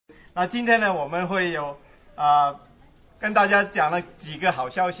那今天呢，我们会有跟大家讲了几个好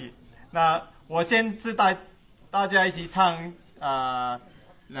消息。那我先是带大家一起唱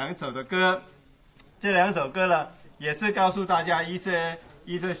两首的歌，这两首歌呢也是告诉大家一些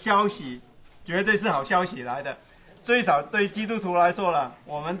消息，绝对是好消息来的。最少对基督徒来说了，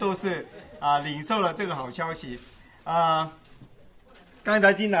我们都是领受了这个好消息。刚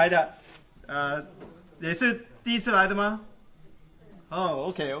才进来的也是第一次来的吗？哦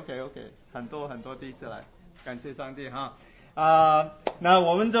 ，OK， 很多第一次来，感谢上帝哈。那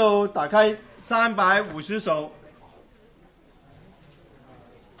我们就打开350首。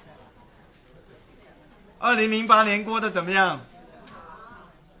2008年过得怎么样？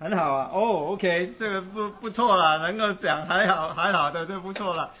很好啊。哦 ，OK， 这个不错了，能够讲还好的，这不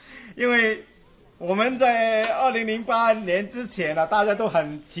错了。因为我们在2008年之前呢，大家都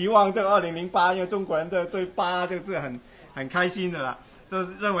很期望这个2008，因为中国人对8就是很开心的了，就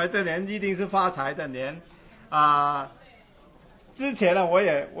是认为这年一定是发财的年。之前呢，我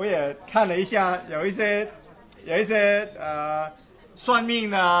也看了一下，有一些算命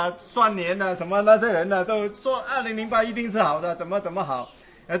的、算年的什么那些人呢，都说2008一定是好的，怎么好。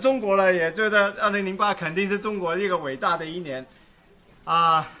中国呢也觉得2008肯定是中国一个伟大的一年。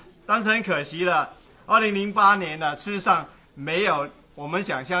但是很可惜了，2008年呢，事实上没有我们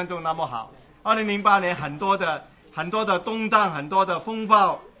想象中那么好。2008年很多的动荡，很多的风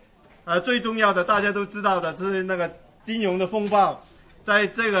暴。最重要的大家都知道的是那个金融的风暴。在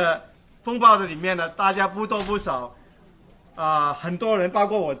这个风暴的里面呢，大家不多不少，很多人包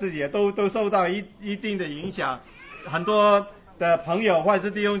括我自己也都受到一定的影响。很多的朋友或者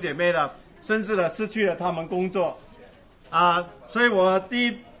是弟兄姐妹呢，甚至失去了他们工作。所以我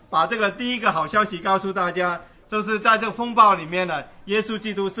把这个第一个好消息告诉大家，就是在这个风暴里面呢，耶稣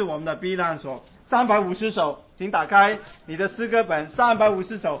基督是我们的避难所。350首，请打开你的诗歌本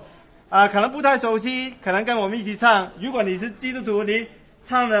，350首。可能不太熟悉，可能跟我们一起唱。如果你是基督徒，你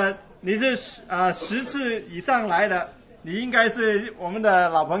唱了，你是10次以上来的，你应该是我们的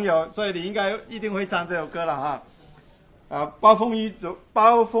老朋友，所以你一定会唱这首歌了哈。暴风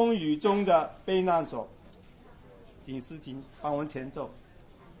雨中的避难所，请诗琴帮我们前奏。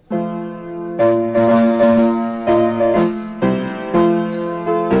这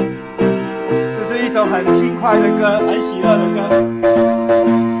是一首很轻快的歌，很喜乐的歌。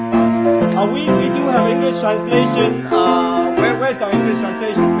We do have English translation. Where's our English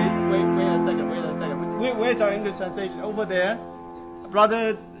translation? Wait a second. Where's our English translation? Over there.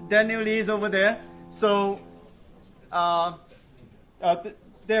 Brother Daniel Lee is over there. So, they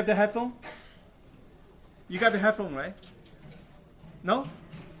have the headphone? You got the headphone, right? No?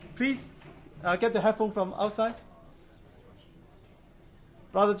 Please get the headphone from outside.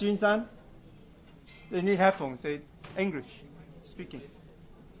 Brother Jun-san, they need headphones. Say English speaking.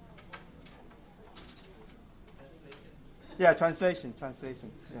 Yeah, translation. Yeah.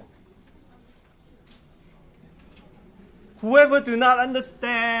 Whoever do not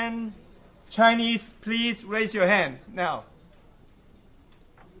understand Chinese, please raise your hand now.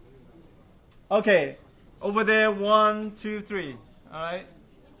 Okay, over there, 1, 2, 3. All right.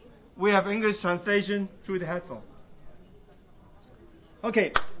 We have English translation through the headphone.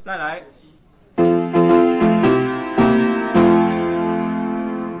 Okay, 再来。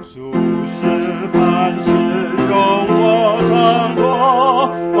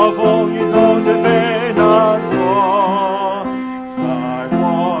暴风雨中的避难所，在我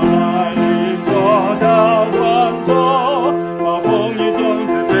来临过的稳妥。暴风雨中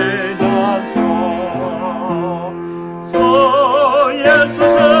的避难所，做耶稣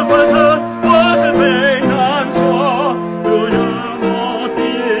是快车，我是避难所。有热莫地，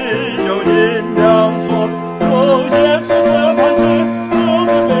有阴凉所，有耶稣是快车，就是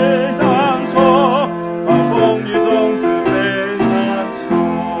避难所。暴风雨中的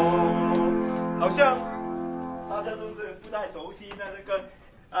好像大家都是不太熟悉的这个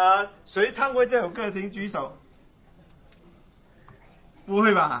谁唱过这首歌请举手。不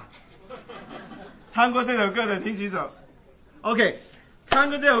会吧？唱过这首歌的请举手。OK， 唱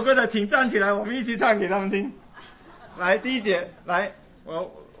过这首歌的请站起来，我们一起唱给他们听。来，第一节，来，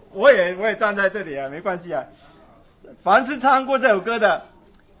我也站在这里啊，没关系啊。凡是唱过这首歌的，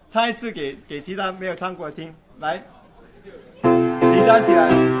唱一次给其他没有唱过的听。来，请站起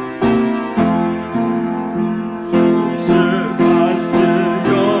来。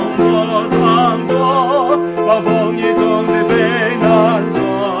暴风雨中的避难所，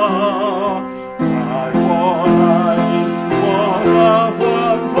在我来临过的稳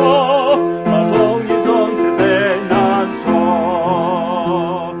妥。暴风雨中的避难所，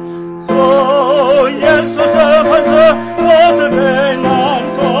做耶稣是磐石，我是避难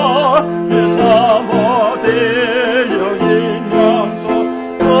所。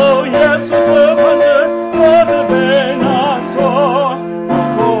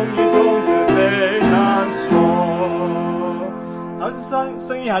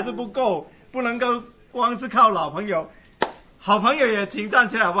声音还是不够，不能够光是靠老朋友，好朋友也请站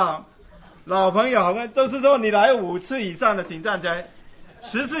起来好不好？老朋友好朋友都是说你来5次以上的请站起来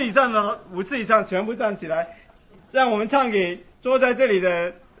，10次以上的5次以上全部站起来，让我们唱给坐在这里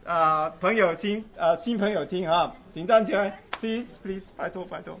的朋友新朋友听啊，请站起来 ，please， 拜托。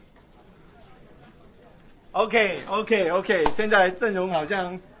OK， 现在阵容好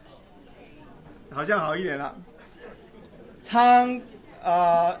像好一点了。唱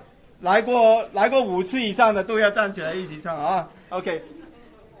来过5次以上的都要站起来一起唱啊。OK，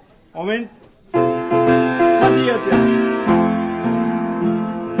 我们唱第2节。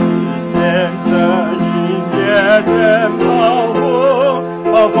见着阴夜间保护，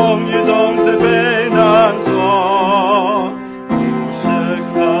暴风雨中自卑难说，不是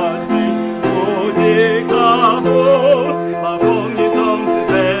可进无地可护，暴风雨中自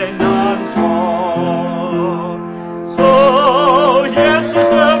卑难说。说耶稣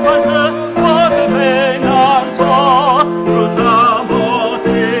是磐石，我自卑难说，如沙漠地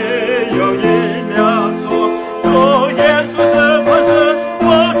有阴凉说。说耶稣是磐石，我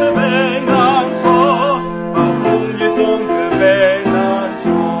自卑难说，暴风雨中自卑难说。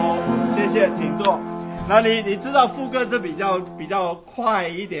谢谢，请坐。那你知道副歌是比较快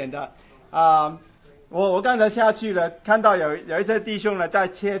一点的我刚才下去了，看到有一些弟兄呢在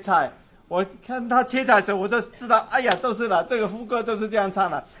切菜，我看他切菜的时候，我就知道，哎呀，就是了，这个副歌就是这样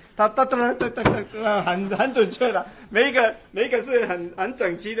唱的，他很准确的，每一个是很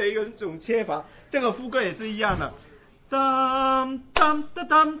整齐的一种切法，这个副歌也是一样的，当当当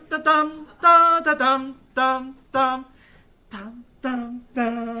当当当当当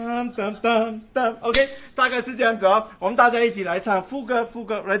当当当 OK， 大概是这样子哦，我们大家一起来唱副歌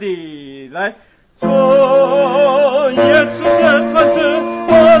 ，ready， 来。说耶稣是磐石，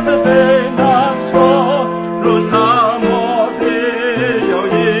我自卑难说，如沙漠地有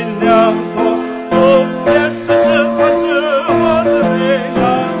阴凉说。说耶稣是磐石，我自卑难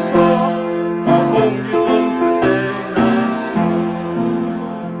说，暴风雨中自卑难说。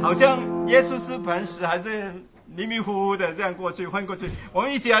好像耶稣是磐石，还是迷迷糊糊的这样混过去。我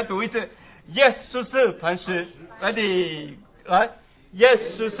们一起来读一次，耶稣是磐石 ，ready， 来，耶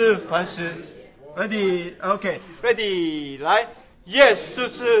稣是磐石。Ready， OK， Ready， 来，耶稣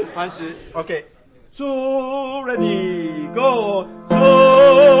是磐石 ，OK， 主 Ready Go， 主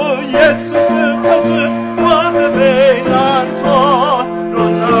耶稣是磐石，我自卑难说，如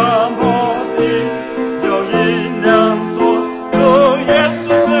沙漠地有阴凉说，主耶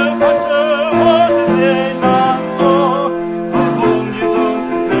稣是磐石，我自卑难说，暴风雨中自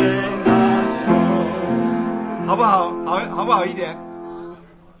卑难说，好不好？好不好一点？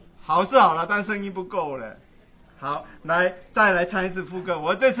好是好了，但声音不够了。好，再来唱一次副歌。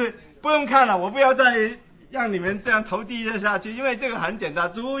我这次不用看了，我不要再让你们这样头低着下去，因为这个很简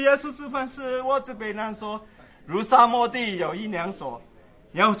单。主耶稣是磐石，我自卑难说，如沙漠地有阴凉所。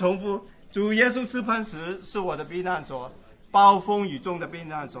你要重复，主耶稣是磐石，是我的避难所，暴风雨中的避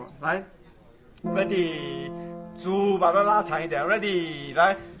难所。来 ，Ready， 主把它拉长一点 ，Ready，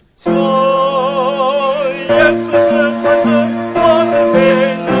 来，主耶稣是磐石，我自卑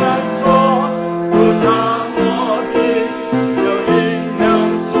难说，如沙漠地有阴凉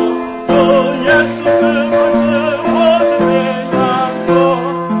所。主耶稣是磐石，我自卑难说，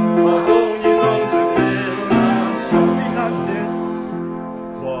暴风雨中自卑难说。第3节，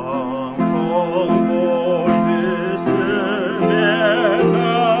狂风暴雨四面来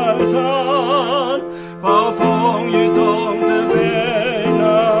战，暴风雨中自卑难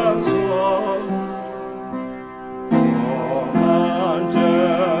说。我们绝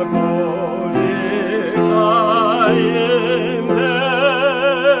不离开阴悲，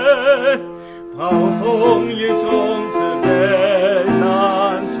暴风雨中自卑难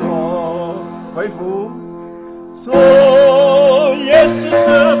说。回复，说耶稣是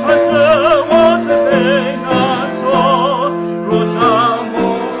磐石，我自卑难说，如沙漠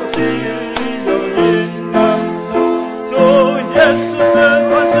地有阴凉所。主耶稣是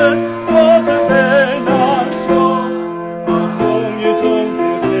磐石，我自卑难说，暴风雨中自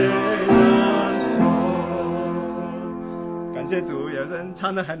卑难说。感谢主，有人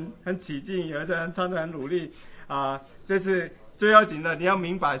唱得很起劲，有人唱得很努力这是最要紧的。你要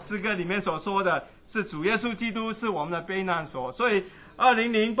明白诗歌里面所说的是主耶稣基督是我们的避难所，所以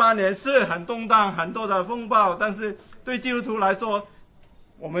2008年是很动荡，很多的风暴，但是对基督徒来说，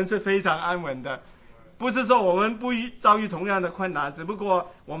我们是非常安稳的。不是说我们不遭遇同样的困难，只不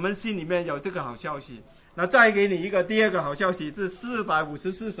过我们心里面有这个好消息。那再给你一个第2个好消息，是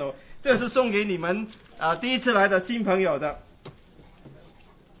454首，这是送给你们第一次来的新朋友的。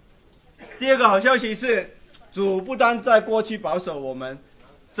第2个好消息是主不单在过去保守我们，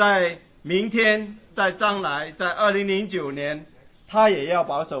在明天，在将来，在2009年，他也要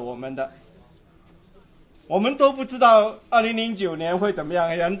保守我们的。我们都不知道2009年会怎么样，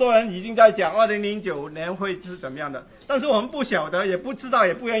很多人已经在讲2009年会是怎么样的，但是我们不晓得，也不知道，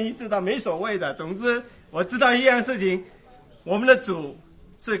也不愿意知道，没所谓的。总之，我知道一样事情，我们的主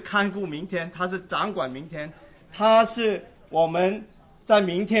是看顾明天，他是掌管明天，他是我们在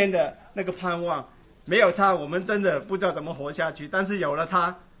明天的那个盼望。没有他，我们真的不知道怎么活下去。但是有了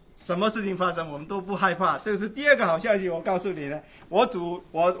他，什么事情发生我们都不害怕。这是第二个好消息，我告诉你呢，我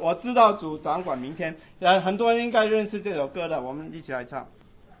知道主掌管明天。很多人应该认识这首歌的，我们一起来唱。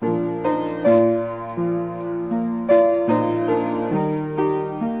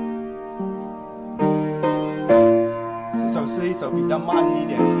这首是一首比较慢一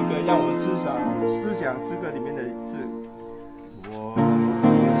点诗歌，让我们思想诗歌里面的字。我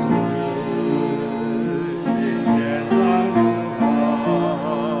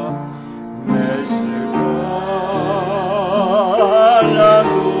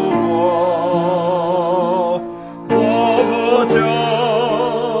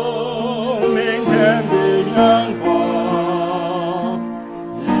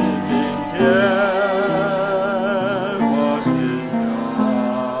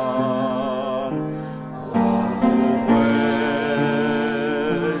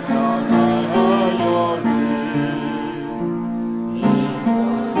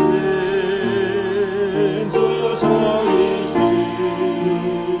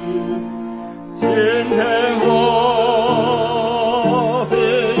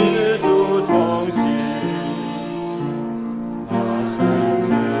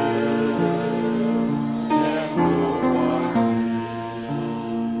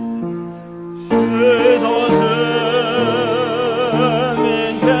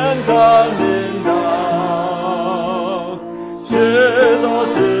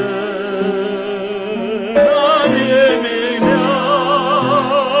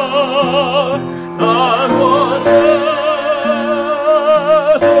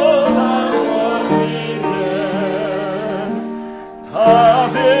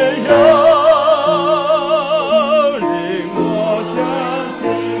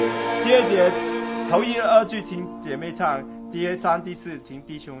头一二句请姐妹唱，第三、第四请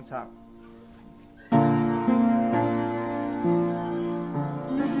弟兄唱。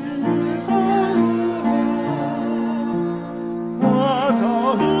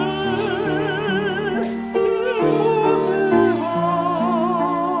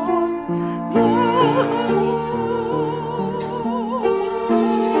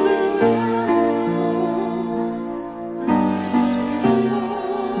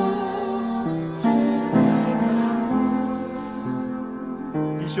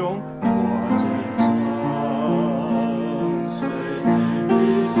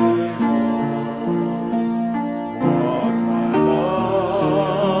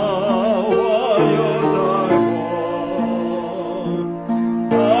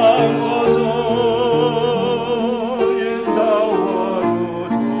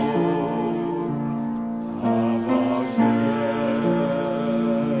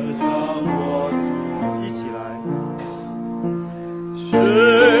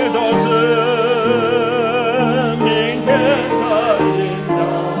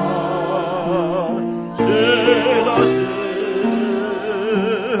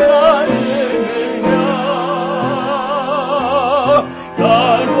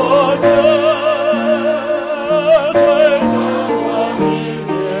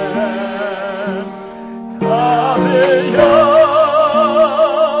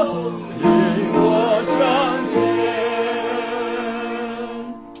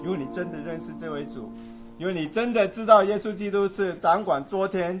真的知道耶稣基督是掌管昨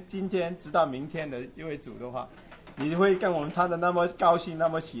天、今天直到明天的一位主的话，你会跟我们唱的那么高兴，那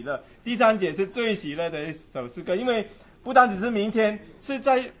么喜乐。第三节是最喜乐的一首诗歌，因为不单只是明天，是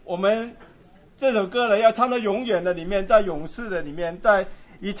在我们这首歌呢要唱到永远的里面，在永世的里面，在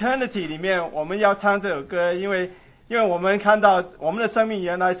eternity 里面，我们要唱这首歌，因为我们看到我们的生命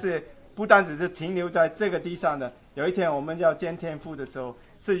原来是不单只是停留在这个地上的，有一天我们要见天父的时候，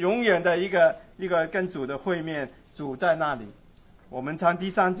是永远的一个跟主的会面，主在那里。我们唱第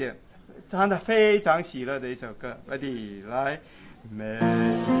三节，唱的非常喜乐的一首歌。Ready， 来，每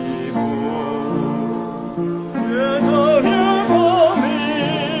一步越走越光明，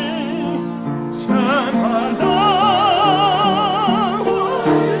全盘灯火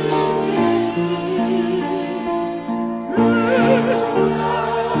静静，越走越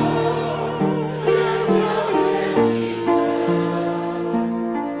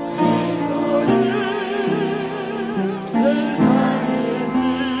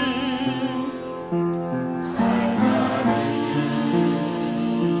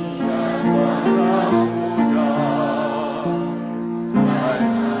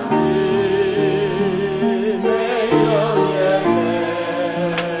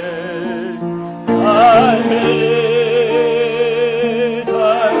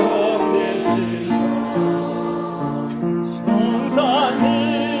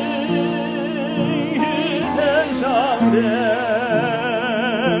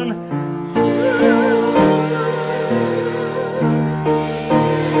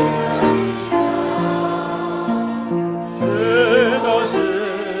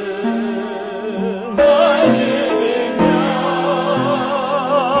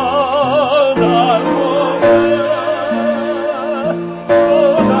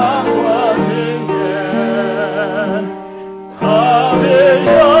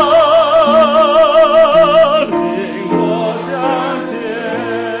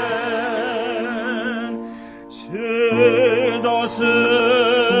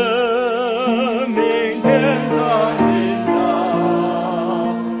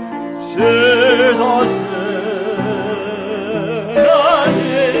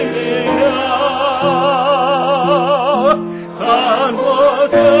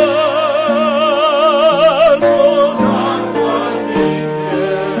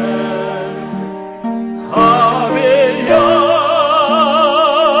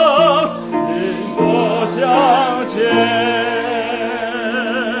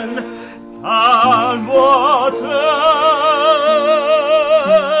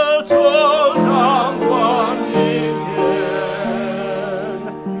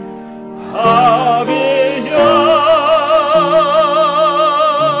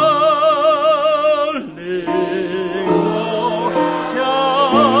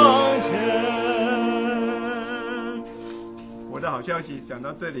消息讲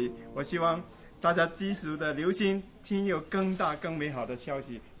到这里，我希望大家继续的留心听有更大更美好的消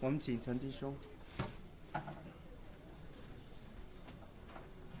息。我们请陈弟兄。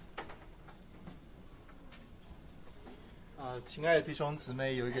亲爱的弟兄姊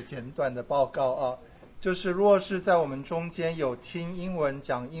妹，有一个简短的报告啊，就是若是在我们中间有听英文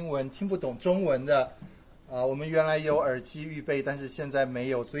讲英文听不懂中文的，我们原来有耳机预备，但是现在没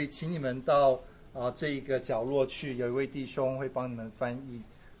有，所以请你们到这一个角落去，有一位弟兄会帮你们翻译。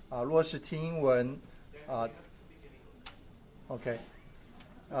若是听英文OK.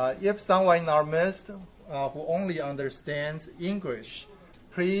 If someone in our midst who only understands English,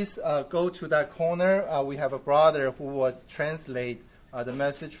 please go to that corner. We have a brother who will translate the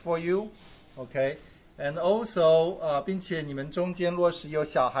message for you. Okay. And also, 并且你们中间若是有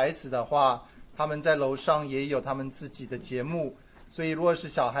小孩子的话，他们在楼上也有他们自己的节目，所以若是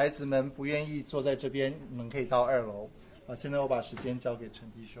小孩子们不愿意坐在这边，你们可以到2楼。现在我把时间交给陈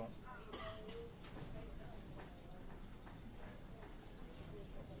弟兄。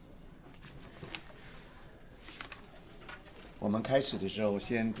我们开始的时候，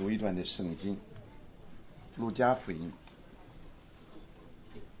先读一段的圣经，路加福音。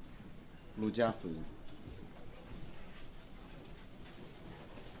路加福音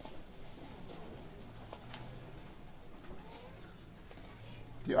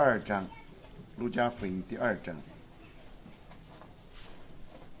第2章，路加福音第2章。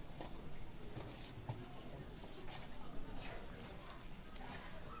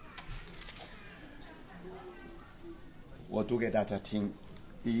我读给大家听，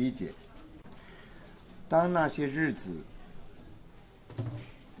第1节。当那些日子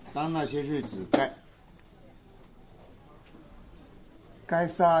该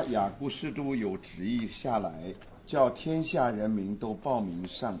撒亚古士都有旨意下来，叫天下人民都报名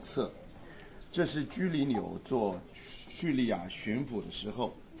上册。这是居里纽做叙利亚巡抚的时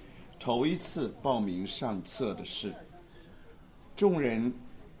候，头一次报名上册的事。众人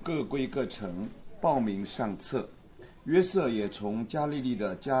各归各城，报名上册。约瑟也从加利利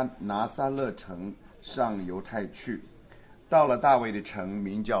的拿撒勒城上犹太去，到了大卫的城，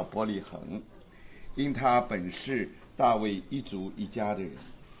名叫伯利恒，因他本是大卫一族一家的人，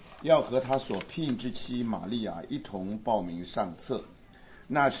要和他所聘之妻玛利亚一同报名上册。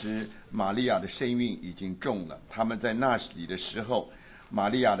那时玛利亚的身孕已经重了，他们在那里的时候，玛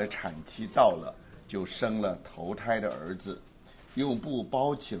利亚的产期到了，就生了头胎的儿子，用布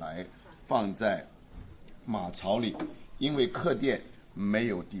包起来，放在马槽里，因为客店没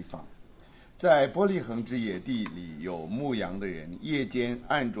有地方。在伯利恒之野地里有牧羊的人，夜间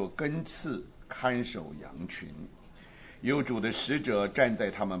按着根刺看守羊群，有主的使者站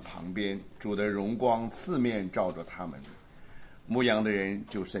在他们旁边，主的荣光四面照着他们。牧羊的人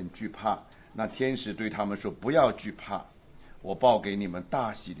就甚惧怕。那天使对他们说：不要惧怕，我报给你们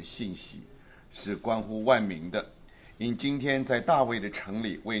大喜的信息，是关乎万民的。因今天在大卫的城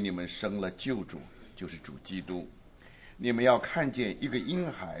里为你们生了救主，就是主基督。你们要看见一个婴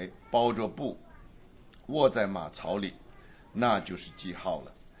孩包着布卧在马槽里，那就是记号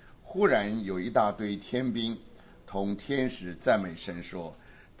了。忽然有一大堆天兵同天使赞美神说：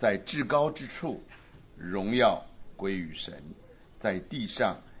在至高之处荣耀归于神，在地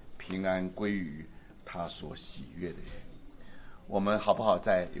上平安归于他所喜悦的人。我们好不好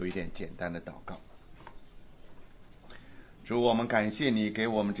再有一点简单的祷告？主，我们感谢你给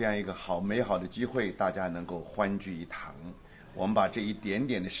我们这样一个好美好的机会，大家能够欢聚一堂。我们把这一点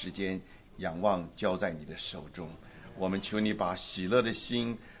点的时间仰望交在你的手中，我们求你把喜乐的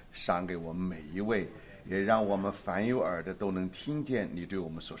心赏给我们每一位，也让我们凡有耳的都能听见你对我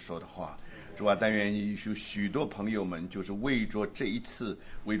们所说的话。主啊，但愿有许多朋友们就是为着这一次，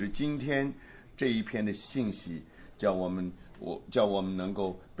为着今天这一篇的信息，叫我们能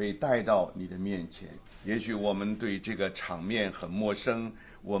够被带到你的面前。也许我们对这个场面很陌生，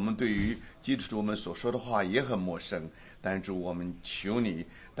我们对于基督徒们所说的话也很陌生，但主，我们求你，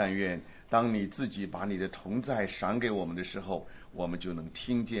但愿当你自己把你的同在赏给我们的时候，我们就能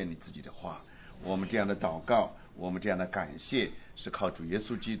听见你自己的话。我们这样的祷告，我们这样的感谢，是靠主耶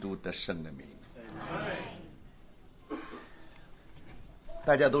稣基督的圣的名。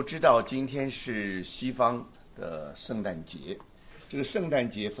大家都知道，今天是西方的圣诞节。这个圣诞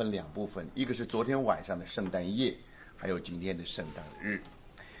节分2部分，一个是昨天晚上的圣诞夜，还有今天的圣诞日。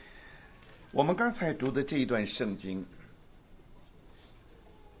我们刚才读的这一段圣经，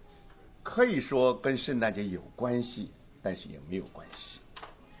可以说跟圣诞节有关系，但是也没有关系。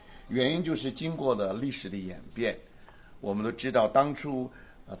原因就是经过了历史的演变，我们都知道当初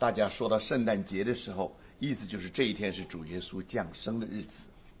大家说到圣诞节的时候，意思就是这一天是主耶稣降生的日子。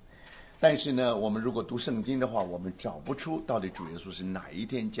但是呢，我们如果读圣经的话，我们找不出到底主耶稣是哪一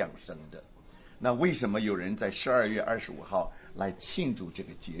天降生的。那为什么有人在12月25号来庆祝这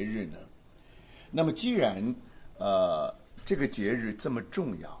个节日呢？那么既然这个节日这么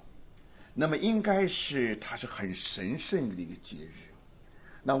重要，那么应该是它是很神圣的一个节日。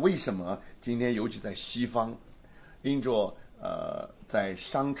那为什么今天尤其在西方，因着在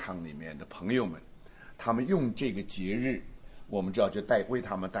商场里面的朋友们，他们用这个节日，我们知道就为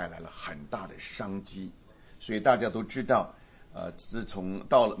他们带来了很大的商机。所以大家都知道，自从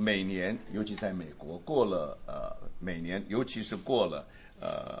到了每年，尤其在美国过了每年，尤其是过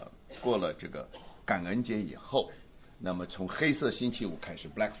了这个感恩节以后，那么从黑色星期五开始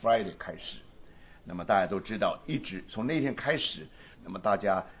 ，Black Friday 开始，那么大家都知道，一直从那天开始，那么大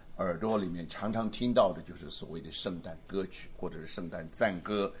家耳朵里面常常听到的就是所谓的圣诞歌曲或者是圣诞赞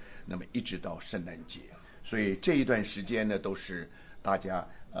歌，那么一直到圣诞节，所以这一段时间呢，都是大家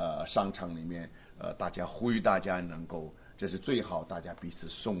商场里面大家呼吁大家能够，这是最好大家彼此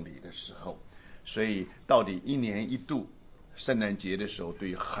送礼的时候。所以到底一年一度圣诞节的时候，对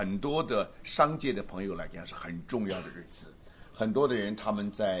于很多的商界的朋友来讲是很重要的日子。很多的人他们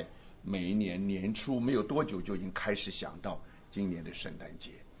在每一年年初没有多久就已经开始想到今年的圣诞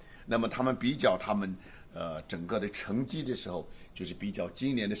节。那么他们比较他们整个的成绩的时候，就是比较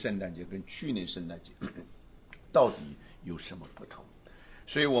今年的圣诞节跟去年圣诞节到底有什么不同。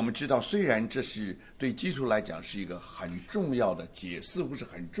所以我们知道，虽然这是对基督来讲是一个很重要的节，似乎是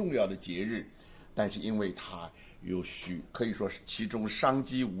很重要的节日，但是因为它可以说是其中商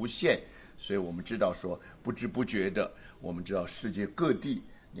机无限，所以我们知道说不知不觉的，我们知道世界各地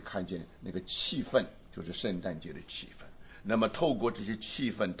你看见那个气氛，就是圣诞节的气氛。那么透过这些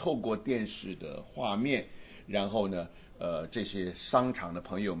气氛，透过电视的画面，然后呢这些商场的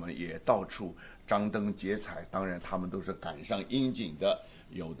朋友们也到处张灯结彩，当然他们都是赶上应景的，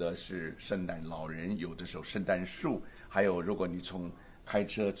有的是圣诞老人，有的时候圣诞树，还有如果你开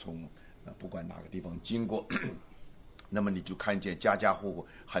车从不管哪个地方经过那么你就看见家家户户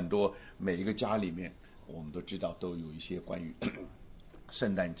很多每一个家里面，我们都知道都有一些关于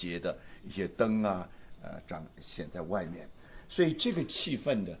圣诞节的一些灯啊显在外面。所以这个气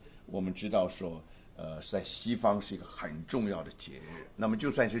氛的，我们知道说在西方是一个很重要的节日。那么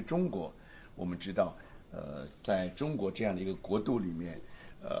就算是中国，我们知道在中国这样的一个国度里面，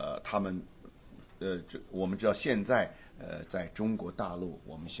他们我们知道现在在中国大陆，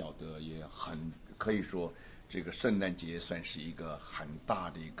我们晓得也可以说这个圣诞节算是一个很大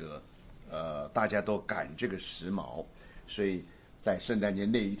的一个大家都赶这个时髦，所以在圣诞节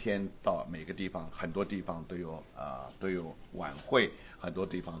那一天，到每个地方很多地方都有晚会，很多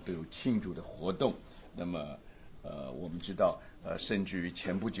地方都有庆祝的活动。那么我们知道甚至于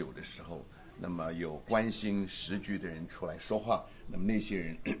前不久的时候，那么有关心时局的人出来说话，那么那些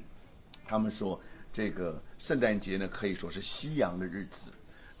人他们说这个圣诞节呢可以说是西洋的日子，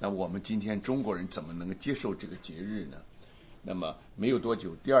那我们今天中国人怎么能够接受这个节日呢？那么没有多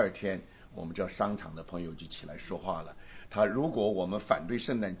久，第二天我们知道商场的朋友就起来说话了，如果我们反对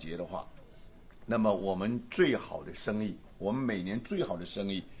圣诞节的话，那么我们最好的生意，我们每年最好的生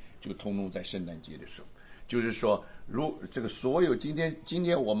意就通通在圣诞节的时候。就是说这个所有今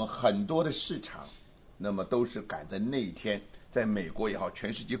天我们很多的市场，那么都是赶在那一天，在美国也好，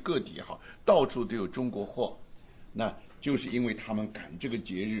全世界各地也好，到处都有中国货。那就是因为他们赶这个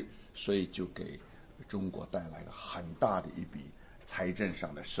节日，所以就给中国带来了很大的一笔财政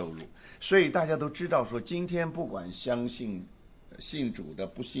上的收入。所以大家都知道说，今天不管信主的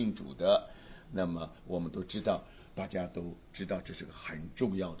不信主的，那么我们都知道，大家都知道这是个很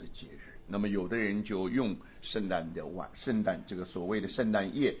重要的节日。那么有的人就用圣诞这个所谓的圣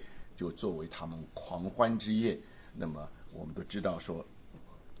诞夜，就作为他们狂欢之夜。那么我们都知道说，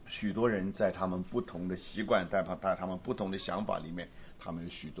许多人在他们不同的习惯，在他们不同的想法里面，他们有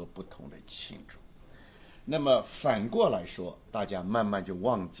许多不同的庆祝。那么反过来说，大家慢慢就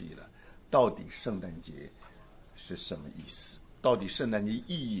忘记了到底圣诞节是什么意思，到底圣诞节意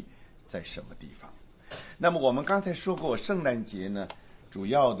义在什么地方。那么我们刚才说过，圣诞节呢主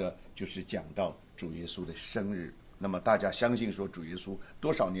要的就是讲到主耶稣的生日。那么大家相信说，主耶稣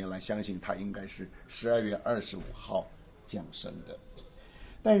多少年来相信他应该是12月25号降生的。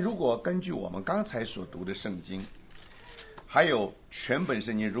但如果根据我们刚才所读的圣经，还有全本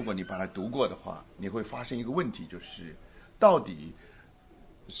圣经，如果你把它读过的话，你会发现一个问题，就是到底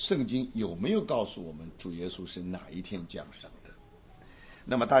圣经有没有告诉我们主耶稣是哪一天降生的？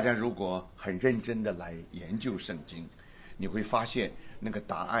那么大家如果很认真的来研究圣经，你会发现那个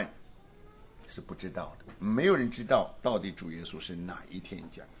答案是不知道的，没有人知道到底主耶稣是哪一天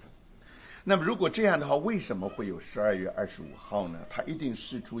降生。那么如果这样的话，为什么会有12月25号呢？它一定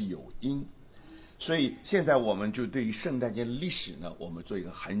事出有因。所以现在我们就对于圣诞节的历史呢，我们做一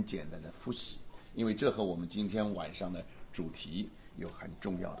个很简单的复习，因为这和我们今天晚上的主题有很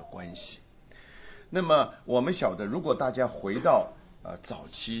重要的关系。那么我们晓得，如果大家回到早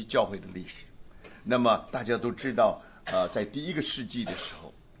期教会的历史，那么大家都知道，在第一个世纪的时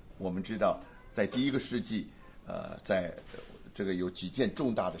候，我们知道在第一个世纪，在这个有几件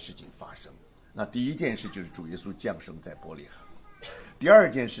重大的事情发生。那第一件事就是主耶稣降生在伯利恒。第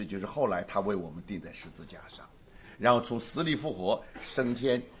二件事就是后来他为我们钉在十字架上，然后从死里复活升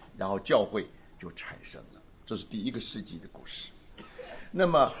天，然后教会就产生了。这是第一个世纪的故事。那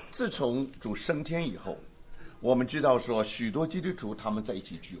么自从主升天以后，我们知道说许多基督徒他们在一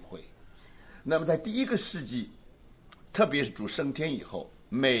起聚会。那么在第一个世纪，特别是主升天以后，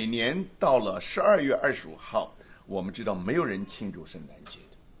每年到了12月25号，我们知道没有人庆祝圣诞节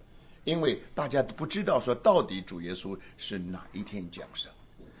的，因为大家都不知道说到底主耶稣是哪一天降生。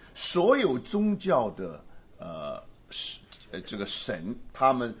所有宗教的这个神，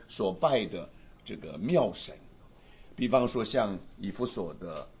他们所拜的这个庙神，比方说像以弗所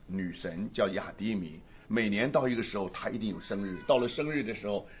的女神叫雅迪米，每年到一个时候她一定有生日，到了生日的时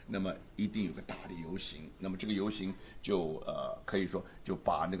候，那么一定有个大的游行，那么这个游行就可以说就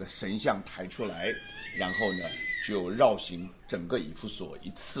把那个神像抬出来，然后呢就绕行整个以弗所一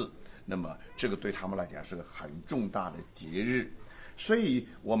次，那么这个对他们来讲是个很重大的节日。所以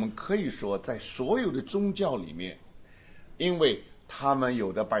我们可以说在所有的宗教里面，因为他们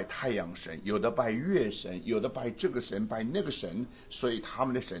有的拜太阳神，有的拜月神，有的拜这个神拜那个神，所以他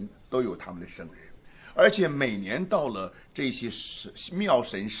们的神都有他们的生日。而且每年到了这些庙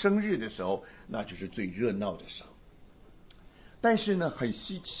神生日的时候，那就是最热闹的时候。但是呢很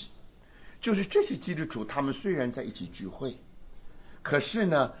稀奇，就是这些基督徒他们虽然在一起聚会，可是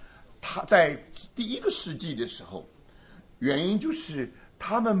呢他在第一个世纪的时候，原因就是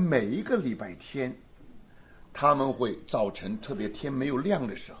他们每一个礼拜天，他们会早晨特别天没有亮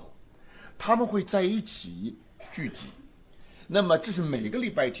的时候，他们会在一起聚集。那么这是每个礼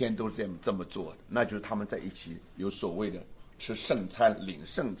拜天都是这么做的，那就是他们在一起有所谓的吃圣餐、领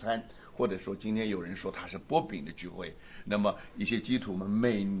圣餐，或者说今天有人说他是擘饼的聚会。那么一些基督徒们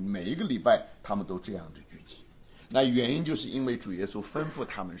每一个礼拜他们都这样的聚集。那原因就是因为主耶稣吩咐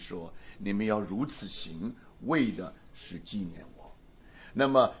他们说，你们要如此行，为的是纪念我。那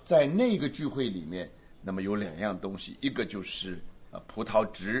么在那个聚会里面，那么有两样东西，一个就是葡萄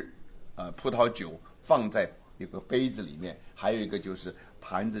汁葡萄酒放在一个杯子里面，还有一个就是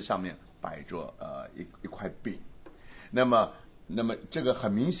盘子上面摆着一块饼。那么这个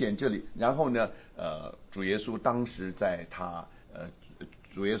很明显这里，然后呢主耶稣当时在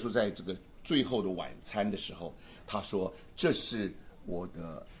主耶稣在这个最后的晚餐的时候，他说这是我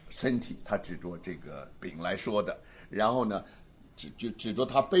的身体，他指着这个饼来说的。然后呢指着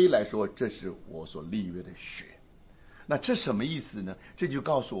他杯来说，这是我所立约的血。那这什么意思呢？这就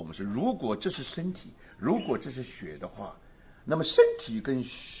告诉我们是，如果这是身体，如果这是血的话，那么身体跟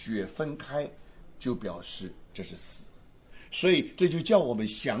血分开，就表示这是死。所以这就叫我们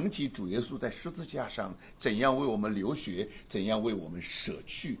想起主耶稣在十字架上怎样为我们流血，怎样为我们舍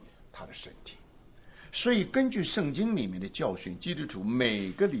去他的身体。所以根据圣经里面的教训，基督徒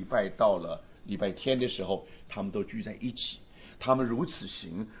每个礼拜到了礼拜天的时候，他们都聚在一起。他们如此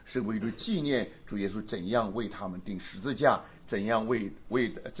行，是为了纪念主耶稣怎样为他们钉十字架，怎样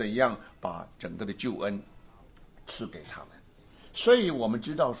怎样把整个的救恩赐给他们。所以我们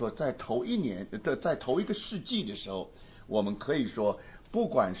知道说，在头一个世纪的时候，我们可以说，不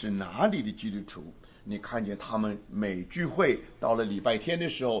管是哪里的基督徒，你看见他们每聚会到了礼拜天的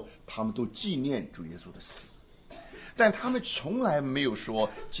时候，他们都纪念主耶稣的死，但他们从来没有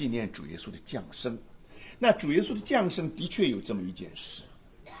说纪念主耶稣的降生。那主耶稣的降生的确有这么一件事，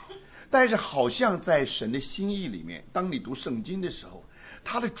但是好像在神的心意里面，当你读圣经的时候，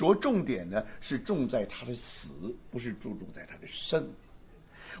他的着重点呢是重在他的死，不是注重在他的生。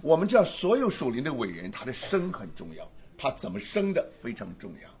我们知道所有属灵的伟人，他的生很重要，他怎么生的非常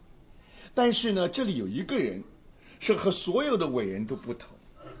重要。但是呢，这里有一个人是和所有的伟人都不同，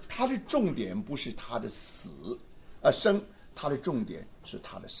他的重点不是他的生，他的重点是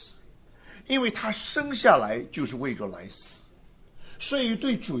他的死。因为他生下来就是为着来死，所以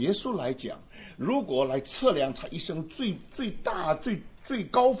对主耶稣来讲，如果来测量他一生最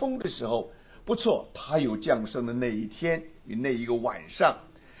高峰的时候，不错，他有降生的那一天那一个晚上，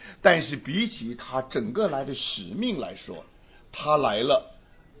但是比起他整个来的使命来说，他来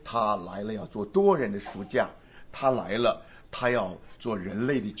了要做多人的赎价，他来了他要做人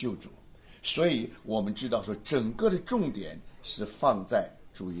类的救主。所以我们知道说，整个的重点是放在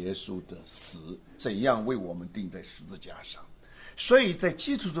主耶稣的死怎样为我们钉在十字架上。所以在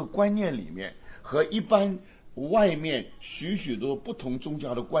基督的观念里面，和一般外面许许多不同宗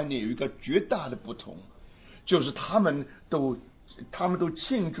教的观念有一个绝大的不同，就是他们都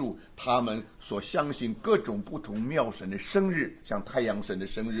庆祝他们所相信各种不同庙神的生日，像太阳神的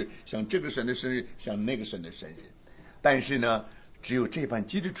生日，像这个神的生日，像那个神的生日。但是呢，只有这班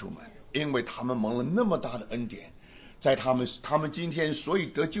基督徒们，因为他们蒙了那么大的恩典，在他们今天所以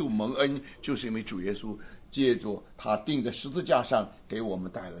得救蒙恩，就是因为主耶稣借着他钉在十字架上给我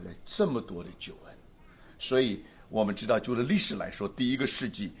们带来了这么多的救恩。所以我们知道，就着历史来说，第一个世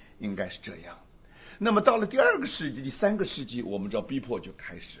纪应该是这样。那么到了第二个世纪、第三个世纪，我们知道逼迫就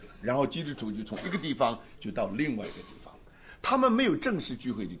开始了，然后基督徒就从一个地方就到另外一个地方，他们没有正式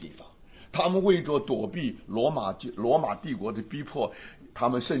聚会的地方，他们为着躲避罗马帝国的逼迫，他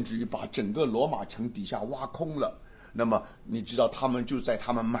们甚至于把整个罗马城底下挖空了。那么你知道，他们就在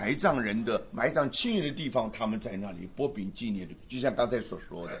他们埋葬亲人的地方，他们在那里擘饼纪念的，就像刚才所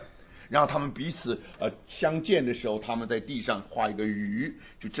说的。然后他们彼此相见的时候，他们在地上画一个鱼，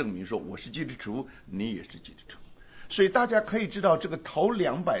就证明说我是基督徒，你也是基督徒。所以大家可以知道，这个头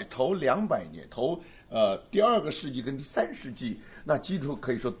200年，第二个世纪跟第三世纪，那基督徒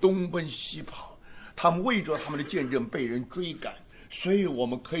可以说东奔西跑，他们为着他们的见证被人追赶。所以我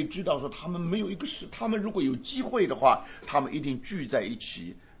们可以知道说，他们没有一个事，他们如果有机会的话，他们一定聚在一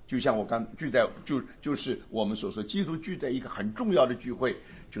起。就像我刚聚在就是我们所说，基督聚在一个很重要的聚会，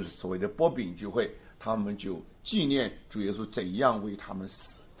就是所谓的擘饼聚会，他们就纪念主耶稣怎样为他们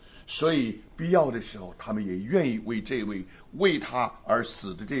死。所以必要的时候，他们也愿意为这位为他而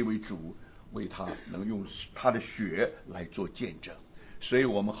死的这位主，为他能用他的血来做见证。所以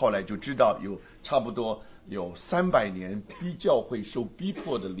我们后来就知道，差不多有300年教会受逼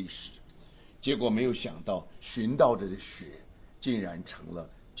迫的历史，结果没有想到寻道者的血竟然成了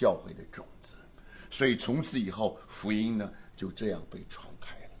教会的种子，所以从此以后福音呢就这样被传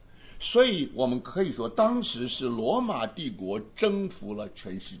开了。所以我们可以说，当时是罗马帝国征服了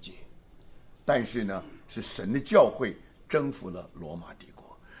全世界，但是呢是神的教会征服了罗马帝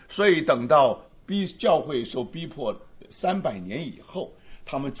国。所以等到教会受逼迫300年以后，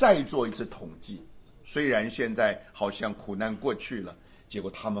他们再做一次统计，虽然现在好像苦难过去了，结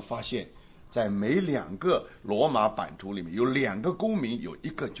果他们发现在每2个罗马版图里面有2个公民，有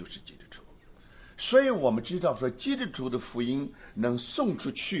1个就是基督徒。所以我们知道说，基督徒的福音能送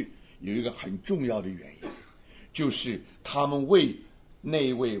出去有一个很重要的原因，就是他们为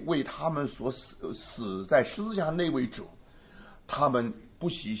他们所死在十字架那位主，他们不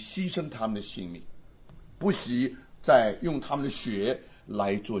惜牺牲他们的性命，不惜再用他们的血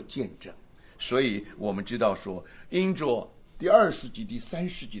来做见证。所以我们知道说，因着第2世纪、第3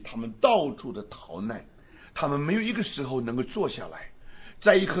世纪，他们到处的逃难，他们没有一个时候能够坐下来，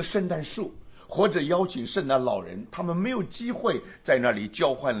在一棵圣诞树或者邀请圣诞老人，他们没有机会在那里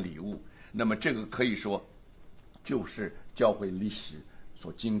交换礼物。那么这个可以说就是教会历史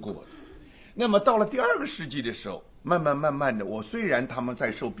所经过的。那么到了第2个世纪的时候，慢慢的，虽然他们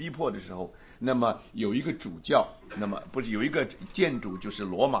在受逼迫的时候，那么有一个主教，那么不是有一个建筑，就是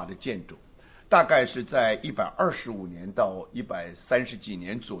罗马的建筑，大概是在125年到130几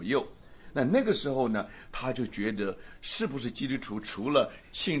年左右。那个时候呢，他就觉得是不是基督徒除了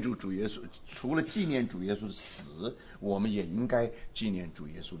庆祝主耶稣，除了纪念主耶稣的死，我们也应该纪念主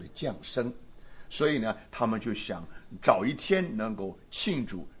耶稣的降生。所以呢，他们就想找一天能够庆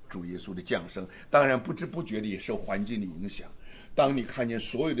祝主耶稣的降生。当然不知不觉的也受环境的影响，当你看见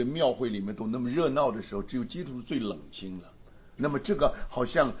所有的庙会里面都那么热闹的时候，只有基督徒最冷清了。那么这个好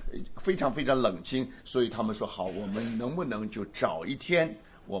像非常非常冷清，所以他们说好，我们能不能就找一天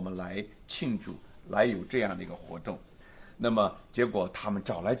我们来庆祝，来有这样的一个活动。那么结果他们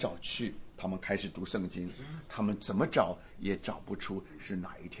找来找去，他们开始读圣经，他们怎么找也找不出是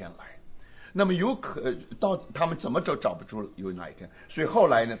哪一天来。那么他们怎么找不出有哪一天，所以后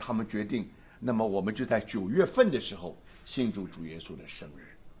来呢，他们决定，那么我们就在9月份的时候庆祝主耶稣的生日。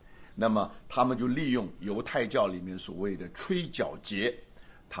那么他们就利用犹太教里面所谓的吹角节，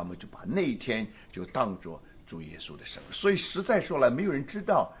他们就把那一天就当作主耶稣的生日。所以实在说来，没有人知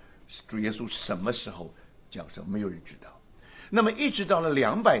道主耶稣什么时候降生，没有人知道。那么一直到了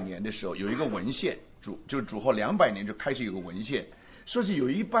200年的时候，有一个文献，主后200年就开始有个文献，说是有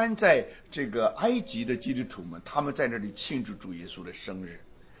一班在这个埃及的基督徒们，他们在那里庆祝主耶稣的生日。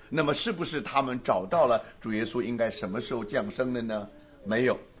那么是不是他们找到了主耶稣应该什么时候降生的呢？没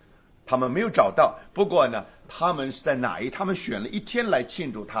有，他们没有找到。不过呢，他们是在他们选了一天来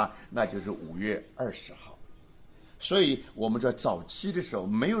庆祝他，那就是5月20号。所以我们在早期的时候，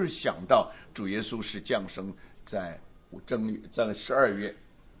没有人想到主耶稣是降生在12月，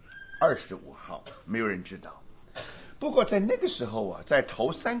 25号，没有人知道。不过在那个时候啊，在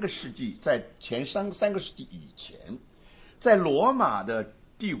头3个世纪，在前3个世纪以前，在罗马的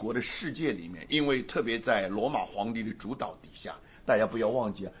帝国的世界里面，因为特别在罗马皇帝的主导底下，大家不要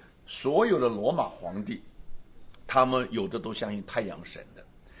忘记啊，所有的罗马皇帝，他们有的都相信太阳神的。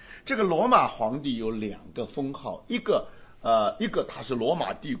这个罗马皇帝有2个封号，一个他是罗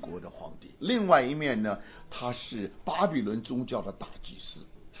马帝国的皇帝，另外一面呢，他是巴比伦宗教的大祭司，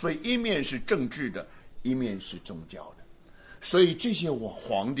所以一面是政治的，一面是宗教的。所以这些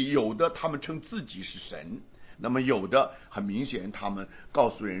皇帝有的他们称自己是神，那么有的很明显他们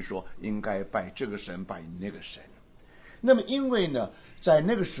告诉人说应该拜这个神拜那个神。那么因为呢在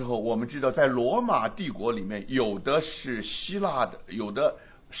那个时候我们知道在罗马帝国里面，有的是希腊的，有的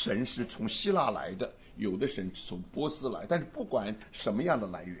神是从希腊来的，有的神是从波斯来，但是不管什么样的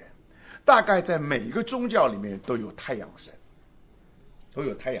来源，大概在每一个宗教里面都有太阳神，都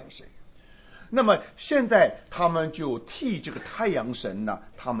有太阳神。那么现在他们就替这个太阳神呢，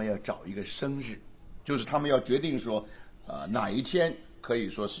他们要找一个生日，就是他们要决定说哪一天可以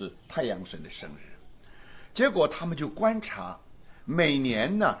说是太阳神的生日。结果他们就观察，每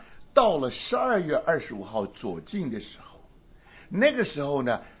年呢到了12月25号左近的时候，那个时候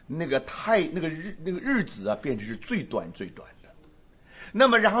呢那个日子啊变成是最短最短的。那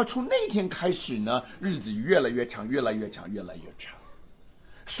么然后从那天开始呢，日子越来越长，越来越长，越来越长。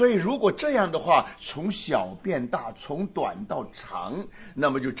所以如果这样的话，从小变大，从短到长，那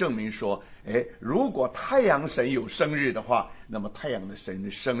么就证明说，如果太阳神有生日的话，那么太阳的神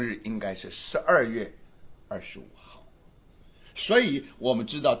的生日应该是12月25号。所以我们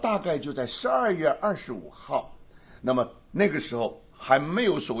知道大概就在12月25号，那么那个时候还没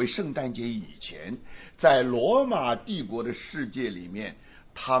有所谓圣诞节以前，在罗马帝国的世界里面，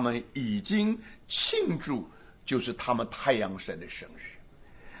他们已经庆祝就是他们太阳神的生日。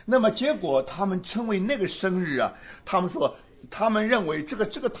那么结果他们称为那个生日啊，他们说他们认为这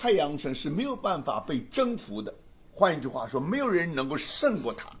个太阳神是没有办法被征服的，换一句话说，没有人能够胜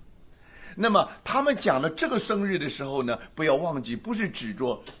过他。那么他们讲了这个生日的时候呢，不要忘记不是指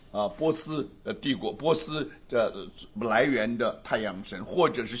着波斯帝国波斯的来源的太阳神，或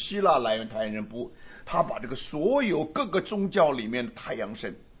者是希腊来源太阳神，不，他把这个所有各个宗教里面的太阳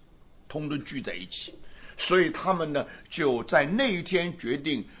神通通聚在一起。所以他们呢就在那一天决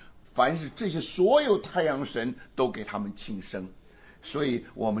定，凡是这些所有太阳神都给他们庆生。所以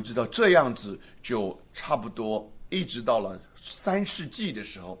我们知道这样子就差不多一直到了3世纪的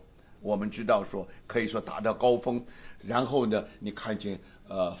时候，我们知道说可以说达到高峰。然后呢你看见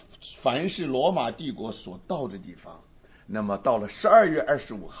凡是罗马帝国所到的地方，那么到了12月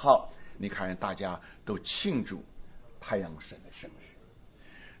25号，你看大家都庆祝太阳神的生日。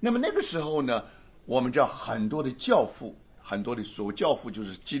那么那个时候呢，我们知道很多的教父，很多的所谓教父就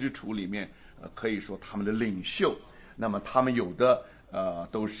是基督徒里面可以说他们的领袖。那么他们有的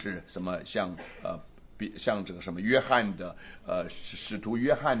都是什么像这个什么约翰的使徒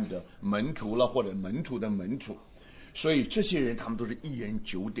约翰的门徒了，或者门徒的门徒。所以这些人他们都是一人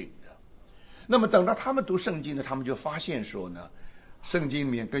九鼎的。那么等到他们读圣经呢，他们就发现说呢，圣经里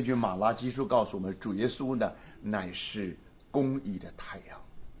面根据马拉基书告诉我们，主耶稣呢乃是公义的太阳。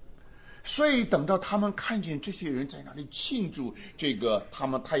所以等到他们看见这些人在那里庆祝这个他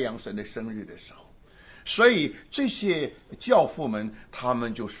们太阳神的生日的时候，所以这些教父们他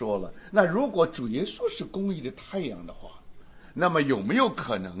们就说了，那如果主耶稣是公义的太阳的话，那么有没有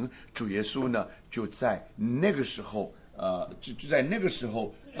可能主耶稣呢就在那个时候就在那个时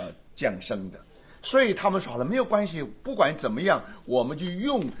候降生的？所以他们说好了，没有关系，不管怎么样，我们就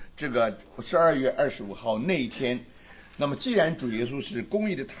用这个12月25号那一天。那么既然主耶稣是公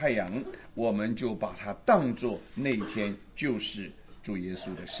义的太阳，我们就把它当作那一天就是主耶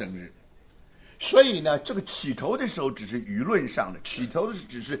稣的生日。所以呢，这个起头的时候只是舆论上的，起头的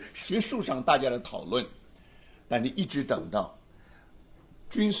只是学术上大家的讨论。但你一直等到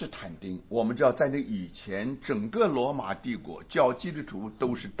君士坦丁，我们知道在那以前，整个罗马帝国基督徒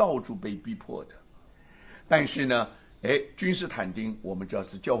都是到处被逼迫的。但是呢君士坦丁我们知道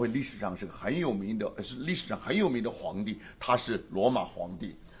是教会历史上是很有名的，是历史上很有名的皇帝，他是罗马皇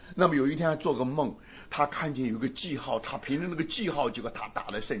帝。那么有一天他做个梦，他看见有个记号，他凭着那个记号，结果他打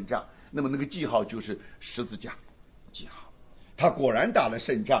了胜仗。那么那个记号就是十字架记号，他果然打了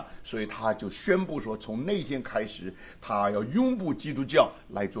胜仗，所以他就宣布说，从那天开始，他要拥护基督教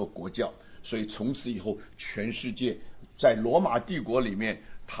来做国教。所以从此以后，全世界在罗马帝国里面，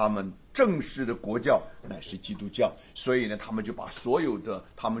他们正式的国教乃是基督教。所以呢，他们就把所有的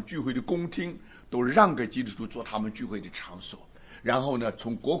他们聚会的宫厅都让给基督徒做他们聚会的场所。然后呢，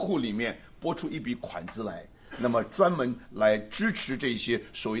从国库里面拨出一笔款子来，那么专门来支持这些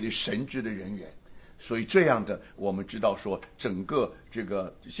所谓的神职的人员。所以这样的，我们知道说，整个这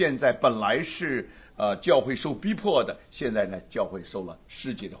个现在本来是教会受逼迫的，现在呢教会受了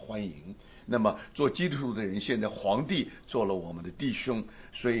世界的欢迎。那么做基督徒的人，现在皇帝做了我们的弟兄，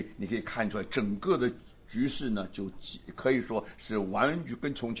所以你可以看出来，整个的局势呢，就可以说是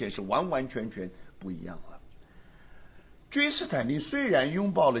跟从前是完完全全不一样了。君士坦丁虽然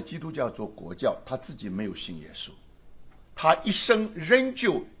拥抱了基督教做国教，他自己没有信耶稣，他一生仍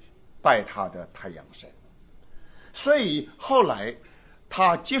旧拜他的太阳神，所以后来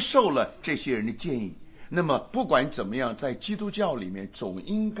他接受了这些人的建议。那么不管怎么样，在基督教里面总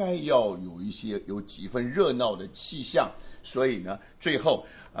应该要有几分热闹的气象，所以呢，最后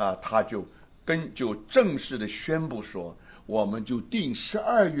他就正式的宣布说，我们就定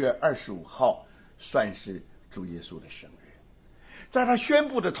12月25号算是主耶稣的生日。在他宣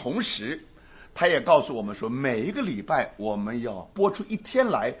布的同时，他也告诉我们说，每一个礼拜我们要拨出一天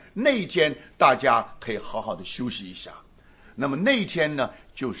来，那一天大家可以好好的休息一下。那么那一天呢，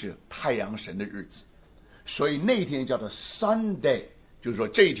就是太阳神的日子，所以那一天叫做 Sunday， 就是说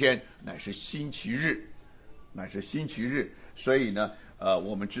这一天乃是星期日，所以呢，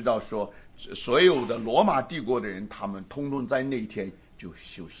我们知道说，所有的罗马帝国的人，他们通通在那一天就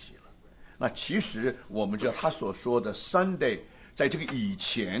休息了。那其实我们知道他所说的 Sunday， 在这个以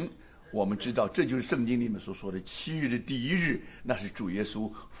前，我们知道这就是圣经里面所说的7日的第1日，那是主耶稣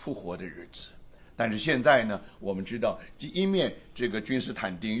复活的日子。但是现在呢，我们知道一面这个君士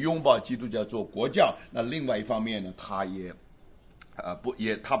坦丁拥抱基督教做国教，那另外一方面呢，他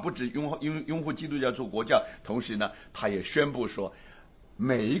不止拥护基督教做国教，同时呢，他也宣布说，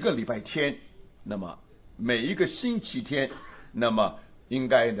每一个礼拜天，那么每一个星期天，那么应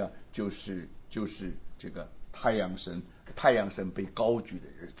该呢就是这个太阳神被高举的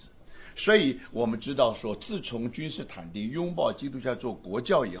日子。所以我们知道说，自从君士坦丁拥抱基督教做国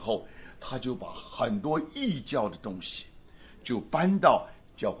教以后，他就把很多异教的东西就搬到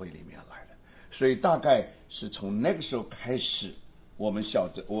教会里面来了。所以大概是从那个时候开始，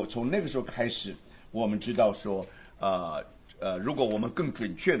从那个时候开始，我们知道说，如果我们更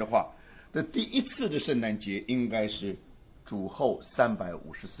准确的话，这第一次的圣诞节应该是主后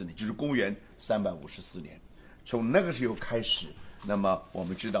354年，就是公元354年。从那个时候开始，那么我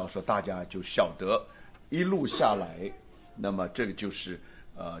们知道说，大家就晓得一路下来，那么这个就是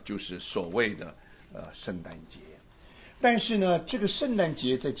所谓的圣诞节。但是呢，这个圣诞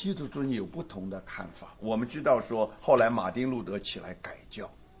节在基督徒中有不同的看法。我们知道说，后来马丁路德起来改教，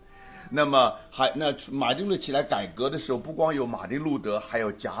那么马丁路德起来改革的时候，不光有马丁路德，还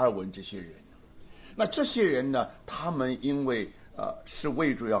有加尔文这些人。那这些人呢，他们因为是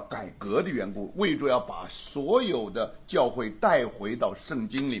为着要改革的缘故，为着要把所有的教会带回到圣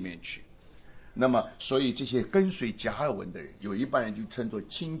经里面去。那么所以这些跟随加尔文的人，有一半人就称作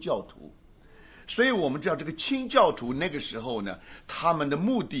清教徒。所以我们知道这个清教徒那个时候呢，他们的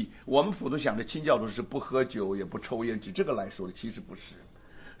目的，我们普通想的清教徒是不喝酒也不抽烟，指这个来说的，其实不是。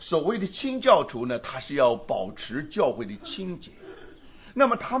所谓的清教徒呢，他是要保持教会的清洁。那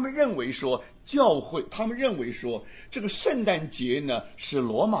么他们认为说这个圣诞节呢是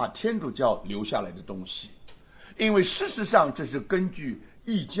罗马天主教留下来的东西，因为事实上这是根据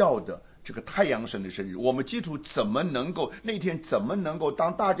异教的这个太阳神的生日。我们基督徒那天怎么能够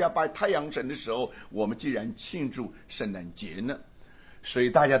当大家拜太阳神的时候，我们既然庆祝圣诞节呢？所以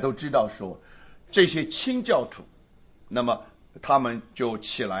大家都知道说，这些清教徒，那么他们就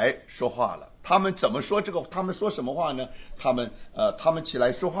起来说话了。他们怎么说他们说什么话呢？他们起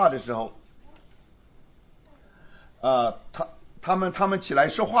来说话的时候，他们起来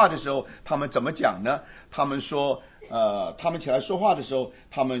说话的时候，他们怎么讲呢？他们说，他们起来说话的时候，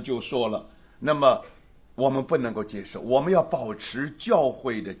他们就说了，那么我们不能够接受，我们要保持教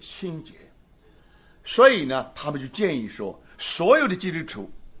会的清洁。所以呢，他们就建议说，所有的基督徒，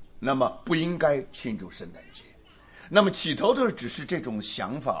那么不应该庆祝圣诞节。那么起头的只是这种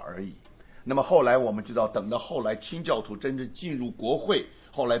想法而已。那么后来我们知道，等到后来清教徒真正进入国会，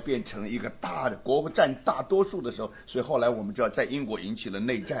后来变成一个大的国会占大多数的时候，所以后来我们知道在英国引起了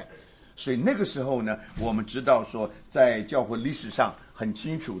内战。所以那个时候呢，我们知道说，在教会历史上很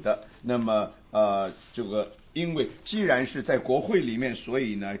清楚的，那么这个因为既然是在国会里面，所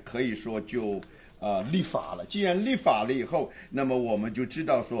以呢可以说就立法了。既然立法了以后，那么我们就知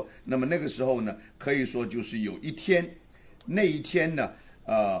道说，那么那个时候呢，可以说就是有一天，那一天呢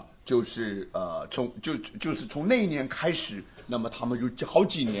就是从那一年开始，那么他们就好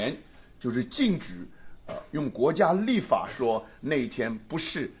几年就是禁止用国家立法说那一天不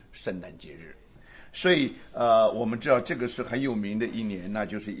是圣诞节日。所以我们知道这个是很有名的一年，那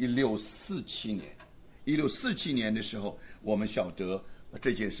就是1647年。1647年的时候，我们晓得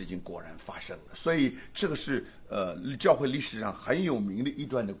这件事情果然发生了，所以这个是教会历史上很有名的一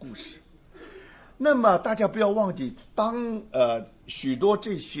段的故事。那么大家不要忘记，当许多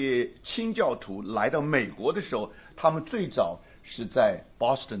这些清教徒来到美国的时候，他们最早是在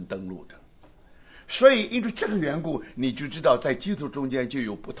Boston 登陆的，所以因为这个缘故，你就知道在基督徒中间就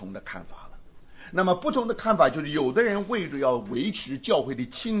有不同的看法了。那么不同的看法就是，有的人为了要维持教会的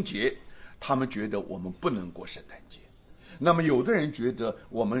清洁，他们觉得我们不能过圣诞节。那么有的人觉得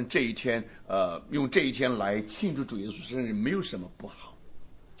我们这一天用这一天来庆祝主耶稣生日没有什么不好。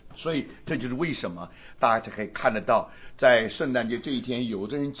所以这就是为什么大家可以看得到，在圣诞节这一天，有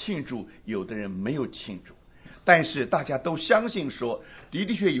的人庆祝，有的人没有庆祝。但是大家都相信说，的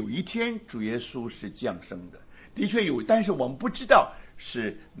确有一天主耶稣是降生的，的确有，但是我们不知道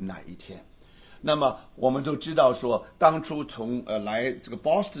是哪一天。那么我们都知道说，当初从来这个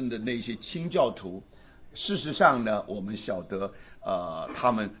Boston 的那些清教徒，事实上呢，我们晓得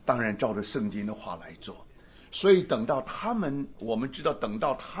他们当然照着圣经的话来做。所以等到他们，我们知道等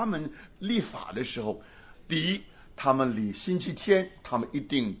到他们立法的时候，第一，他们立星期天，他们一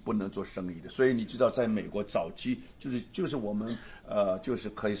定不能做生意的。所以你知道，在美国早期，就是我们就是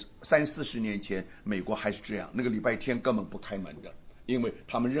可以30-40年前，美国还是这样，那个礼拜天根本不开门的，因为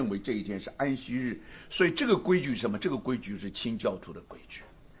他们认为这一天是安息日。所以这个规矩是什么？这个规矩是清教徒的规矩。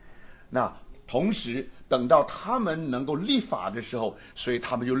那同时，等到他们能够立法的时候，所以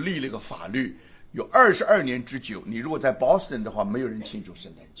他们就立了一个法律。有22年之久，你如果在 Boston 的话，没有人庆祝圣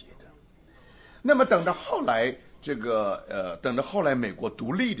诞节的。那么等到后来等到后来美国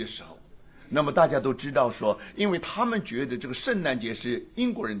独立的时候，那么大家都知道说，因为他们觉得这个圣诞节是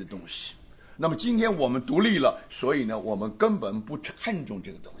英国人的东西，那么今天我们独立了，所以呢，我们根本不看重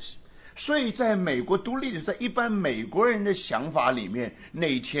这个东西。所以在美国独立的，在一般美国人的想法里面，那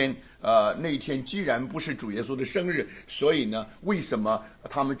一天既然不是主耶稣的生日，所以呢，为什么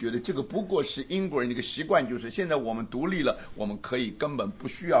他们觉得这个不过是英国人的一个习惯，就是现在我们独立了，我们可以根本不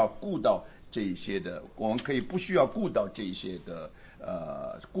需要顾到这一些的，我们可以不需要顾到这一些的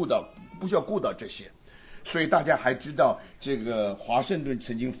不需要顾到这些。所以大家还知道，这个华盛顿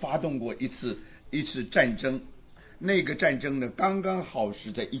曾经发动过一次战争。那个战争呢，刚刚好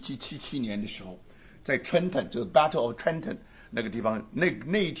是在1777年的时候，在 Trenton， 就是 Battle of Trenton 那个地方，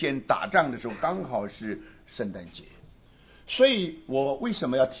那一天打仗的时候，刚好是圣诞节。所以我为什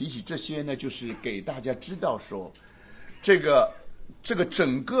么要提起这些呢？就是给大家知道说，这个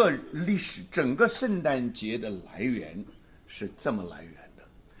整个历史，整个圣诞节的来源是这么来源的。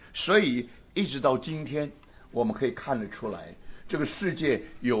所以一直到今天，我们可以看得出来。这个世界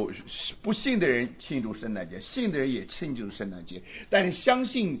有不信的人庆祝圣诞节，信的人也庆祝圣诞节。但是相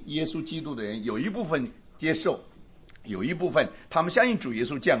信耶稣基督的人，有一部分接受，有一部分他们相信主耶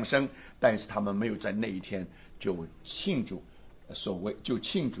稣降生，但是他们没有在那一天就庆祝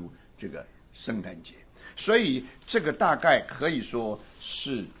这个圣诞节。所以这个大概可以说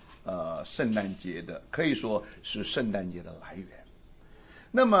是圣诞节的，可以说是圣诞节的来源。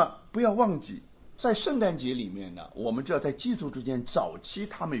那么不要忘记，在圣诞节里面呢，我们知道在基督徒之间早期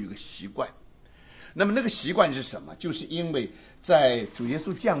他们有一个习惯。那么那个习惯是什么？就是因为在主耶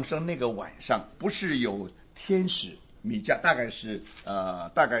稣降生那个晚上，不是有天使大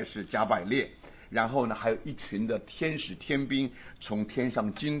概是加百列，然后呢还有一群的天使天兵从天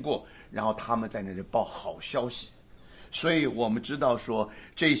上经过，然后他们在那里报好消息。所以我们知道说，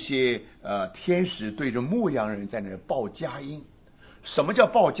这些天使对着牧羊人在那里报佳音。什么叫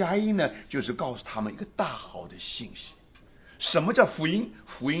报佳音呢？就是告诉他们一个大好的信息。什么叫福音？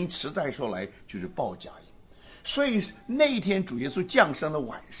福音实在说来就是报佳音。所以那一天主耶稣降生的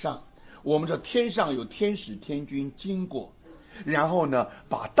晚上，我们知道天上有天使天军经过，然后呢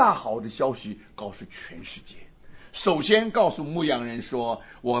把大好的消息告诉全世界。首先告诉牧羊人说，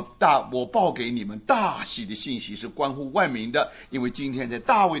我报给你们大喜的信息，是关乎万民的，因为今天在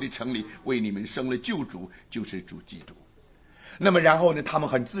大卫的城里为你们生了救主，就是主基督。那么然后呢，他们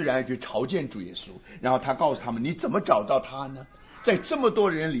很自然去朝见主耶稣，然后他告诉他们，你怎么找到他呢？在这么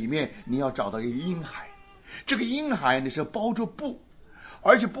多人里面，你要找到一个婴孩。这个婴孩呢是包着布，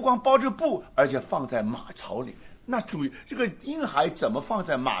而且不光包着布，而且放在马槽里面。那这个婴孩怎么放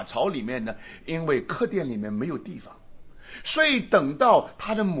在马槽里面呢？因为客店里面没有地方，所以等到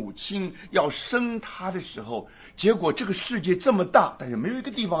他的母亲要生他的时候，结果这个世界这么大，但是没有一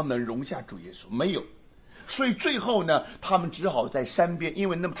个地方能容下主耶稣，没有。所以最后呢，他们只好在山边，因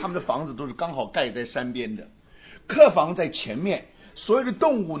为他们的房子都是刚好盖在山边的，客房在前面，所有的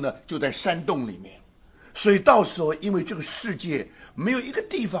动物呢就在山洞里面。所以到时候因为这个世界没有一个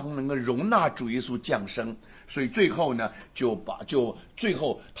地方能够容纳主耶稣降生，所以最后呢最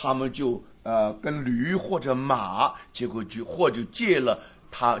后他们就跟驴或者马，结果就借了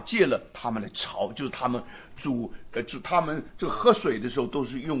他们的槽，就是他们他们这个喝水的时候都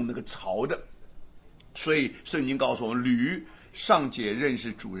是用那个槽的，所以圣经告诉我们，驴尚且认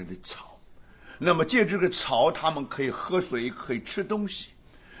识主人的槽，那么借这个槽，他们可以喝水，可以吃东西。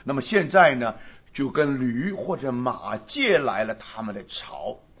那么现在呢，就跟驴或者马借来了他们的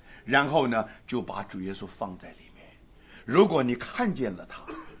槽，然后呢，就把主耶稣放在里面。如果你看见了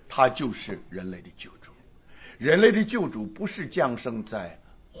他就是人类的救主。人类的救主不是降生在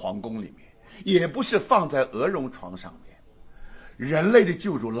皇宫里面，也不是放在鹅绒床上面。人类的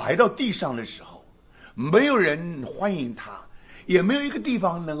救主来到地上的时候，没有人欢迎他，也没有一个地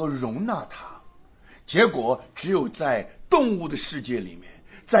方能够容纳他。结果只有在动物的世界里面，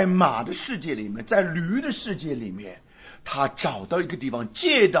在马的世界里面，在驴的世界里面，他找到一个地方，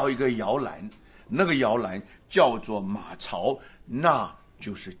借到一个摇篮，那个摇篮叫做马槽，那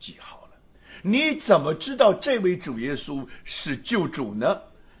就是记号了。你怎么知道这位主耶稣是救主呢？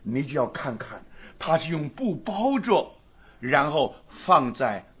你就要看看他是用布包着，然后放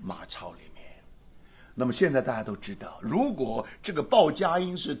在马槽里面。那么现在大家都知道，如果这个报佳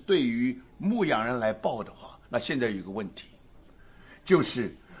音是对于牧羊人来报的话，那现在有一个问题，就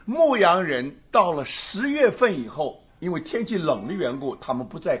是牧羊人到了10月份以后，因为天气冷的缘故，他们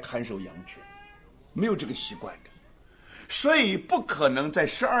不再看守羊群，没有这个习惯的，所以不可能在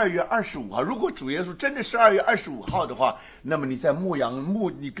12月25号。如果主耶稣真的12月25号的话，那么你在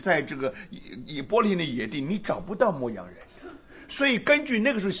你在这个伯利恒的野地，你找不到牧羊人。所以根据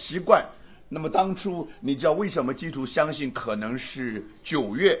那个时候习惯，那么当初你知道为什么基督徒相信可能是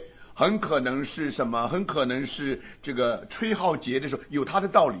9月，很可能是什么？很可能是这个吹号节的时候，有它的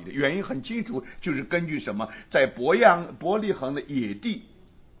道理的。原因很清楚，就是根据什么，在伯利恒的野地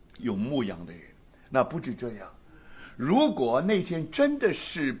有牧羊的人。那不止这样，如果那天真的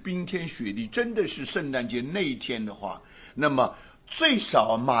是冰天雪地，真的是圣诞节那一天的话，那么最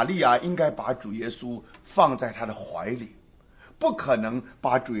少玛利亚应该把主耶稣放在她的怀里，不可能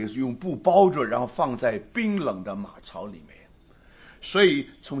把主耶稣用布包着，然后放在冰冷的马槽里面。所以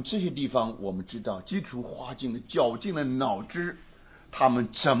从这些地方我们知道，基督徒绞尽了脑汁，他们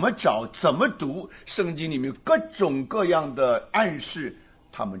怎么找怎么读圣经里面各种各样的暗示，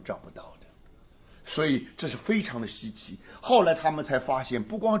他们找不到的。所以这是非常的稀奇。后来他们才发现，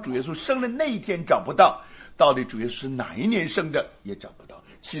不光主耶稣生的那一天找不到，到底主耶稣是哪一年生的也找不到。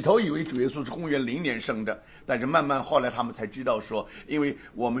起头以为主耶稣是公元0年生的，但是慢慢后来他们才知道说，因为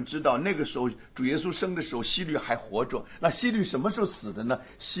我们知道那个时候主耶稣生的时候，希律还活着。那希律什么时候死的呢？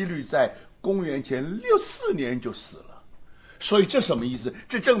希律在公元前64年就死了。所以这什么意思？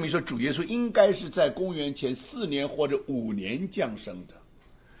这证明说主耶稣应该是在公元前4年或者5年降生的。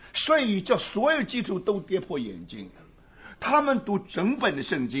所以叫所有基督徒都跌破眼镜的，他们读整本的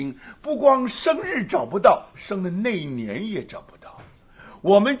圣经，不光生日找不到，生的那一年也找不到。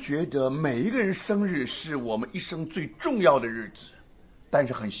我们觉得每一个人生日是我们一生最重要的日子，但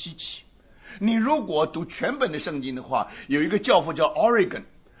是很稀奇。你如果读全本的圣经的话，有一个教父叫 Oregon，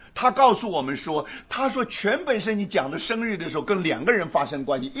 他告诉我们说，他说全本圣经讲的生日的时候跟2个人发生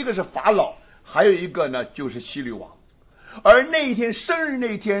关系，一个是法老，还有一个呢就是希律王。而那一天生日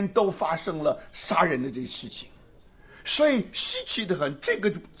那一天都发生了杀人的这事情，所以稀奇的很。这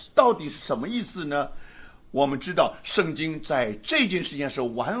个到底是什么意思呢？我们知道圣经在这件事情上是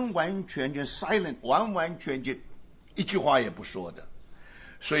完完全全 silent， 完完全全一句话也不说的。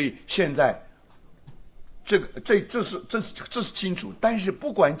所以现在这是清楚。但是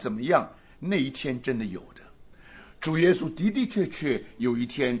不管怎么样，那一天真的有的。主耶稣的的确确有一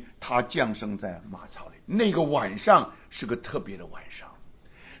天他降生在马槽里，那个晚上是个特别的晚上。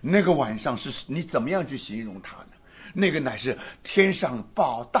那个晚上是你怎么样去形容它呢？那个乃是天上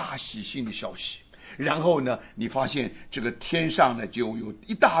报大喜讯的消息。然后呢，你发现这个天上呢就有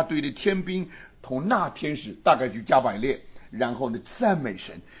一大堆的天兵同那天使，大概就加百列，然后呢赞美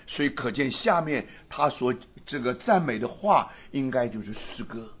神。所以可见下面他所这个赞美的话应该就是诗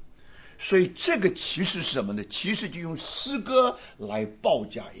歌。所以这个其实是什么呢？其实就用诗歌来报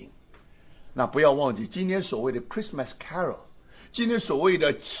佳音。那不要忘记，今天所谓的 Christmas Carol， 今天所谓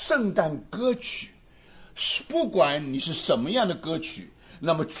的圣诞歌曲，不管你是什么样的歌曲，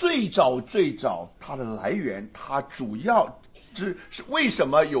那么最早它的来源，它主要是为什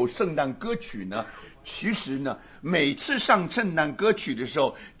么有圣诞歌曲呢？其实呢，每次上圣诞歌曲的时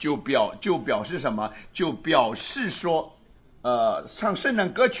候，就表示什么？就表示说唱圣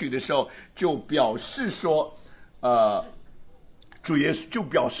诞歌曲的时候，就表示说，主耶稣就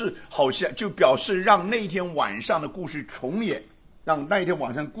表示让那一天晚上的故事重演，让那一天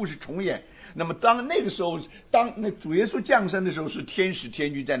晚上故事重演。那么当那个时候，当那主耶稣降生的时候，是天使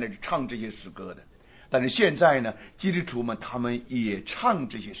天军在那里唱这些诗歌的。但是现在呢，基督徒们他们也唱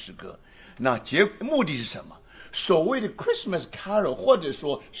这些诗歌。那目的是什么？所谓的 Christmas Carol 或者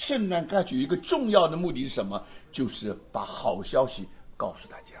说圣诞歌曲，一个重要的目的是什么？就是把好消息告诉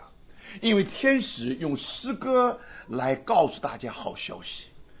大家。因为天使用诗歌来告诉大家好消息，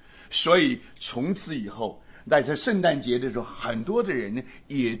所以从此以后，在圣诞节的时候，很多的人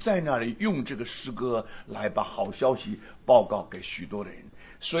也在那里用这个诗歌来把好消息报告给许多的人。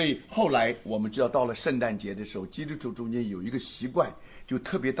所以后来我们知道，到了圣诞节的时候，基督徒中间有一个习惯，就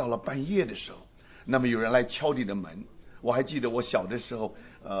特别到了半夜的时候，那么有人来敲你的门。我还记得我小的时候，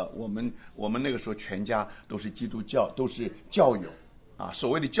我们那个时候全家都是基督教，都是教友。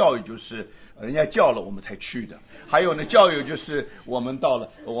所谓的教育就是人家叫了我们才去的，还有呢，教育就是我们到了，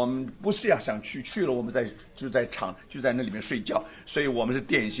我们不是要想去了，我们就在那里面睡觉，所以我们是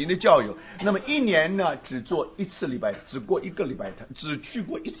典型的教友。那么一年呢，只去过一次礼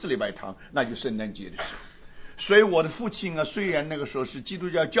拜堂，那就圣诞节的时候。所以我的父亲啊，虽然那个时候是基督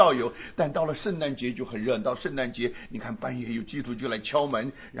教教友，但到了圣诞节就很热。到圣诞节，你看半夜有基督就来敲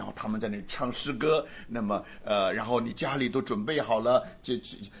门，然后他们在那里唱诗歌。那么然后你家里都准备好了，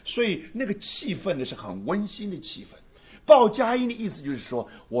所以那个气氛呢是很温馨的气氛。报佳音的意思就是说，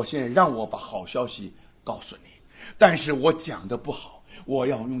我现在让我把好消息告诉你，但是我讲的不好，我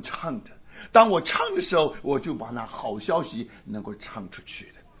要用唱的。当我唱的时候，我就把那好消息能够唱出去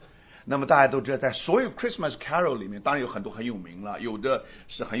的。那么大家都知道，在所有 Christmas Carol 里面，当然有很多很有名了，有的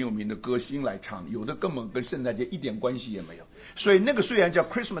是很有名的歌星来唱，有的根本跟圣诞节一点关系也没有。所以那个虽然叫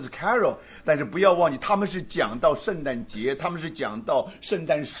Christmas Carol， 但是不要忘记，他们是讲到圣诞节，他们是讲到圣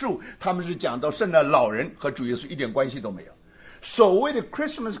诞树，他们是讲到圣诞老人，和主耶稣一点关系都没有。所谓的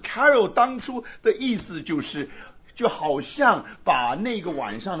Christmas Carol 当初的意思就好像把那个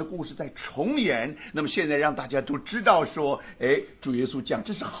晚上的故事再重演，那么现在让大家都知道说，主耶稣讲，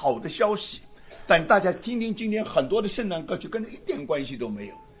这是好的消息。但大家听听今天很多的圣诞歌曲跟这一点关系都没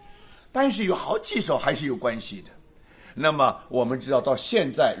有，但是有好几首还是有关系的。那么我们知道到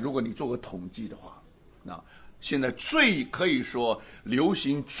现在，如果你做个统计的话，那现在可以说流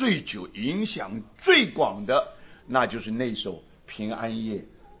行最久、影响最广的，那就是那首平安夜、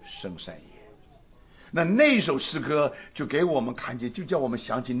圣善夜。那首诗歌就给我们看见，就叫我们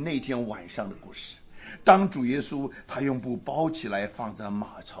想起那天晚上的故事。当主耶稣他用布包起来放在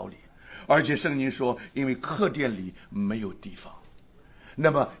马槽里，而且圣经说，因为客店里没有地方。那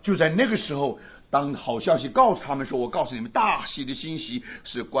么就在那个时候，当好消息告诉他们说，我告诉你们，大喜的信息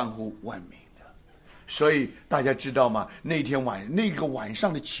是关乎万民的。所以大家知道吗？那个晚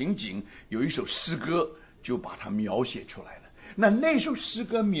上的情景，有一首诗歌就把它描写出来了。那首诗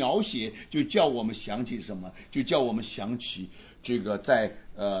歌描写就叫我们想起什么？就叫我们想起这个在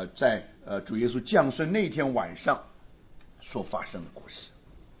主耶稣降生那天晚上所发生的故事。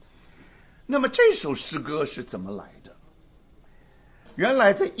那么这首诗歌是怎么来的？原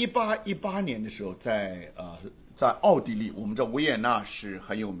来在1818年的时候，在奥地利，我们知道维也纳是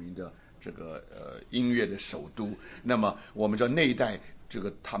很有名的这个音乐的首都。那么我们知道那一代这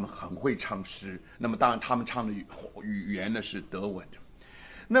个他们很会唱诗，那么当然他们唱的语言呢是德文的。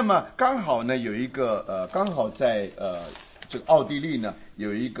那么刚好呢有一个刚好在这个奥地利呢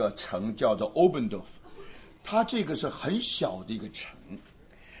有一个城叫做 Obendorf， 它这个是很小的一个城。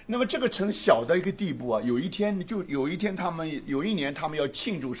那么这个城小到一个地步啊，有一年他们要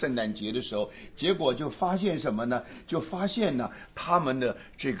庆祝圣诞节的时候，结果就发现什么呢？就发现呢他们的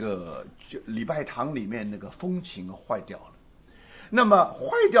这个礼拜堂里面那个风琴坏掉了。那么坏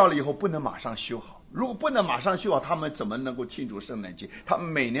掉了以后不能马上修好，如果不能马上修好，他们怎么能够庆祝圣诞节？他们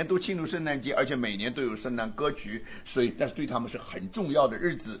每年都庆祝圣诞节，而且每年都有圣诞歌曲，但是对他们是很重要的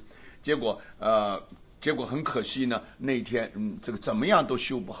日子。结果很可惜呢，那天这个怎么样都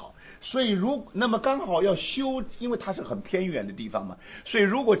修不好。所以那么刚好要修，因为它是很偏远的地方嘛，所以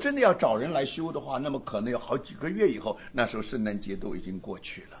如果真的要找人来修的话，那么可能要好几个月以后，那时候圣诞节都已经过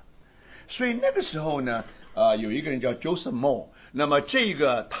去了。所以那个时候呢，有一个人叫 Joseph Moore， 那么这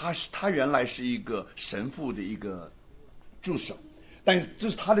个他原来是一个神父的一个助手，但这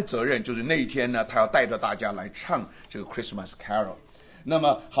是他的责任，就是那一天呢，他要带着大家来唱这个 Christmas Carol。那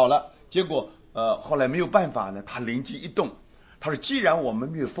么好了，结果后来没有办法呢，他灵机一动，他说既然我们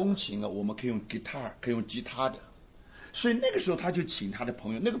没有风琴啊，我们可以用吉他的。所以那个时候他就请他的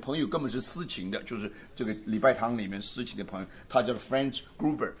朋友，那个朋友根本是司琴的，就是这个礼拜堂里面司琴的朋友，他叫 Franz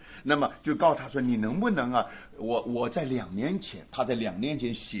Gruber。那么就告诉他说，你能不能啊，我在2年前，他在2年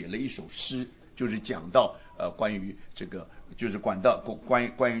前写了一首诗，就是讲到关于这个，就是关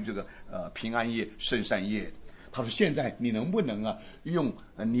于这个平安夜、圣善夜。他说现在你能不能用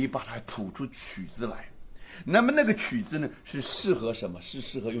你把它谱出曲子来？那么那个曲子呢是适合什么？是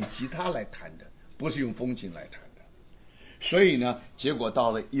适合用吉他来弹的，不是用风琴来弹的。所以呢，结果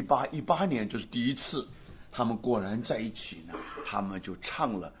到了1818年，就是第一次，他们果然在一起呢，他们就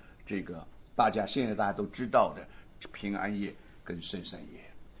唱了这个现在大家都知道的平安夜跟圣山夜。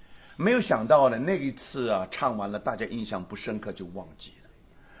没有想到呢，那一次唱完了，大家印象不深刻就忘记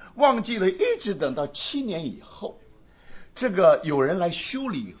了，一直等到7年以后，这个有人来修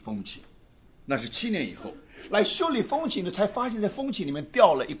理风琴，那是7年以后来修理风琴的，才发现在风琴里面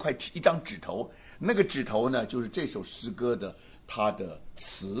掉了一张指头，那个指头呢就是这首诗歌的它的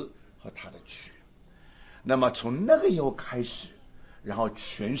词和它的曲。那么从那个以后开始，然后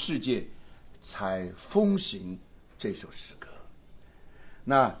全世界才风行这首诗歌。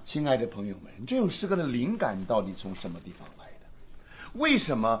那亲爱的朋友们，这首诗歌的灵感到底从什么地方来的？为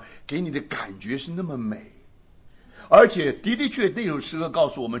什么给你的感觉是那么美？而且的确那首诗歌告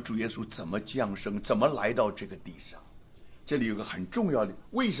诉我们主耶稣怎么降生，怎么来到这个地上。这里有个很重要的，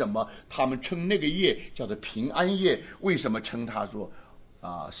为什么他们称那个夜叫做平安夜？为什么称它说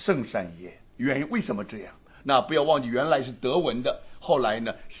圣山夜？为什么这样？那不要忘记原来是德文的，后来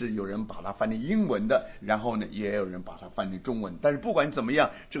呢是有人把它翻成英文的，然后呢也有人把它翻成中文。但是不管怎么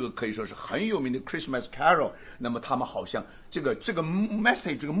样，这个可以说是很有名的 Christmas Carol。那么他们好像这个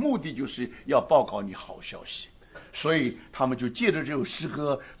message 这个目的就是要报告你好消息，所以他们就借着这首诗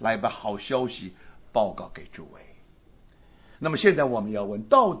歌来把好消息报告给诸位。那么现在我们要问，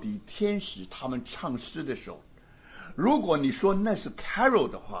到底天使他们唱诗的时候，如果你说那是 Carol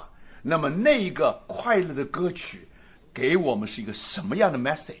的话，那么那一个快乐的歌曲给我们是一个什么样的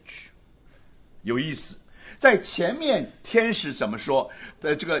message？ 有意思，在前面天使怎么说？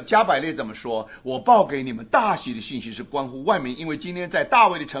这个加百列怎么说？我报给你们大喜的信息是关乎万民，因为今天在大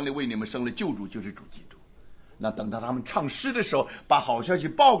卫的城里为你们生了救主，就是主基督。那等到他们唱诗的时候，把好消息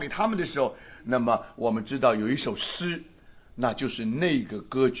报给他们的时候，那么我们知道有一首诗，那就是那个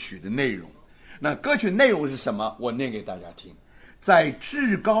歌曲的内容。那歌曲内容是什么？我念给大家听。在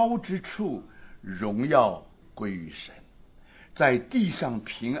至高之处，荣耀归于神，在地上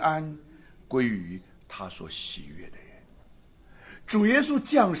平安归于他所喜悦的人。主耶稣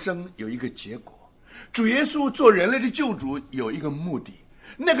降生有一个结果，主耶稣做人类的救主有一个目的，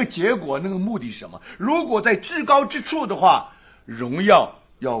那个结果那个目的是什么？如果在至高之处的话，荣耀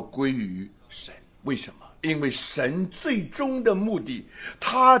要归于神。为什么？因为神最终的目的，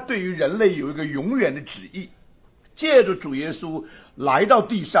他对于人类有一个永远的旨意，借着主耶稣来到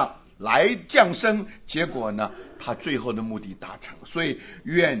地上来降生，结果呢他最后的目的达成。所以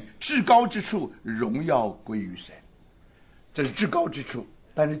愿至高之处荣耀归于神，这是至高之处。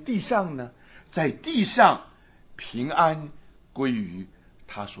但是地上呢，在地上平安归于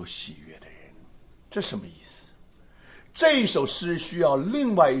他所喜悦的人。这什么意思？这一首诗需要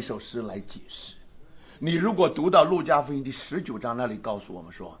另外一首诗来解释。你如果读到路加福音第19章，那里告诉我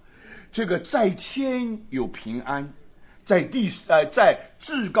们说，这个在天有平安，在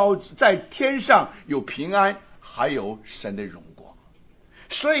至高在天上有平安，还有神的荣光。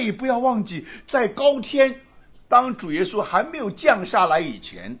所以不要忘记，在高天，当主耶稣还没有降下来以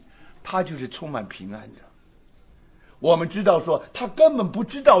前，他就是充满平安的。我们知道说，他根本不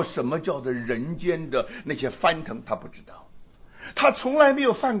知道什么叫做人间的那些翻腾，他不知道。他从来没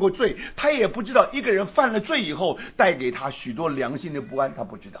有犯过罪，他也不知道一个人犯了罪以后带给他许多良心的不安，他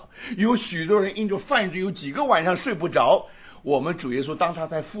不知道。有许多人因着犯罪有几个晚上睡不着。我们主耶稣当他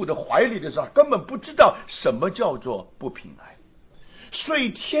在父的怀里的时候，他根本不知道什么叫做不平安。所以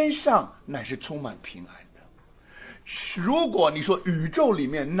天上乃是充满平安的。如果你说宇宙里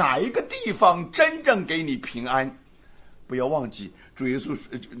面哪一个地方真正给你平安，不要忘记主耶稣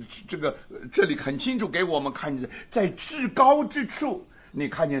这里很清楚给我们看见，在至高之处，你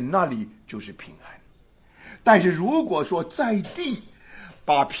看见那里就是平安。但是如果说在地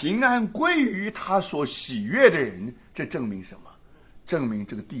把平安归于他所喜悦的人，这证明什么？证明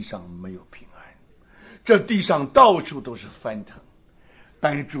这个地上没有平安，这地上到处都是翻腾。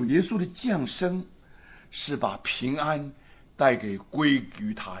但是主耶稣的降生是把平安带给归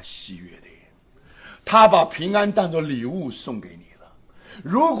于他喜悦的人，他把平安当作礼物送给你了。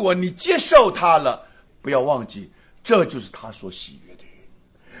如果你接受他了，不要忘记，这就是他所喜悦的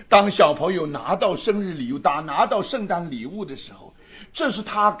人。当小朋友拿到生日礼物，拿到圣诞礼物的时候，这是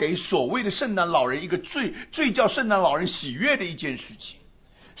他给所谓的圣诞老人一个最叫圣诞老人喜悦的一件事情。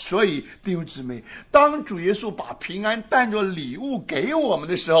所以弟兄姊妹，当主耶稣把平安当作礼物给我们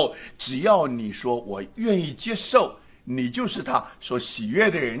的时候，只要你说我愿意接受，你就是他所喜悦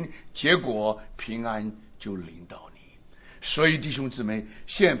的人，结果平安就临到你。所以弟兄姊妹，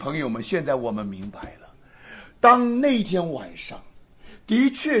朋友们，现在我们明白了，当那天晚上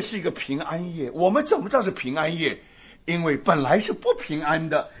的确是一个平安夜，我们怎么知道是平安夜？因为本来是不平安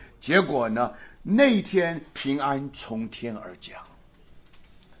的，结果呢，那天平安从天而降。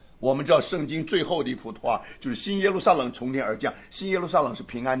我们知道圣经最后的一幅画就是新耶路撒冷从天而降，新耶路撒冷是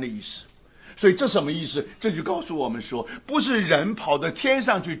平安的意思。所以这什么意思？这就告诉我们说，不是人跑到天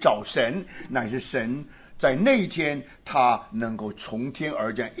上去找神，乃是神在那一天他能够从天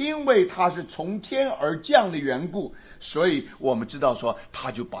而降，因为他是从天而降的缘故，所以我们知道说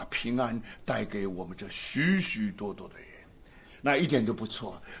他就把平安带给我们这许许多多的人。那一点都不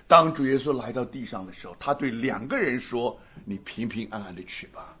错。当主耶稣来到地上的时候，他对2个人说：你平平安安的去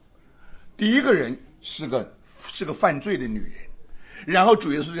吧。第一个人是个犯罪的女人，然后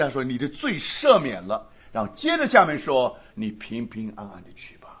主耶稣这样说：你的罪赦免了。然后接着下面说：你平平安安的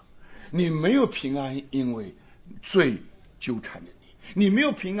去吧。你没有平安，因为罪纠缠着你；你没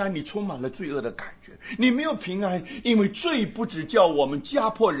有平安，你充满了罪恶的感觉；你没有平安，因为罪不只叫我们家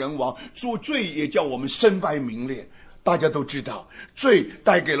破人亡，做罪也叫我们身败名裂。大家都知道，罪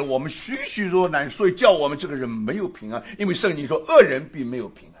带给了我们许许多难，所以叫我们这个人没有平安。因为圣经说恶人必没有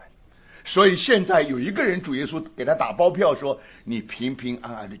平安，所以现在有一个人，主耶稣给他打包票说：你平平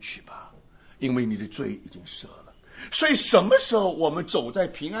安安的去吧，因为你的罪已经赦了。所以什么时候我们走在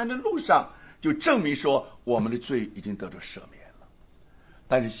平安的路上，就证明说我们的罪已经得到赦免了。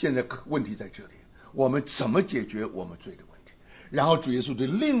但是现在问题在这里，我们怎么解决我们罪的问题？然后主耶稣对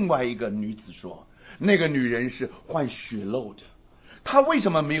另外一个女子说，那个女人是患血漏的，她为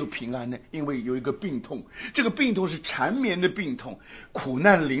什么没有平安呢？因为有一个病痛，这个病痛是缠绵的病痛，苦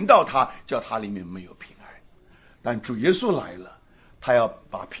难临到她，叫她里面没有平安。但主耶稣来了，他要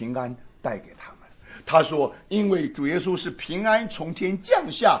把平安带给他们。他说因为主耶稣是平安从天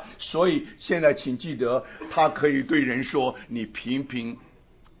降下，所以现在请记得，他可以对人说：你平平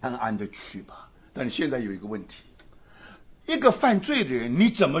安安的去吧。但是现在有一个问题，一个犯罪的人，你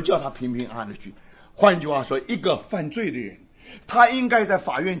怎么叫他平平安安的去？换句话说，一个犯罪的人，他应该在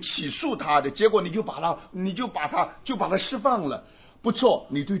法院起诉他的，结果你就把他释放了。不错，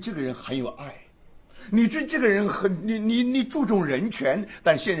你对这个人很有爱，你对这个人你注重人权。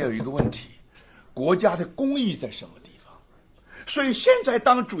但现在有一个问题，国家的公义在什么地方？所以现在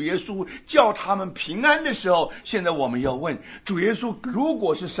当主耶稣叫他们平安的时候，现在我们要问，主耶稣如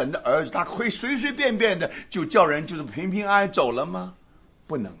果是神的儿子，他会随随便便的就叫人就是平平安安走了吗？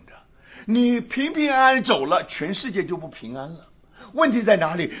不能的。你平平安安走了，全世界就不平安了。问题在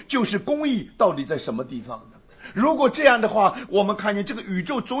哪里？就是公义到底在什么地方呢？如果这样的话，我们看见这个宇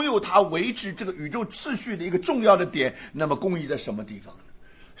宙总有它维持这个宇宙秩序的一个重要的点，那么公义在什么地方呢？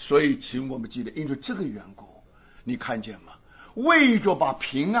所以请我们记得，因为这个缘故，你看见吗？为着把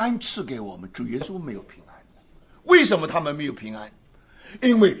平安赐给我们，主耶稣没有平安。为什么他们没有平安？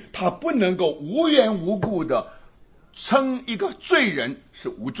因为他不能够无缘无故的称一个罪人是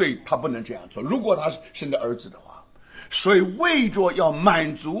无罪，他不能这样做。如果他是神的儿子的话，所以为着要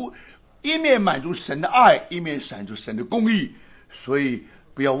满足，一面满足神的爱，一面闪出神的公义，所以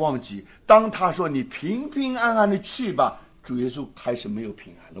不要忘记，当他说你平平安安的去吧，主耶稣还是没有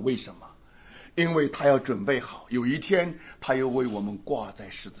平安的。为什么？因为他要准备好，有一天他又为我们挂在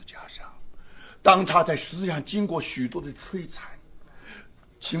十字架上。当他在十字架上经过许多的摧残，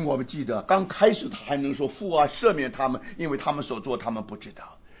请我们记得，刚开始他还能说父啊赦免他们，因为他们所做他们不知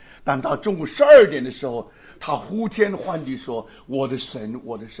道。但到中午12点的时候，他呼天唤地说：我的神，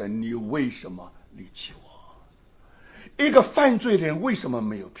我的神，你为什么离弃我？一个犯罪的人为什么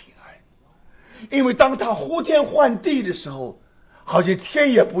没有平安？因为当他呼天唤地的时候，好像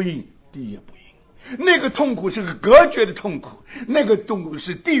天也不应，地也不应。那个痛苦是个隔绝的痛苦，那个痛苦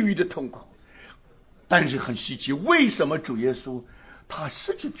是地狱的痛苦。但是很稀奇，为什么主耶稣他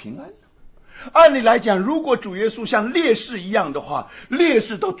失去平安呢？按理来讲，如果主耶稣像烈士一样的话，烈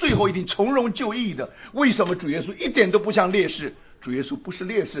士到最后一定从容就义的。为什么主耶稣一点都不像烈士？主耶稣不是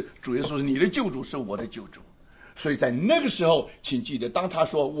烈士，主耶稣是你的救主，是我的救主。所以在那个时候，请记得，当他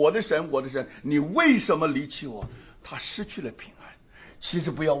说我的神，我的神，你为什么离弃我？他失去了平安。其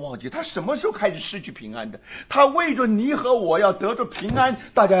实不要忘记，他什么时候开始失去平安的？他为着你和我要得着平安，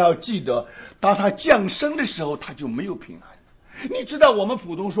大家要记得，当他降生的时候，他就没有平安。你知道我们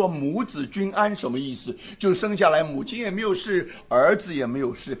普通说母子均安什么意思？就生下来母亲也没有事，儿子也没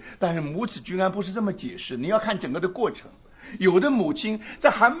有事。但是母子均安不是这么解释，你要看整个的过程。有的母亲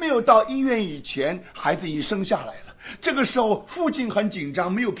在还没有到医院以前，孩子已经生下来了，这个时候父亲很紧张，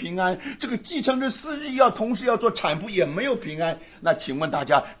没有平安。这个继承的司机同时要做产妇，也没有平安。那请问大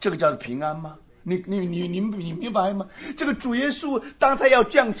家，这个叫做平安吗？你明白吗？这个主耶稣当他要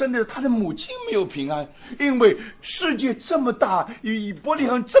降生的时候，他的母亲没有平安，因为世界这么大，以伯利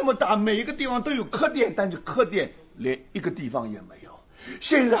恒这么大，每一个地方都有客店，但是客店连一个地方也没有。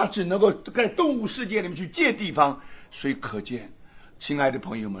现在他只能够在动物世界里面去借地方，所以可见，亲爱的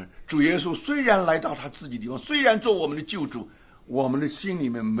朋友们，主耶稣虽然来到他自己地方，虽然做我们的救主，我们的心里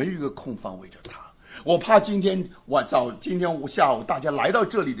面没有一个空房围着他。我怕今天下午大家来到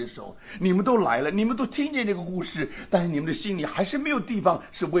这里的时候，你们都来了，你们都听见这个故事，但是你们的心里还是没有地方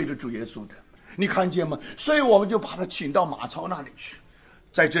是为了主耶稣的，你看见吗？所以我们就把他请到马槽那里去。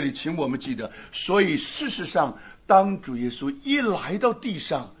在这里请我们记得，所以事实上当主耶稣一来到地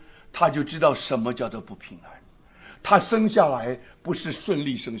上，他就知道什么叫做不平安。他生下来不是顺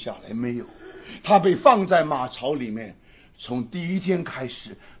利生下来，没有，他被放在马槽里面，从第一天开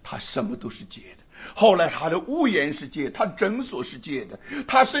始他什么都是借的，后来他的屋檐是借，他诊所是借的，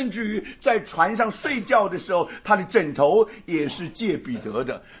他甚至于在船上睡觉的时候，他的枕头也是借彼得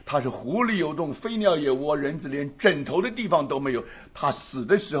的。他是狐狸有洞，飞鸟也窝，人子连枕头的地方都没有。他死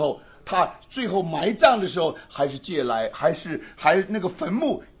的时候，他最后埋葬的时候还是借来，还那个坟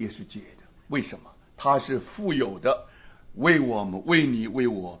墓也是借的。为什么？他是富有的，为我们，为你，为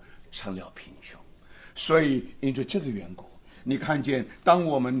我成了贫穷。所以因着这个缘故，你看见当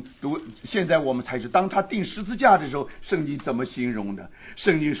我们现在我们才知当他钉十字架的时候，圣经怎么形容的？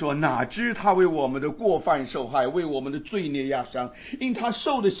圣经说，哪知他为我们的过犯受害，为我们的罪孽压伤，因他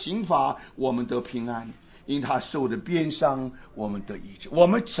受的刑罚我们得平安，因他受的鞭伤我们得医治。我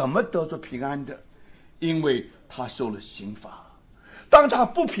们怎么得着平安的？因为他受了刑罚。当他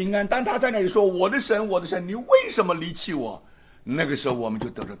不平安，当他在那里说，我的神，我的神，你为什么离弃我？那个时候我们就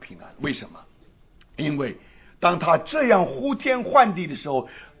得着平安。为什么？因为当他这样呼天唤地的时候，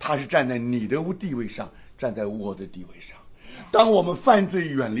他是站在你的地位上，站在我的地位上。当我们犯罪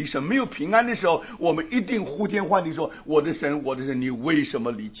远离神，没有平安的时候，我们一定呼天唤地说，我的神，我的神，你为什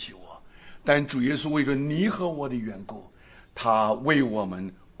么离弃我？但主耶稣为着你和我的缘故，他为我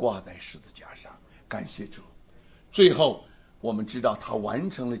们挂在十字架上，感谢主。最后我们知道他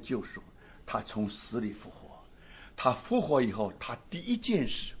完成了救赎，他从死里复活。他复活以后，他第一件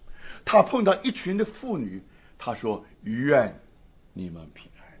事，他碰到一群的妇女，他说，愿你们平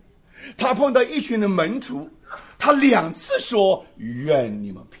安。他碰到一群的门徒，他2次说，愿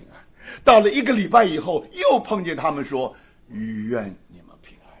你们平安。到了1个礼拜以后，又碰见他们说，愿你们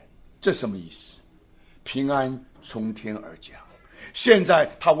平安。这什么意思？平安从天而降。现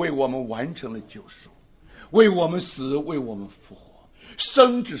在他为我们完成了救赎，为我们死，为我们复活。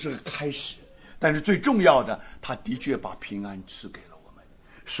生只是个开始，但是最重要的，他的确把平安赐给了我们。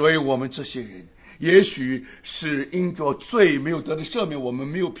所以我们这些人也许是因着罪没有得到赦免，我们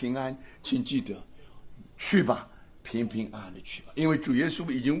没有平安，请记得去吧，平平安安的去吧，因为主耶稣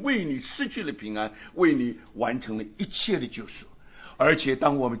已经为你失去了平安，为你完成了一切的救赎。而且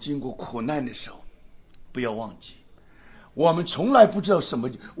当我们经过苦难的时候，不要忘记，我们从来不知道什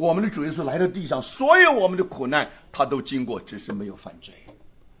么，我们的主耶稣来到地上，所有我们的苦难他都经过，只是没有犯罪，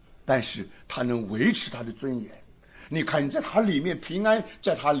但是他能维持他的尊严。你看，在他里面平安，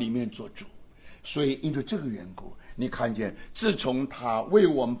在他里面做主。所以因着这个缘故，你看见自从他为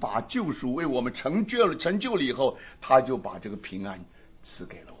我们把救赎为我们成就了以后，他就把这个平安赐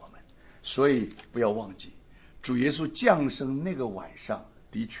给了我们。所以不要忘记，主耶稣降生那个晚上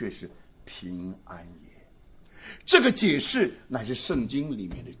的确是平安夜。这个解释乃是圣经里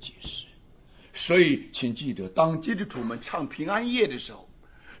面的解释。所以请记得，当基督徒们唱平安夜的时候，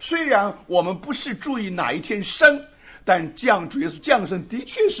虽然我们不是注意哪一天生，但主耶稣降生的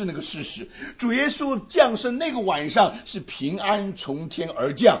确是那个事实。主耶稣降生那个晚上是平安从天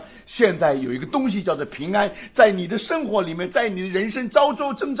而降。现在有一个东西叫做平安，在你的生活里面，在你的人生在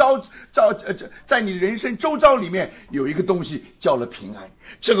你的人生周遭里面有一个东西叫了平安。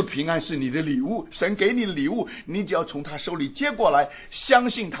这个平安是你的礼物，神给你的礼物，你只要从他手里接过来，相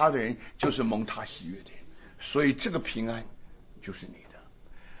信他的人就是蒙他喜悦的人。所以这个平安就是你的。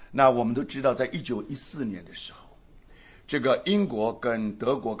那我们都知道，在1914年的时候，这个英国跟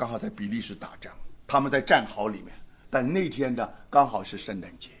德国刚好在比利时打仗，他们在战壕里面，但那天呢刚好是圣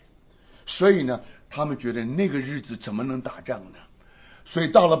诞节，所以呢他们觉得那个日子怎么能打仗呢？所以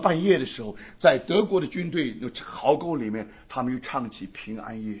到了半夜的时候，在德国的军队壕沟里面，他们又唱起平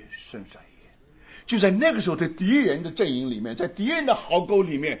安夜圣善夜。就在那个时候，在敌人的阵营里面，在敌人的壕沟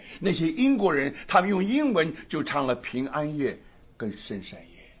里面，那些英国人他们用英文就唱了平安夜跟圣善夜。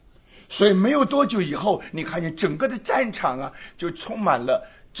所以没有多久以后，你看见整个的战场啊，就充满了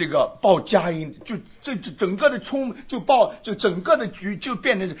这个报佳音，就整个的整个的局就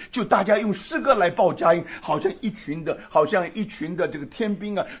变成就大家用诗歌来报佳音，好像一群的这个天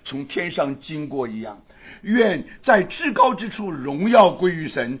兵啊，从天上经过一样。愿在至高之处荣耀归于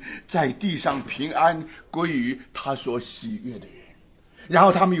神，在地上平安归于他所喜悦的人。然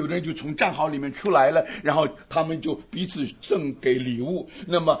后他们有的人就从战壕里面出来了，然后他们就彼此赠给礼物。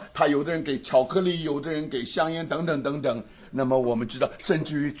那么他有的人给巧克力，有的人给香烟等等等等。那么我们知道，甚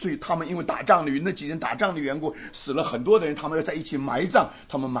至于他们因为那几人打仗的缘故，死了很多的人，他们要在一起埋葬。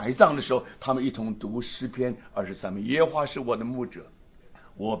他们埋葬的时候，他们一同读诗篇23篇：耶和华是我的牧者，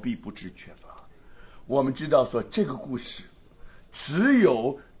我必不致缺乏。我们知道说这个故事只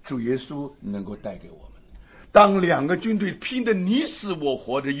有主耶稣能够带给我们。当两个军队拼得你死我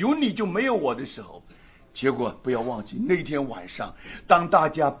活着，有你就没有我的时候，结果不要忘记那天晚上，当大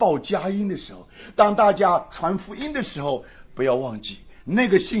家报佳音的时候，当大家传福音的时候，不要忘记那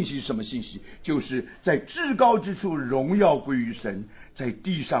个信息是什么信息？就是在至高之处荣耀归于神，在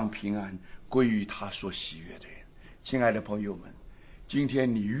地上平安归于他所喜悦的人。亲爱的朋友们，今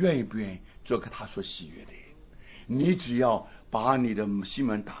天你愿不愿意做个他所喜悦的人？你只要把你的心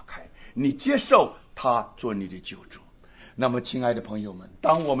门打开，你接受他做你的救主。那么亲爱的朋友们，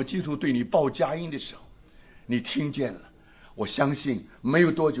当我们基督徒对你报佳音的时候，你听见了，我相信没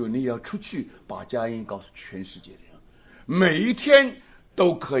有多久你也要出去把佳音告诉全世界的人。每一天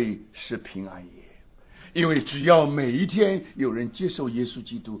都可以是平安夜，因为只要每一天有人接受耶稣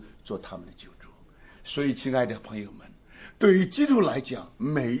基督做他们的救主。所以亲爱的朋友们，对于基督徒来讲，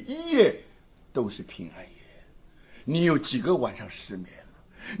每一夜都是平安夜。你有几个晚上失眠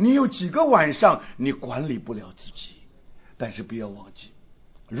了？你有几个晚上你管理不了自己？但是不要忘记，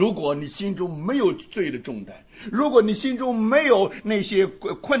如果你心中没有罪的重担，如果你心中没有那些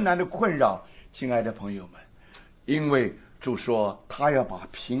困难的困扰，亲爱的朋友们，因为主说他要把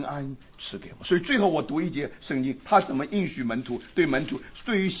平安赐给我们。所以最后我读一节圣经，他怎么应许门徒，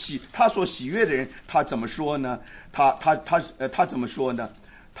对于他所喜悦的人，他怎么说呢？他怎么说呢？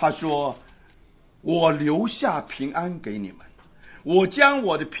他说，我留下平安给你们，我将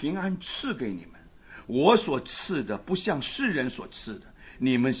我的平安赐给你们，我所赐的不像世人所赐的，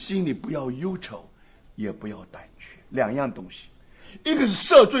你们心里不要忧愁，也不要胆怯。两样东西，一个是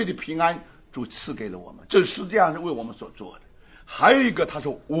赦罪的平安，主赐给了我们，这实际上是为我们所做的。还有一个，他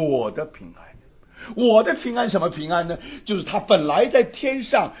说我的平安。我的平安什么平安呢？就是他本来在天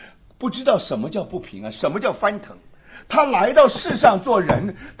上不知道什么叫不平安，什么叫翻腾。他来到世上做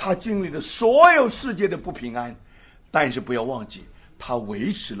人，他经历了所有世界的不平安，但是不要忘记他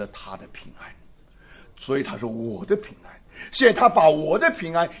维持了他的平安。所以他说我的平安，现在他把我的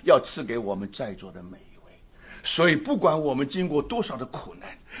平安要赐给我们在座的每一位。所以不管我们经过多少的苦难，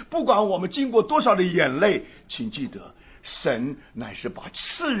不管我们经过多少的眼泪，请记得神乃是把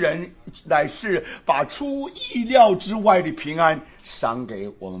出意料之外的平安赏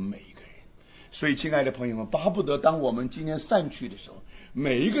给我们每一个人。所以亲爱的朋友们，巴不得当我们今天散去的时候，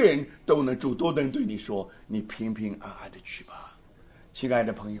每一个人都能对你说，你平平安安的去吧。亲爱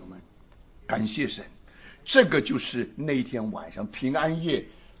的朋友们，感谢神，这个就是那一天晚上平安夜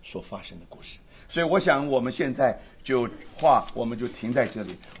所发生的故事。所以我想我们现在我们就停在这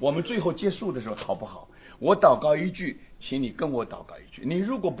里，我们最后结束的时候好不好？我祷告一句，请你跟我祷告一句。你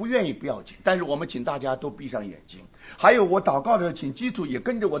如果不愿意不要紧，但是我们请大家都闭上眼睛。还有我祷告的时候，请基督徒也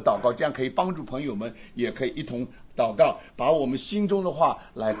跟着我祷告，这样可以帮助朋友们也可以一同祷告，把我们心中的话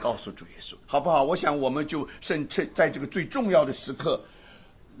来告诉主耶稣，好不好？我想我们就趁在这个最重要的时刻，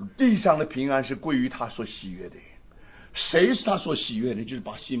地上的平安是归于他所喜悦的人。谁是他所喜悦的？就是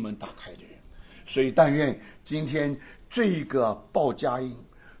把心门打开的人。所以但愿今天这个报佳音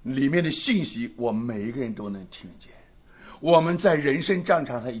里面的信息，我们每一个人都能听见。我们在人生战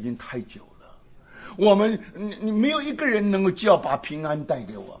场上已经太久了，我们没有一个人能够就要把平安带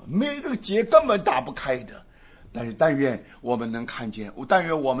给我们，没有一个结根本打不开的。但是但愿我们能看见，但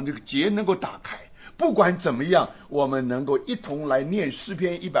愿我们这个结能够打开。不管怎么样，我们能够一同来念诗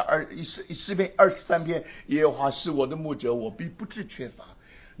篇23篇，耶和华是我的牧者，我必不致缺乏。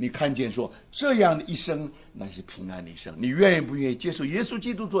你看见说这样的一生乃是平安的一生，你愿意不愿意接受耶稣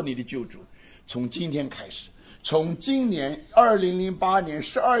基督做你的救主？从今天开始，从今年2008年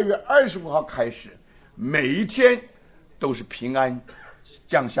12月25号开始，每一天都是平安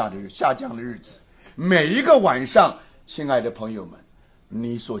下降的日子。每一个晚上，亲爱的朋友们，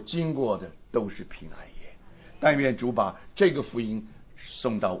你所经过的都是平安夜。但愿主把这个福音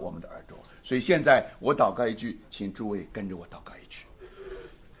送到我们的耳朵。所以现在我祷告一句，请诸位跟着我祷告一句。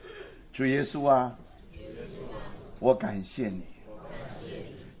主耶稣啊，我感谢你，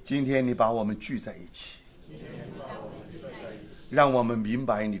今天你把我们聚在一起，让我们明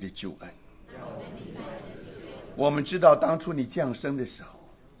白你的救恩。我们知道当初你降生的时候，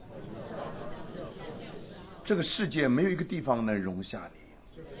这个世界没有一个地方能容下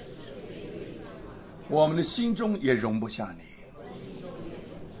你，我们的心中也容不下你，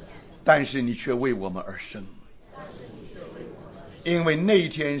但是你却为我们而生，因为那一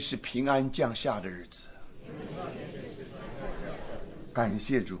天是平安降下的日子。感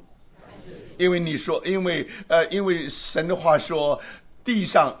谢主，因为你说，因为神的话说，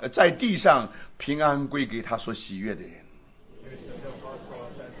在地上平安归给他所喜悦的人。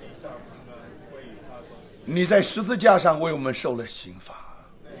你在十字架上为我们受了刑罚，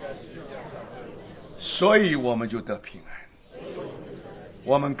所以我们就得平安。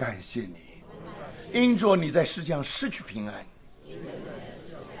我们感谢你，因着你在世界上失去平安，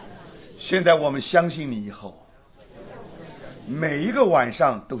现在我们相信你以后，每一个晚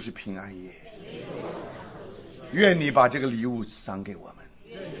上都是平安夜。愿你把这个礼物赏给我们，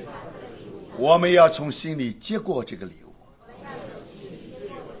我们要从心里接过这个礼物，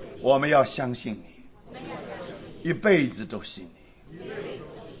我们要相信你，一辈子都信你。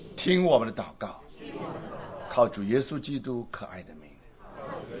听我们的祷告，靠主耶稣基督可爱的名，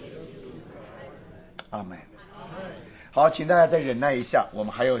阿们。好，请大家再忍耐一下，我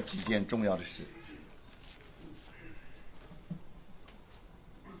们还有几件重要的事。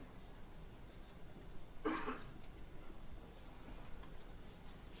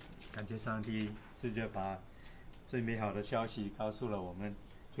感谢上帝，试着把最美好的消息告诉了我们，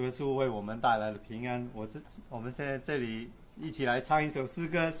主耶稣为我们带来了平安。我们现在这里一起来唱一首诗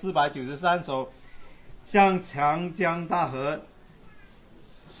歌493首，像长江大河，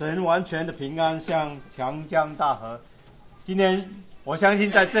神完全的平安像长江大河。今天我相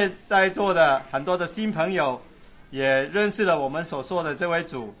信在座的很多的新朋友也认识了我们所说的这位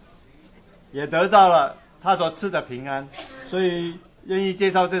主，也得到了他所赐的平安，所以愿意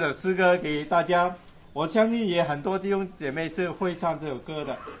介绍这首诗歌给大家。我相信也很多弟兄姐妹是会唱这首歌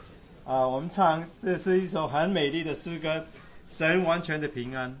的。我们唱，这是一首很美丽的诗歌，神完全的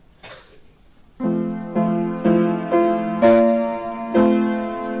平安。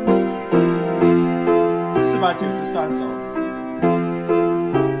493首，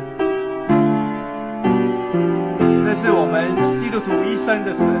这是我们基督徒一生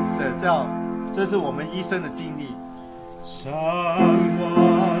的写照，这是我们一生的经历。神完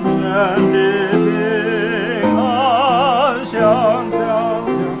全的平安像长江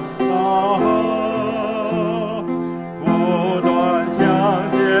大河，不断向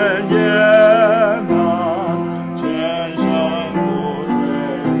前延漫，全身不退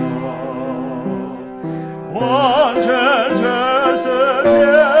后，完全却是天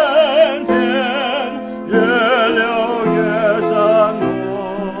天越流越深厚，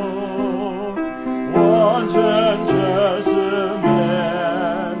完全却是绵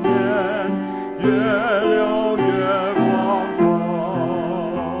绵越流越广阔，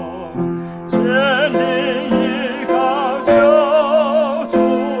坚定依靠救主，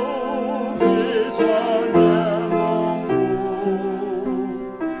比传言蒙福，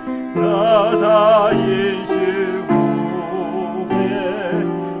得他应许无边，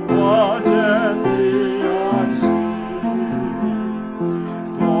完全的安息，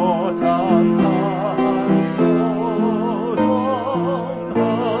多藏他手中何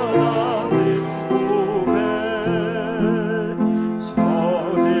等的福杯，仇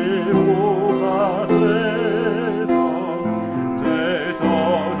敌无法追踪，对头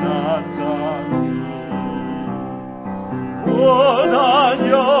难站立。我但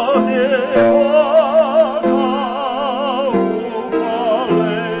有你我他无法累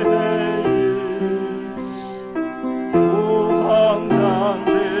不膨胀的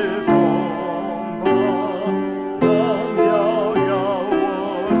风暴能搅扰我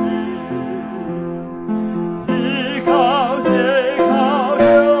的，依靠救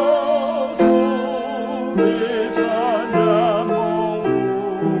赎的传人蒙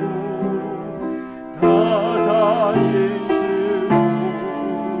福，他应许无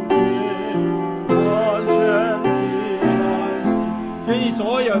边，完全的安息。愿意所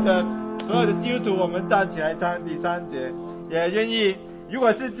有的基督徒，我们站起来唱第3节，也愿意，如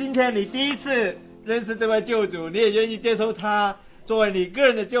果是今天你第一次认识这位救主，你也愿意接受他作为你个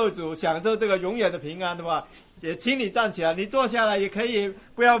人的救主，享受这个永远的平安的话，也请你站起来，你坐下来也可以，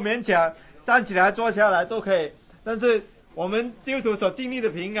不要勉强，站起来坐下来都可以。但是我们基督徒所经历的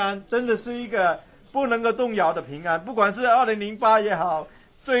平安，真的是一个不能够动摇的平安，不管是2008也好，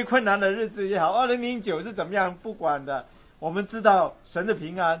最困难的日子也好，2009是怎么样，不管的，我们知道神的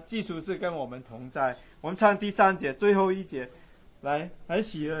平安技术是跟我们同在。我们唱第3节最后一节，来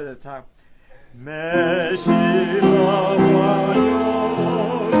喜乐的唱。美喜乐花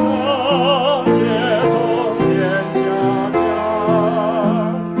忧伤，皆从天下降，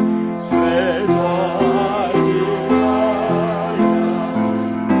随着爱的太阳，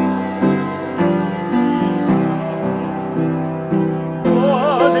我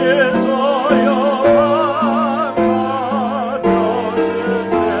的所有盼望都是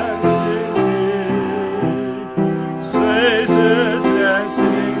全信心，随时全心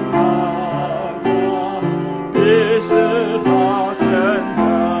盼望，必使他成全，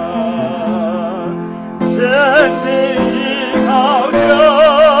坚定依靠救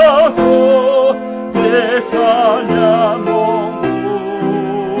主，必传扬蒙福，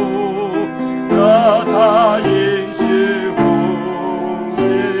得他应许福利，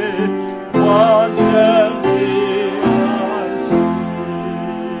完全的安息。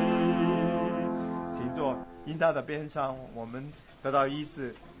请坐，因他的鞭伤，我们得到医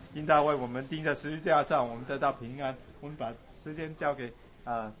治；因他为我们钉在十字架上，我们得到平安。我们把时间交给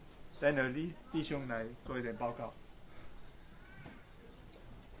Daniel 弟兄来做一点报告。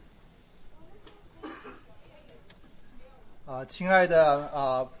亲爱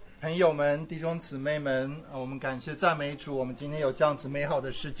的朋友们、弟兄姊妹们，我们感谢赞美主，我们今天有这样子美好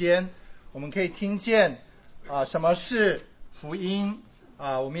的时间，我们可以听见什么是福音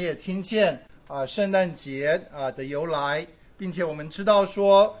我们也听见圣诞节的由来，并且我们知道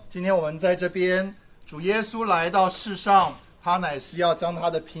说，今天我们在这边，主耶稣来到世上，他乃是要将他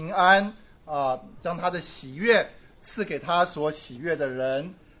的平安将他的喜悦赐给他所喜悦的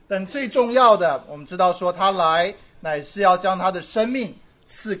人。但最重要的，我们知道说他来乃是要将他的生命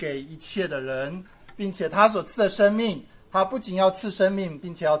赐给一切的人，并且他所赐的生命，他不仅要赐生命，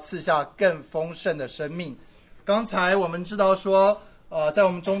并且要赐下更丰盛的生命。刚才我们知道说在我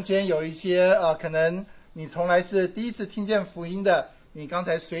们中间有一些可能你从来是第一次听见福音的，你刚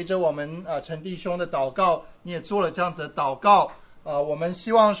才随着我们陈弟兄的祷告，你也做了这样子的祷告我们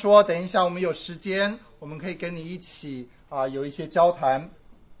希望说等一下我们有时间，我们可以跟你一起有一些交谈。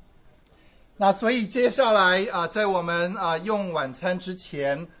那所以接下来在我们用晚餐之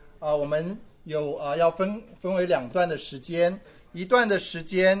前我们有要分为两段的时间，一段的时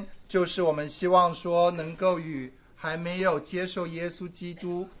间就是我们希望说能够与还没有接受耶稣基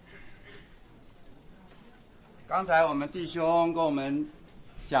督。刚才我们弟兄跟我们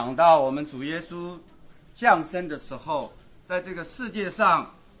讲到，我们主耶稣降生的时候，在这个世界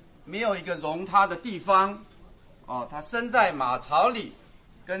上没有一个容他的地方他生在马槽里，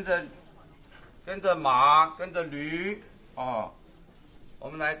跟着马，跟着驴我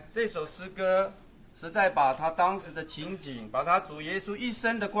们来这首诗歌，实在把他当时的情景，把他主耶稣一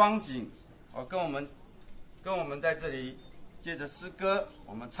生的光景跟我们在这里借着诗歌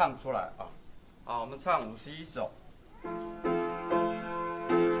我们唱出来我们唱51首。我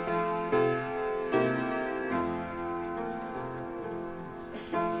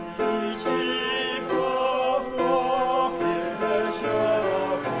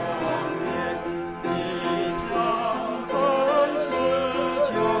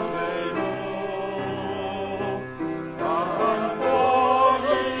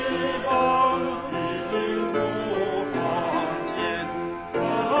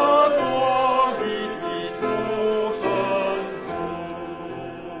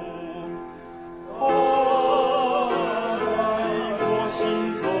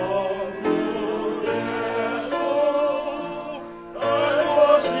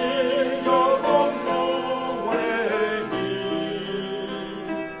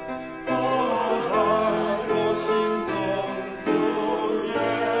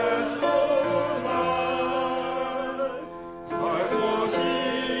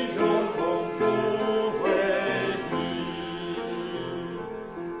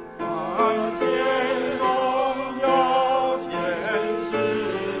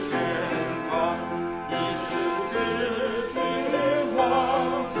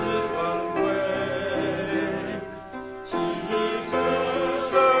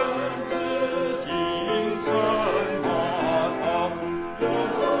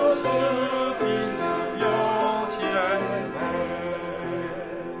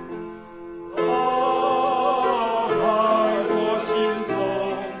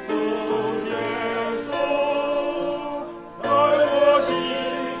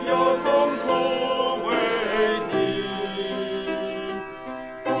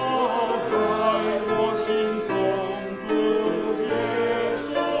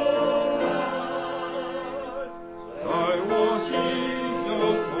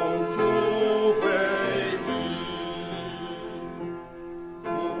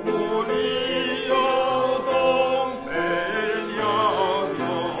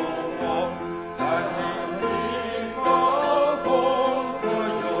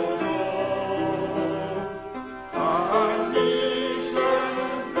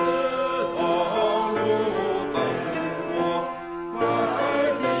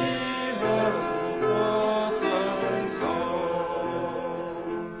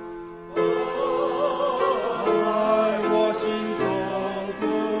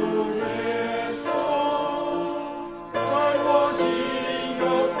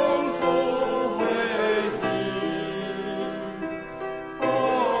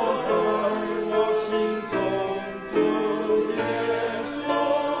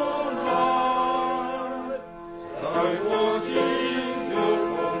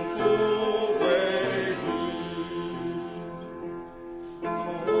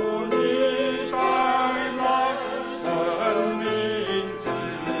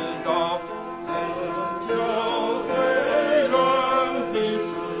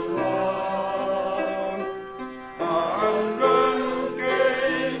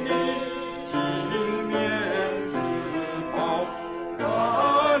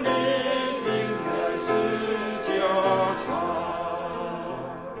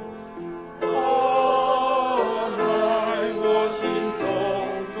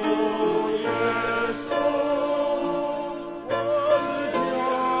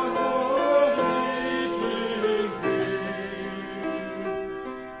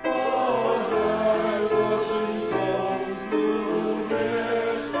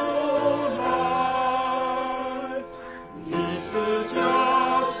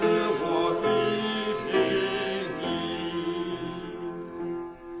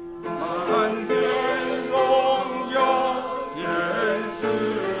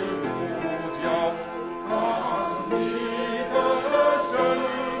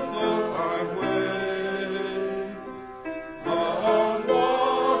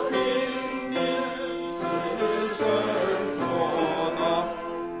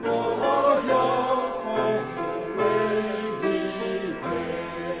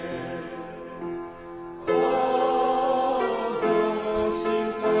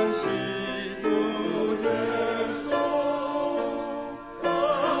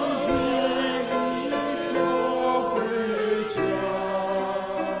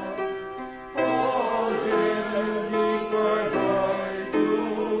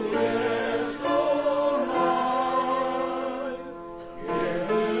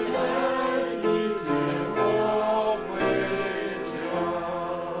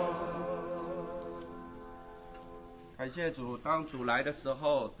谢主，当主来的时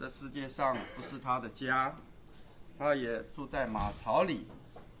候，这世界上不是他的家，他也住在马槽里。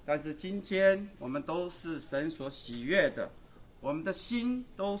但是今天我们都是神所喜悦的，我们的心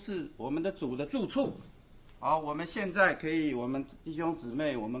都是我们的主的住处。好，我们现在可以，我们弟兄姊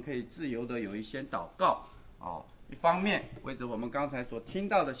妹，我们可以自由的有一些祷告。一方面为着我们刚才所听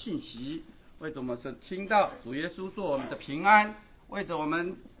到的信息，为着我们是听到主耶稣做我们的平安，为着我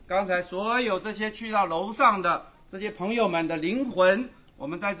们刚才所有这些去到楼上的这些朋友们的灵魂，我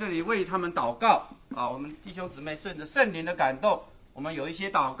们在这里为他们祷告。我们弟兄姊妹顺着圣灵的感动，我们有一些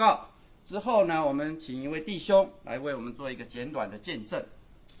祷告之后呢，我们请一位弟兄来为我们做一个简短的见证。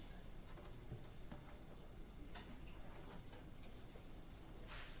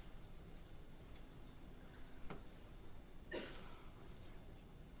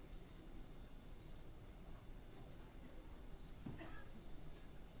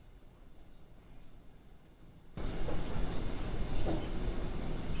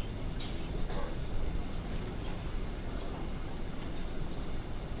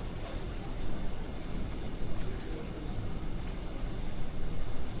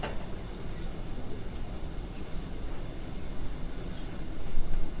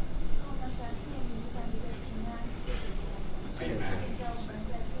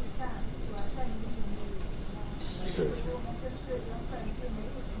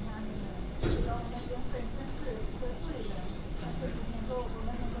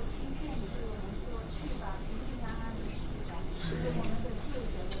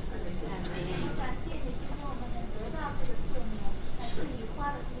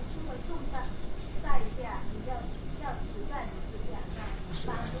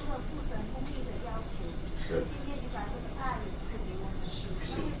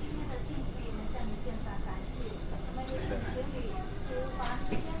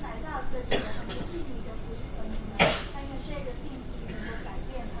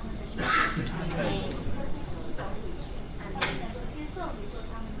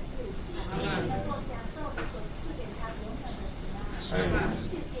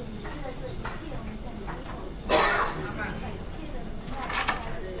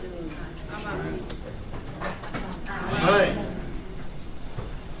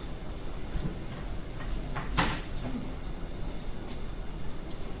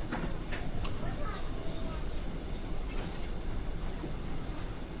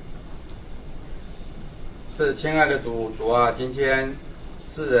是亲爱的主啊，今天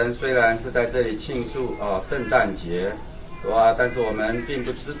世人虽然是在这里庆祝圣诞节，主啊，但是我们并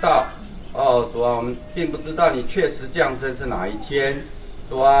不知道主啊，我们并不知道你确实降生是哪一天，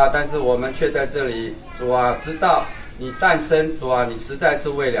主啊，但是我们却在这里，主啊，知道你诞生，主啊，你实在是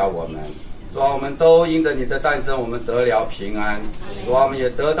为了我们，主啊，我们都因着你的诞生，我们得了平安，主啊，我们也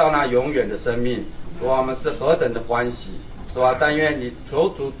得到那永远的生命，主啊，我们是何等的欢喜，主啊，但愿你求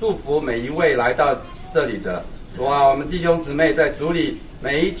主祝福每一位来到这里的，主啊，我们弟兄姊妹在主里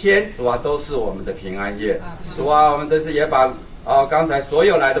每一天，主啊，都是我们的平安夜，主啊，我们这次也把刚才所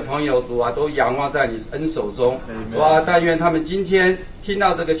有来的朋友，主啊，都仰望在你恩手中，主啊，但愿他们今天听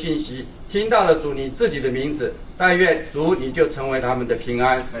到这个信息，听到了主你自己的名字，但愿主你就成为他们的平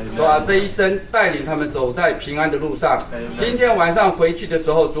安，主啊，这一生带领他们走在平安的路上，今天晚上回去的时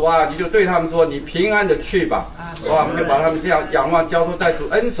候，主啊，你就对他们说，你平安的去吧，主啊，我们就把他们这样仰望交托在主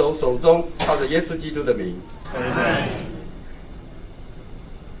恩手中，靠着耶稣基督的名。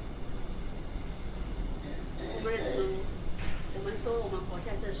说我们活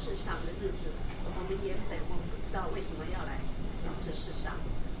在这世上的日子，我们原本我们不知道为什么要来到这世上，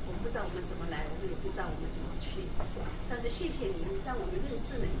我们不知道我们怎么来，我们也不知道我们怎么去。但是谢谢你，让我们认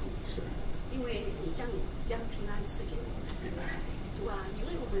识了你，因为你将平安赐给我们。主啊，你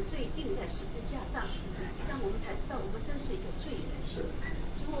为我们罪定在十字架上，让我们才知道我们真是一个罪人。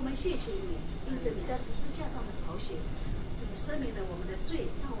主，我们谢谢你，因着你在十字架上的宝血，这个赦免了我们的罪，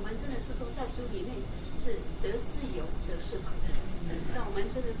让我们真的是说在主里面是得自由得释放的。让我们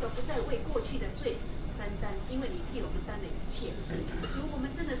真的说不再为过去的罪担，因为你替我们担了一切。主，我们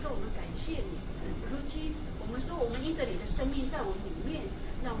真的说我们感谢你。如今我们说我们因着你的生命在我们里面，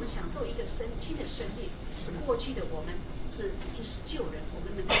让我们享受一个新的生命。过去的我们已经是旧人，我们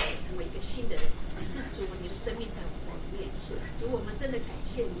能够成为一个新的人。是主你的生命在我们里面。主，我们真的感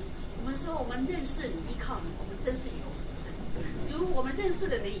谢你。我们说我们认识你，依靠你，我们真是有福的。主，我们认识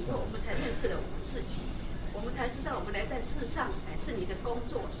了你以后，我们才认识了我们自己。我们才知道我们来在世上是你的工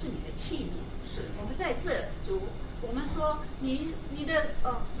作，是你的器皿。我们在这主，我们说你的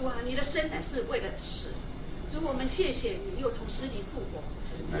主啊，你的生乃是为了死。主，我们谢谢你又从死里复活，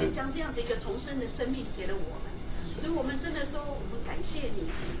也将这样子一个重生的生命给了我们。所以我们真的说，我们感谢你，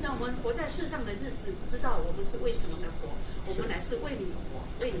让我们活在世上的日子，知道我们是为什么而活，我们乃是为你活，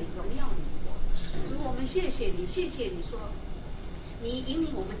为你荣耀你活。主，我们谢谢你，谢谢你说。你引领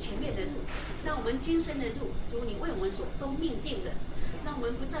我们前面的路，让我们今生的路，主你为我们所都命定的，让我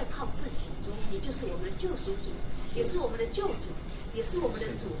们不再靠自己，主你就是我们的救赎主，也是我们的救主，也是我们的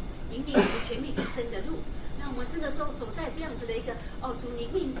主，引领我们前面一生的路。让我们真的说走在这样子的一个主你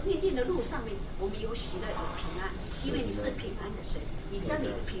命定的路上面，我们有喜乐有平安，因为你是平安的神，你将你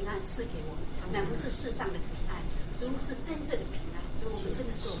的平安赐给我们，乃不是世上的平安，主是真正的平安。主，我们真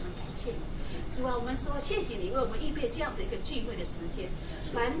的是我们感谢你，主啊，我们说谢谢你为我们预备这样子一个聚会的时间，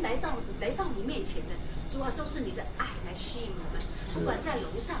凡来到你面前的，主啊，都是你的爱来吸引我们，不管在楼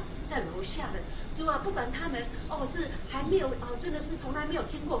上在楼下的，主啊，不管他们是还没有真的是从来没有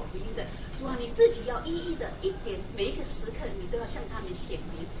听过福音的，主啊，你自己要一一的一点每一个时刻，你都要向他们显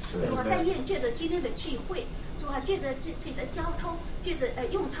明。主啊，但愿借着今天的聚会，主啊，借着自己的交通，借着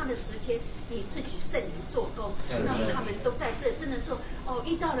用餐的时间，你自己圣灵做工，让他们都在这真的是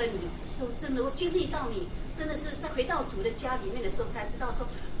遇到了你，都真的经历到你，真的是在回到主的家里面的时候，才知道说，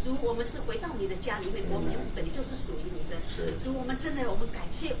主，我们是回到你的家里面，我们本就是属于你的。主，我们真的我们感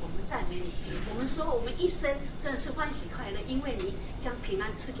谢，我们赞美你，我们说我们一生真的是欢喜快乐，因为你将平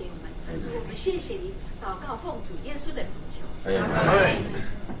安赐给我们。主，我们谢谢你，祷告奉主耶稣的名求。阿门。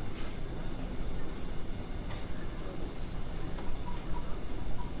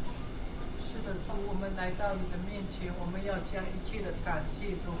主，我们来到你的面前，我们要将一切的感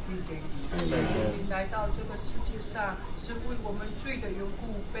谢都归给你。你来到这个世界上，是为我们罪的缘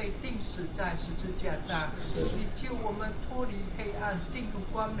故被钉死在十字架上。你救我们脱离黑暗，进入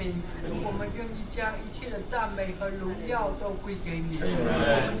光明。我们愿意将一切的赞美和荣耀都归给你。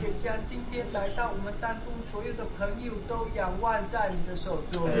我们也将今天来到我们当中所有的朋友都仰望在你的手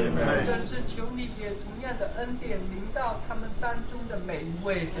中。真是求你也同样的恩典临到他们当中的每一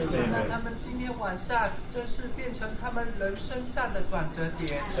位，让他们今天晚上真是变成他们人生上的转折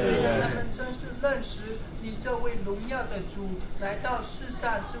点，让他们真是认识你这位荣耀的主来到世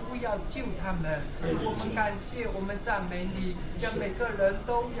上是为要救他们。我们感谢，我们赞美你，将每个人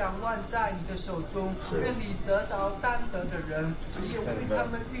都仰望在你的手中，愿你得着当得的人，也为他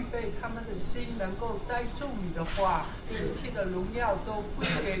们预备他们的心，能够栽种你的话，一切的荣耀都归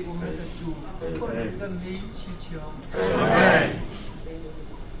给我们的主，奉你的名祈求。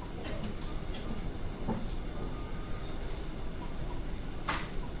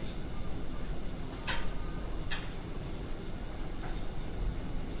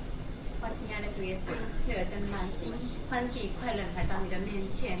亲爱的主耶稣，乐登满心欢喜快乐来到你的面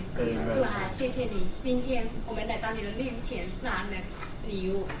前。主啊，谢谢你，今天我们来到你的面前，拿了礼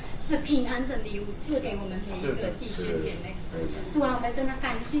物，是平安的礼物，赐给我们每一个弟兄姐妹。主啊，我们真的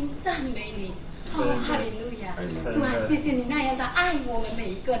感心赞美你。哈利路亚！主啊，谢谢你那样的爱我们每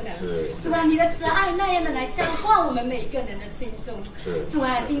一个人。主啊，你的慈爱那样的来浇灌我们每一个人的心中。主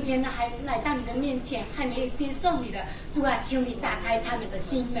啊，今天呢还来到你的面前，还没有接受你的，主啊，求你打开他们的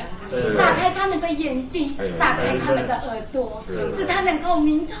心门，打开他们的眼睛，打开他们的耳朵，使他能够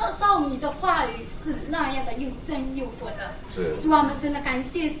明受你的话语是那样的又真又活的。主啊，我们真的感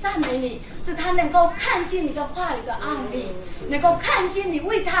谢赞美你，使他能够看见你的话语的奥秘，能够看见你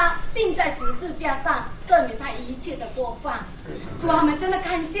为他钉在十字架上赦免他一切的过犯。主啊，我们真的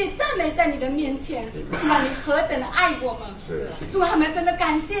感谢赞美在你的面前。主啊，你何等的爱我们。主啊，我们真的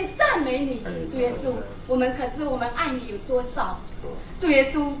感谢赞美你。主耶稣，我们爱你有多少。主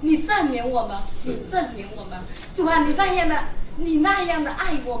耶稣，你赦免我们，你赦免我们。主啊，你那样的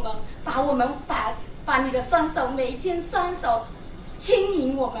爱我们，把你的双手，每一天双手轻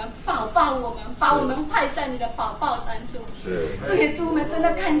盈我们，抱抱我们，把我们怀在你的宝宝当中。主耶稣，我们真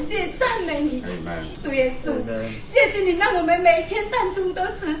的感谢赞美你。主耶稣，谢谢你让我们每一天当中都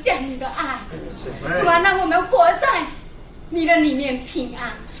实现你的爱。主啊，让我们活在你的里面平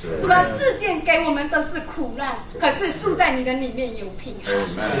安。主啊，世界给我们都是苦难，可是住在你的里面有平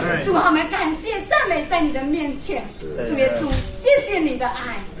安。主啊，我们感谢赞美在你的面前。主耶稣，谢谢你的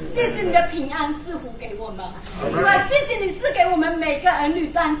爱，谢谢你的平安赐福给我们。主啊，谢谢你赐给我们每个儿女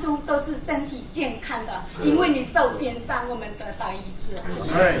当中都是身体健康的，因为你受鞭伤，我们得到医治。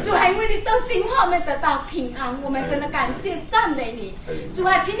主啊，因为你受刑罚，我们得到平安。我们真的感谢赞美你。主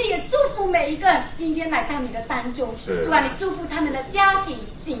啊，请你也祝福每一个人今天来到你的当中。主啊，你祝福他们的家庭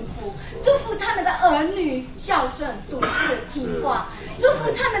幸福，祝福他们的儿女孝顺笃实听话，祝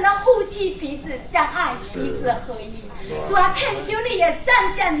福他们的夫妻彼此相爱，彼此合一。主啊，恳求你也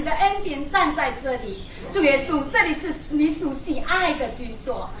站下你的恩典站在这里。主耶稣，这里是你属喜爱的居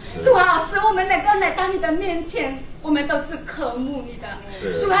所。主啊，使我们能够来到你的面前，我们都是渴慕你的。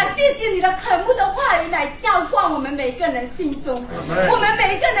主啊，谢谢你的渴慕的话语来浇灌我们每一个人心中。我们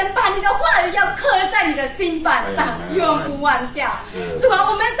每一个人把你的话语要刻在你的心板上，永不忘掉。主啊，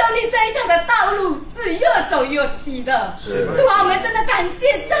我们走你这一条的道路是越走越喜乐。主啊，我们真的感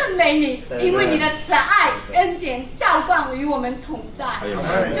谢赞美你，因为你的慈爱恩典浇灌与我们同在。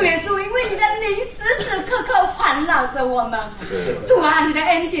主耶稣，因为你的灵时时刻刻环绕着我们。主啊，你的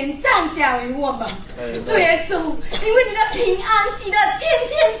恩典降下于我们。主耶稣，因为你的平安喜乐天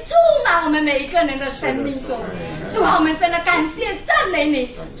天充满我们每一个人的生命中。主啊，我们真的感谢赞美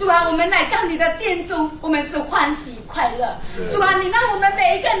你。主啊，我们来到你的殿中，我们是欢喜快乐。主啊，你让我们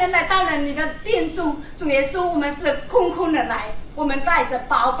每一个人来到了你的殿中。主耶稣，我们是空空的来，我们带着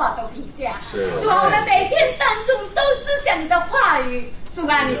饱饱的皮价。主啊，我们每天当中都思想你的话语。主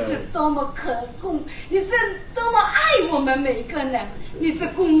啊，你是多么可供，你是多么爱我们每一个人，你是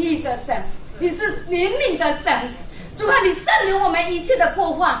公义的神，你是怜悯的神。主啊，你赦免我们一切的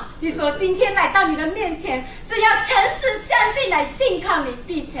过患。你说今天来到你的面前，只要诚实相信来信靠你，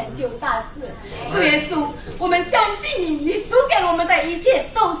必成就大事。主耶稣，我们相信你，你赐给我们的一切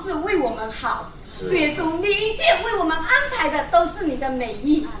都是为我们好。主耶稣，你一切为我们安排的都是你的美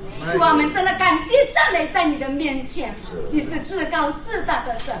意。主啊，我们真的感谢赞美在你的面前，你是至高至大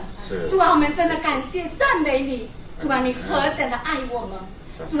的神。主啊，我们真的感谢赞美你。主啊，你何等的爱我们。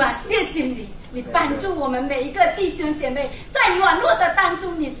主啊，谢谢你，你帮助我们每一个弟兄姐妹，在软弱的当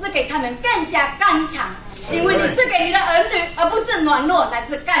中，你是给他们更加刚强，因为你是给你的儿女，而不是软弱，乃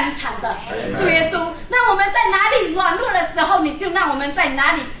是刚强的。主耶稣，那我们在哪里软弱的时候，你就让我们在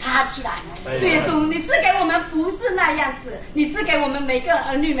哪里爬起来。主耶稣，你是给我们不是那样子，你是给我们每个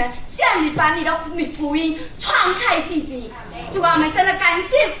儿女们，向你把你的福音传开地极。主啊，我们真的感谢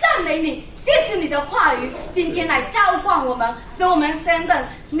赞美你。谢谢你的话语，今天来浇灌我们，使我们真的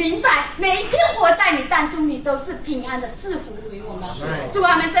明白，每一天活在你当中，你都是平安的赐福于我们。主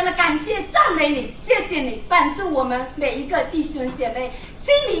啊，我们真的感谢赞美你，谢谢你帮助我们每一个弟兄姐妹，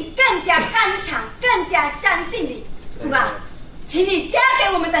心里更加刚强，更加相信你。主啊，请你加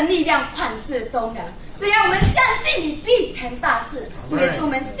给我们的力量，凡事都能。只要我们相信你，必成大事。主耶稣，我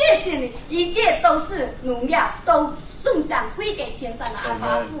们谢谢你，一切都是荣耀，都颂赞归给天上的阿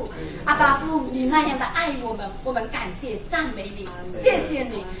爸父。阿爸父，你那样的爱我们，我们感谢赞美你，谢谢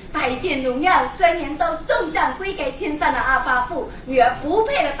你，把一切荣耀尊严都颂赞归给天上的阿爸父。女儿不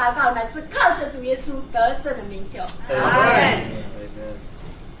配的祷告，乃是靠着主耶稣得胜的名求。阿门。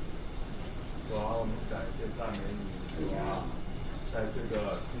主啊，我们感谢赞美你，主啊，在这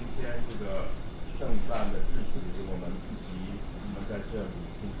个今天这个圣诞的日子里，我们在这里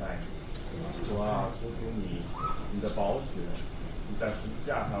敬拜你。主啊，求主你的宝血，你在十字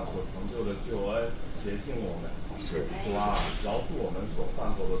架上所成就的救恩洁净我们。主啊，饶恕我们所犯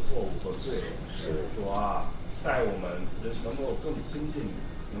过的错误和罪。主啊，带我们能够更亲近你，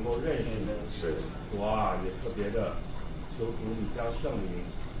能够认识你。主啊，也特别的求主你将圣灵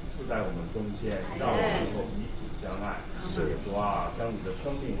赐在我们中间，让我们能够彼此相爱。主啊，将你的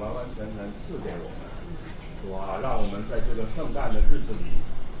生命完完全全赐给我们。主啊，让我们在这个圣诞的日子里，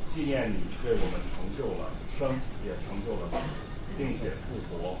纪念你为我们成就了生，也成就了死，并且复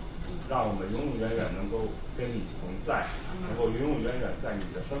活，让我们永永远远能够跟你同在，能够永永远远在你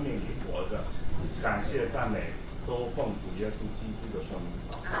的生命里活着。感谢赞美都奉主耶稣基督的圣名。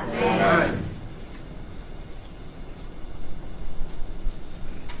阿门。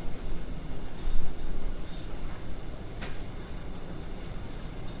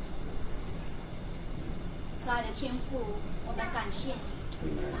慈爱的天父，我们感谢你，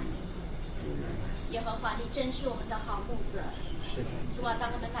耶和华，你真是我们的好牧者。主啊，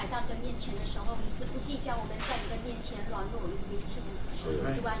当我们来到你的面前的时候，你是不计较我们在你的面前软弱与亏欠。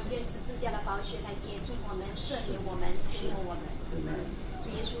主啊，你愿十字架的宝血来洁净我们，赦免我们，涂抹我们。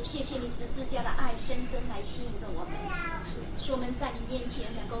主耶稣，谢谢你十字架的爱深深来吸引着我们，使我们在你面前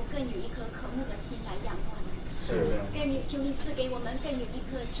能够更有一颗渴慕的心来仰望你。更有求你赐给我们更有一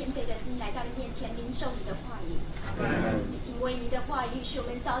颗谦卑的心来到你面前领受你的话语。因为你的话语是我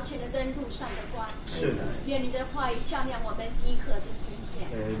们早前的灯，路上的光。愿你的话语照亮我们饥渴的心田。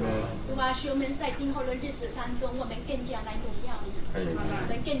主啊，使我们在今后的日子当中，我们更加来荣耀你，我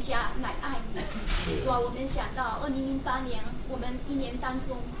们更加来爱你。主啊，我们想到2008年，我们一年当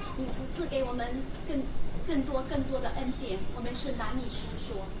中，你赐给我们更多的恩典，我们是难以述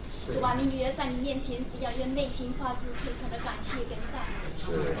说。主啊，你女儿在你面前，只要用内心发出虔诚的感谢跟赞美。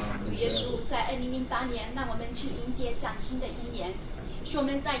主耶稣，在2008年，让我们去迎接崭新的一年。使我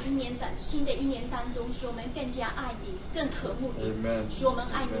们在新的一年当中，使我们更加爱你，更渴慕你，使我们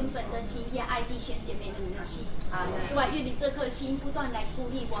爱灵本的心，也爱弟兄姐妹们的心。主啊，愿你这颗心不断来鼓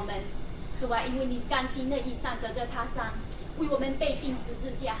励我们。主啊，因为你甘心乐意上这个他上，为我们被钉十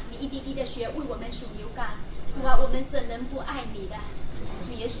字架，你一滴滴的血为我们属流干。主啊，我们怎能不爱你的？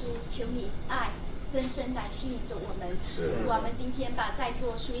主耶稣，求你爱深深来吸引着我们。主啊，我们今天把在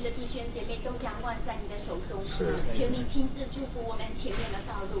座属于的弟兄姐妹都仰望在你的手中。求你亲自祝福我们前面的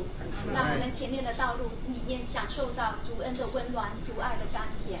道路，让我们前面的道路里面享受到主恩的温暖，主爱的甘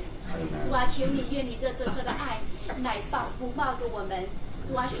甜。主啊，求你愿你这颗的爱来扶抱着我们。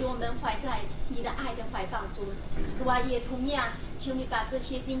主啊，使我们怀在你的爱的怀抱中。主啊，也同样求你把这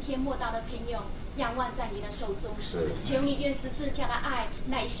些今天摸到的朋友仰望在你的手中。求你愿十字架的爱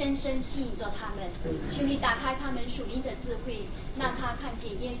来深深吸引着他们。求你打开他们属灵的智慧，让他看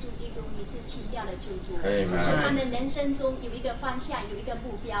见耶稣基督你是奇妙的救主，使他们人生中有一个方向，有一个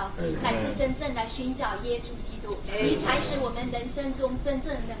目标，乃是真正来寻找耶稣基督。你才是我们人生中真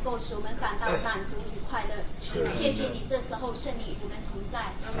正能够使我们感到满足与快乐。谢谢你，这时候圣灵与我们同在。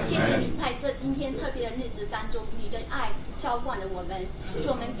谢谢你在这今天特别的日子当中，你的爱浇灌了我们，使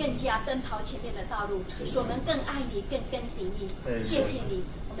我们更加奔跑前面的道路，使我们更爱你，更跟随你。谢谢你，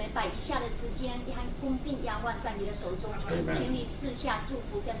我们把以下的时间也恭敬仰望在你的手中，请你赐下祝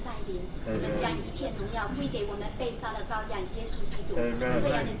福跟带领，我们将一切荣耀归给我们被杀的羔羊耶稣基督。这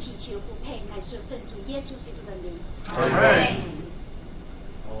样的祈求不配，乃是奉主耶稣基督的名。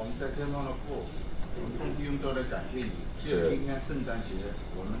我们在天上的父，我们众弟兄都来感谢你。借着今天圣诞节，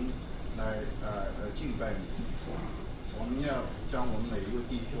我们来敬拜你。我们要将我们每一位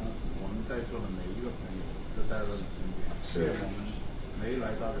弟兄，我们在座的每一个朋友都带到你身边。愿我们没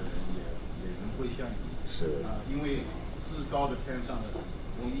来到的人也能归向你。因为至高的天上的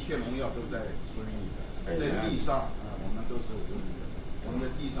一切荣耀都在属于你的。在地上我们都是无名的。我们在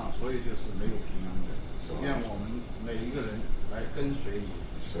地上，所以就是没有平安的。愿我们每一个人来跟随你。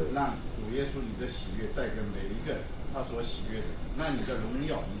让主耶稣你的喜悦带给每一个他所喜悦的，让你的荣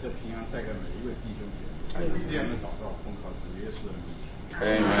耀、你的平安带给每一位弟兄姐妹。这样的祷告，奉靠主耶稣的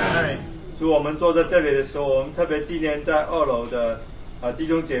名。主，我们坐在这里的时候，我们特别纪念在2楼的弟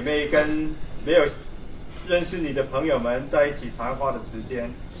兄姐妹跟没有认识你的朋友们在一起谈话的时间。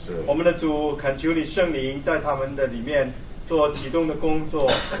我们的主，恳求你圣灵在他们的里面做启动的工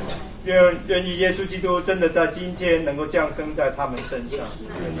作，愿意耶稣基督真的在今天能够降生在他们身上。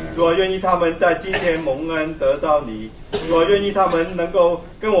主啊，愿意他们在今天蒙恩得到你。主啊，愿意他们能够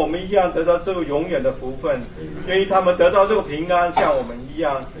跟我们一样得到这个永远的福分。愿意他们得到这个平安，像我们一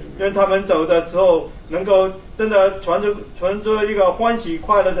样。愿他们走的时候能够真的存着一个欢喜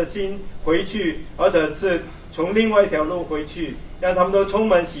快乐的心回去，而且是从另外一条路回去，让他们都充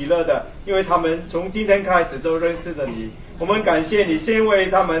满喜乐的，因为他们从今天开始就认识了你。我们感谢你，先为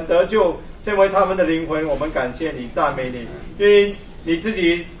他们得救，先为他们的灵魂，我们感谢你，赞美你，因为你自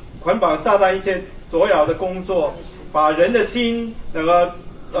己捆绑撒旦一切所有的工作，把人的心那个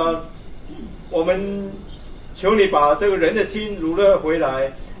我们求你把这个人的心掳了回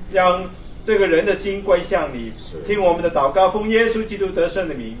来，让这个人的心归向你。听我们的祷告，奉耶稣基督得胜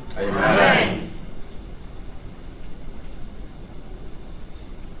的名。我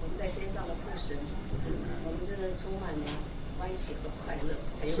们在天上的父神，我们真的充满了欢喜和快乐，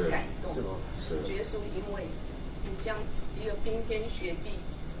还有感动。主耶稣，因为你将一个冰天雪地，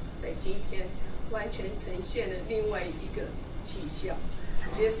在今天完全呈现了另外一个气象。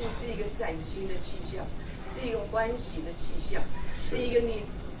主耶稣是一个崭新的气象，是一个欢喜的气象，是一个你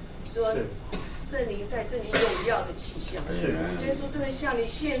说圣灵在这里荣耀的气象。主耶稣真的向你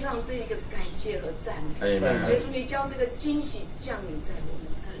献上这一个感谢和赞美。主耶稣，你将这个惊喜降临在我们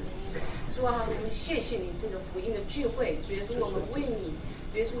这里。主啊，我们谢谢你这个福音的聚会。主耶稣，我们为你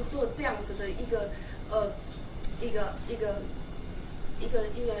主耶稣做这样子的一个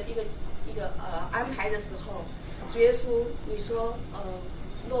安排的时候，主耶稣，你说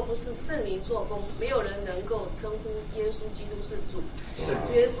若不是圣灵做工，没有人能够称呼耶稣基督是主。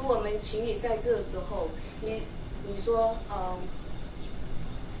主耶稣，我们请你在这个时候，你说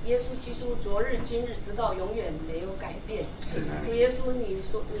耶稣基督昨日今日直到永远没有改变。主耶稣，你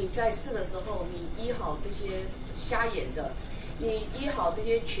说你在世的时候，你医好这些瞎眼的，你医好这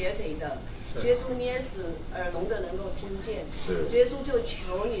些瘸腿的，主耶稣，你也使耳聋的能够听见。主耶稣，就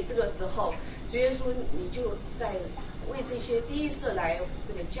求你这个时候，主耶稣，你就在为这些第一次来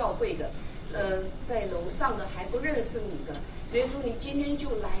这个教会的，在楼上的还不认识你的，主耶稣，你今天就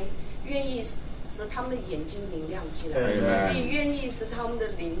来愿意使他们的眼睛明亮起来，你愿意使他们的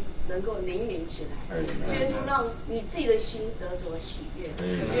灵能够灵敏起来。主耶稣，让你自己的心得着喜悦。主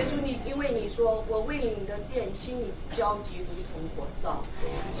耶稣，因为你说我为你的殿心里焦急如同火烧。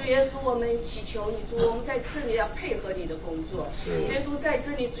主耶稣，我们祈求你，主，我们在这里要配合你的工作。主耶稣，在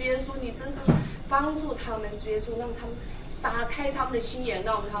这里，主耶稣，你真是帮助他们，主耶稣，让他们打开他们的心眼，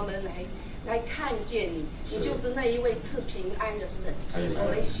让他们来看见你，你就是那一位赐平安的神。我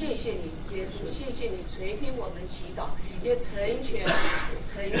们谢谢你，耶稣，谢谢你垂听我们祈祷，也成就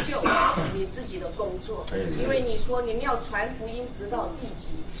你自己的工作。因为你说你们要传福音直到地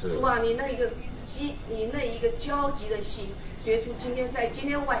极，主啊，你那一个焦急的心，耶稣，今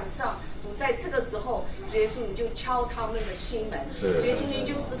天晚上，主在这个时候，耶稣你就敲他们的心门，耶稣你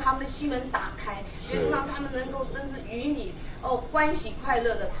就使他们的心门打开，耶稣让他们能够真是与你欢喜快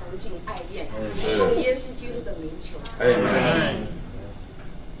乐的同进爱宴，奉耶稣基督的名求。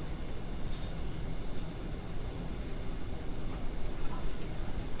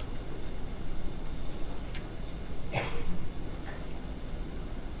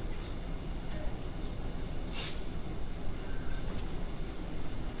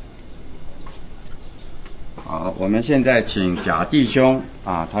好，我们现在请贾弟兄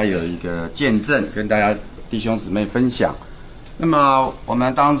啊，他有一个见证跟大家弟兄姊妹分享。那么我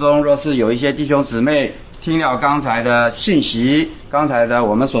们当中若是有一些弟兄姊妹听了刚才的信息，刚才的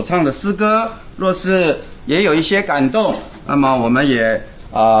我们所唱的诗歌，若是也有一些感动，那么我们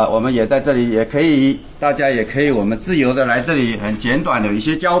也在这里也可以，大家也可以我们自由的来这里，很简短的有一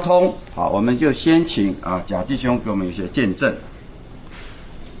些交通。好，我们就先请贾弟兄给我们有一些见证。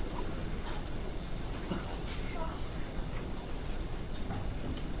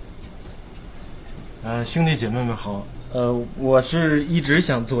兄弟姐妹们好，我是一直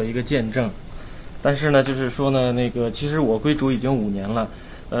想做一个见证，但是呢，就是说呢，其实我归主已经5年了，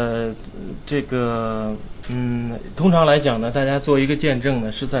通常来讲呢，大家做一个见证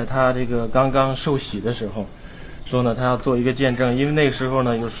呢，是在他这个刚刚受洗的时候，说呢他要做一个见证，因为那个时候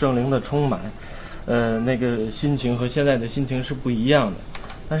呢有圣灵的充满，那个心情和现在的心情是不一样的。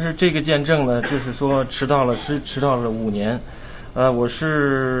但是这个见证呢，就是说迟到了5年。我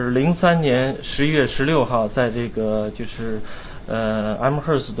是03年11月16号在这个就是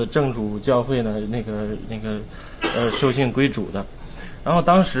Amherst 的正主教会呢受信归主的。然后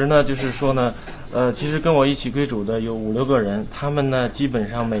当时呢就是说呢其实跟我一起归主的有5-6个人，他们呢基本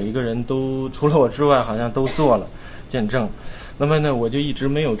上每一个人都除了我之外好像都做了见证。那么呢我就一直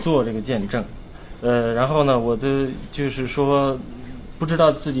没有做这个见证。然后呢我的就是说不知道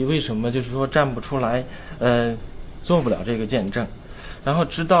自己为什么就是说站不出来，做不了这个见证。然后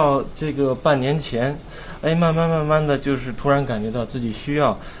直到这个半年前，慢慢的就是突然感觉到自己需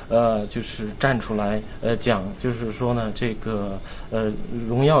要就是站出来讲，就是说呢这个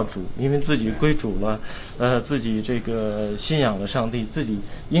荣耀主，因为自己归主了，自己这个信仰了上帝，自己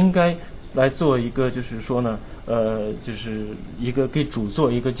应该来做一个就是说呢就是一个给主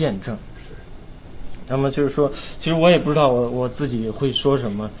做一个见证。那么就是说其实我也不知道我自己会说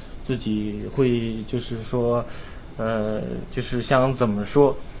什么，自己会就是说就是想怎么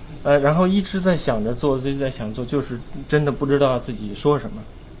说，然后一直在想着做，一直在想做，就是真的不知道自己说什么。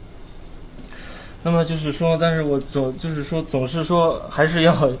那么就是说，但是我总是说还是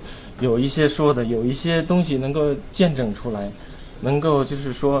要有一些说的，有一些东西能够见证出来，能够就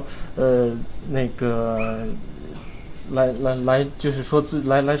是说来就是说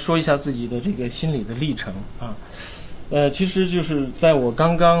来说一下自己的这个心理的历程啊。其实就是在我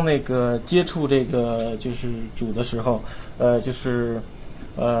刚刚接触这个就是主的时候，就是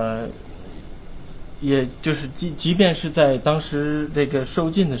也就是即便是在当时这个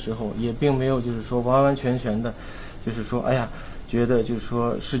受尽的时候，也并没有就是说完完全全的，就是说觉得就是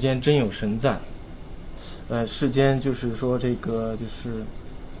说世间真有神在，世间就是说这个就是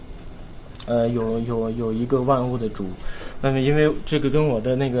有一个万物的主。那么因为这个跟我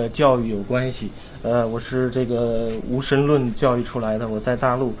的教育有关系，我是这个无神论教育出来的，我在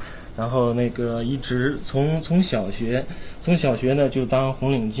大陆，然后一直从小学呢就当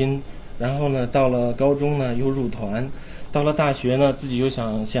红领巾，然后呢到了高中呢又入团，到了大学呢自己又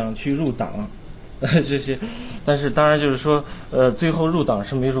想去入党这些，但是当然就是说最后入党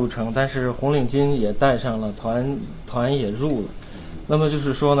是没入成，但是红领巾也戴上了，团也入了。那么就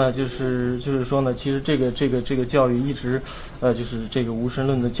是说呢，其实这个教育一直就是这个无神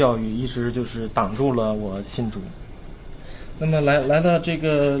论的教育一直就是挡住了我信主。那么来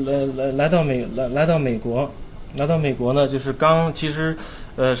到美国呢，就是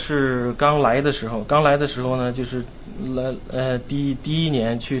是刚来的时候呢，就是第一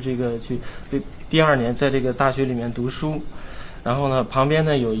年去第2年在这个大学里面读书，然后呢旁边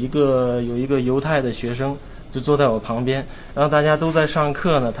呢有一个犹太的学生就坐在我旁边，然后大家都在上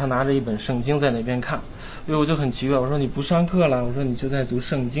课呢，他拿着一本圣经在那边看。因为我就很奇怪，我说你不上课了？我说你就在读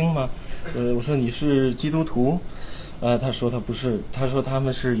圣经吗？我说你是基督徒？他说他不是，他说他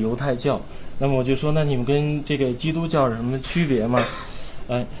们是犹太教。那么我就说那你们跟这个基督教有什么区别吗？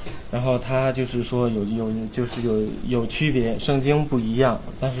然后他就是说有区别，圣经不一样，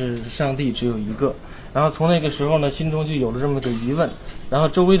但是上帝只有一个。然后从那个时候呢，心中就有了这么个疑问。然后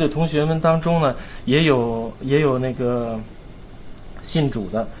周围的同学们当中呢，也有那个信主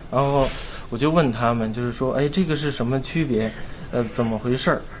的。然后我就问他们，就是说，这个是什么区别？怎么回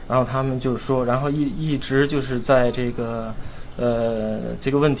事？然后他们就说，然后一直就是在这个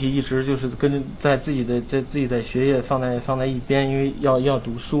问题一直就是跟在自己的学业放在一边，因为要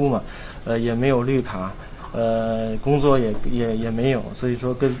读书嘛，也没有绿卡，工作也没有，所以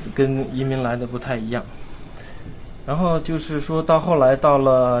说跟移民来的不太一样。然后就是说到后来到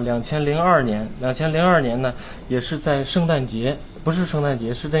了2002年呢，也是在圣诞节，不是圣诞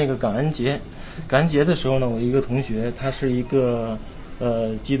节，是那个感恩节的时候呢，我一个同学他是一个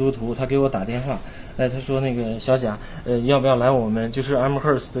基督徒，他给我打电话，他说那个小贾，要不要来我们就是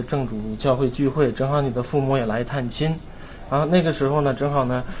Amherst 的正主教会聚会，正好你的父母也来探亲。然后那个时候呢，正好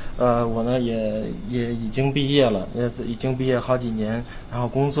呢，我呢也已经毕业了，已经毕业好几年，然后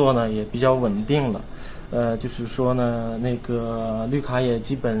工作呢也比较稳定了。就是说呢，那个绿卡也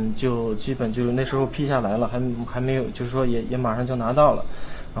基本就那时候批下来了，还没有，就是说也马上就拿到了。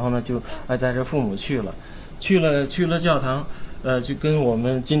然后呢，就带着父母去了教堂，就跟我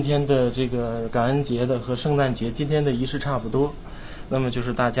们今天的这个感恩节的和圣诞节今天的仪式差不多。那么就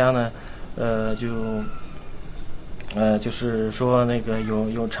是大家呢，就是说那个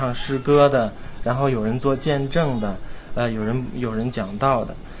有唱诗歌的，然后有人做见证的，有人讲道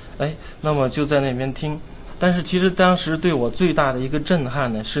的。那么就在那边听，但是其实当时对我最大的一个震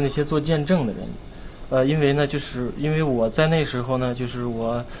撼呢，是那些做见证的人。因为呢，就是因为我在那时候呢，就是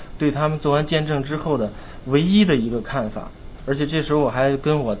我对他们做完见证之后的唯一的一个看法，而且这时候我还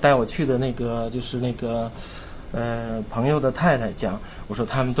跟我带我去的那个就是那个朋友的太太讲，我说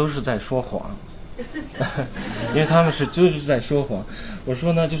他们都是在说谎。因为他们就是在说谎。我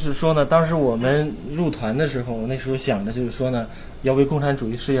说呢，就是说呢，当时我们入团的时候，那时候想的就是说呢，要为共产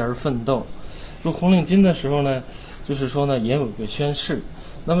主义事业而奋斗。入红领巾的时候呢，就是说呢，也有个宣誓。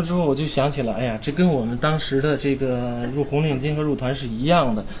那么之后我就想起来，这跟我们当时的这个入红领巾和入团是一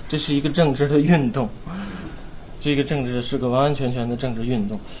样的，这是一个政治的运动。这个政治是个完完全全的政治运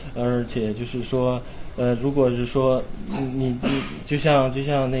动，而且就是说，如果是说你就像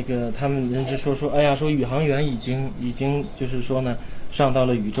那个他们人是说说宇航员已经就是说呢上到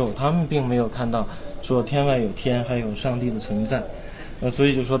了宇宙，他们并没有看到说天外有天，还有上帝的存在。所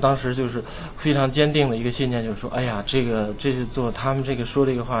以就说当时就是非常坚定的一个信念，就是说这是做他们这个说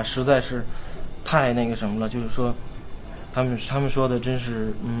这个话实在是太那个什么了，就是说他们说的真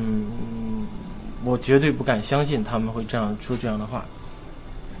是我绝对不敢相信他们会这样说这样的话。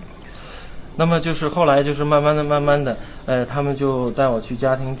那么就是后来就是慢慢的他们就带我去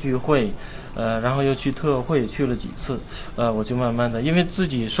家庭聚会，然后又去特会去了几次，我就慢慢的，因为自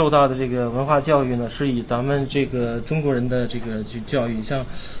己受到的这个文化教育呢是以咱们这个中国人的这个去教育，像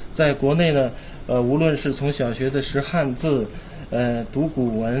在国内呢无论是从小学的识汉字，读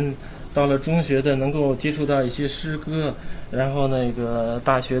古文，到了中学的能够接触到一些诗歌，然后那个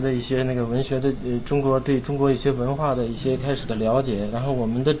大学的一些那个文学的对中国一些文化的一些开始的了解，然后我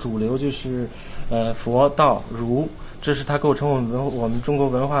们的主流就是佛道儒，这是它构成我们中国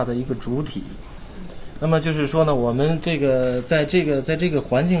文化的一个主体。那么就是说呢，我们这个在这个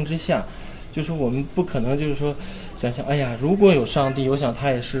环境之下，就是我们不可能就是说想如果有上帝，我想他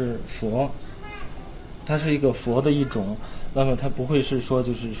也是佛，它是一个佛的一种，那么它不会是说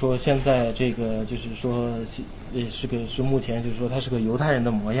就是说现在这个就是说是目前就是说他是个犹太人的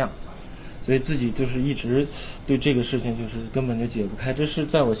模样，所以自己就是一直对这个事情就是根本就解不开，这是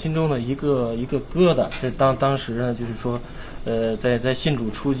在我心中的一个疙瘩。在当时呢，就是说在信主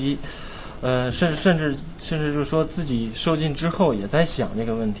初期，甚至就是说自己受尽之后也在想这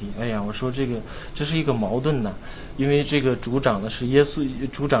个问题。我说这是一个矛盾呢，因为这个主长的是耶稣，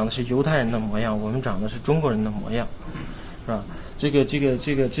主长的是犹太人的模样，我们长的是中国人的模样，是吧？这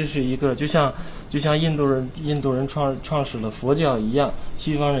是一个就像印度人创始了佛教一样，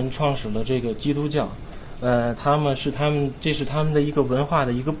西方人创始了这个基督教，这是他们的一个文化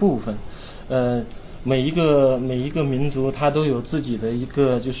的一个部分，每一个民族它都有自己的一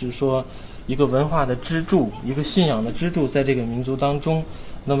个就是说一个文化的支柱，一个信仰的支柱在这个民族当中。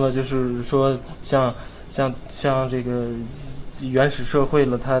那么就是说像这个原始社会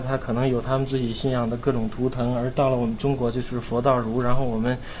了，他可能有他们自己信仰的各种图腾，而到了我们中国就是佛道儒，然后我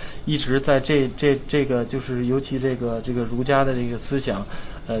们一直在这个就是尤其这个儒家的这个思想，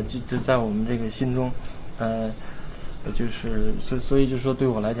就在我们这个心中，就是所以就说对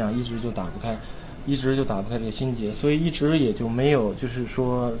我来讲一直就打不开这个心结，所以一直也就没有就是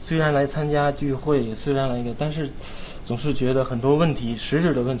说虽然来参加聚会，虽然来但是总是觉得很多问题实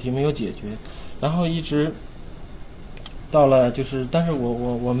质的问题没有解决，然后一直到了就是，但是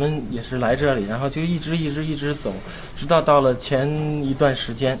我们也是来这里，然后就一直走，直到了前一段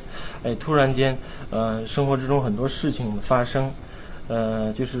时间，突然间生活之中很多事情发生，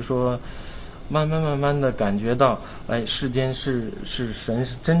就是说慢慢的感觉到，世间是神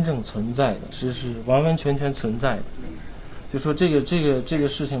是真正存在的，是完完全全存在的。就说这个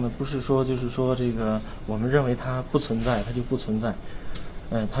事情呢，不是说就是说这个我们认为它不存在，它就不存在，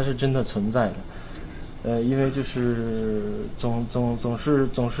它是真的存在的。因为就是总是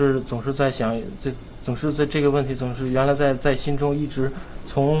在想，总是在这个问题总是原来在心中一直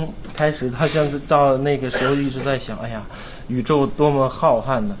从开始，好像是到那个时候一直在想，哎呀，宇宙多么浩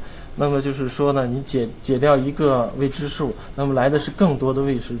瀚呢？那么就是说呢，你解掉一个未知数，那么来的是更多的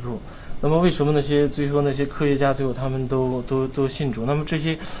未知数。那么为什么最后那些科学家最后他们都信主？那么这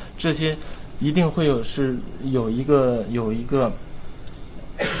些一定会有一个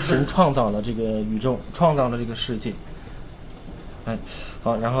神创造了这个宇宙，创造了这个世界。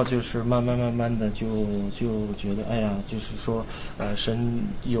好，然后就是慢慢的就觉得，哎呀，就是说，神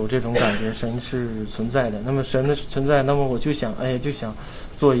有这种感觉，神是存在的。那么神的存在，那么我就想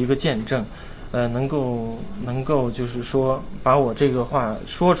做一个见证，能够就是说把我这个话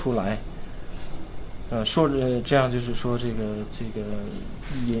说出来，这样就是说这个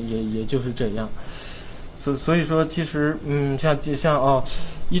也就是这样。所以说其实像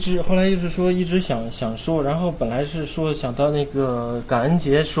后来就是说一直想说，然后本来是说想到那个感恩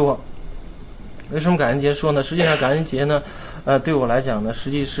节说，为什么感恩节说呢？实际上感恩节呢对我来讲呢，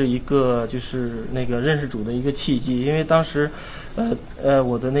实际是一个就是那个认识主的一个契机。因为当时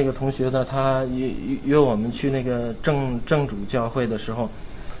我的那个同学呢，他约我们去那个正主教会的时候，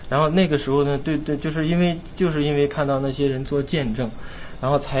然后那个时候呢，对，就是因为看到那些人做见证，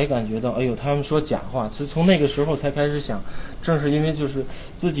然后才感觉到，哎呦，他们说假话。其实从那个时候才开始想，正是因为就是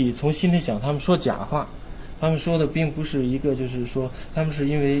自己从心里想，他们说假话，他们说的并不是一个，就是说他们是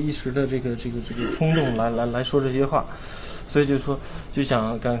因为一时的这个冲动来说这些话。所以就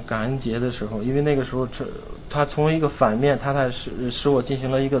想感恩节的时候，因为那个时候他从一个反面，他使我进行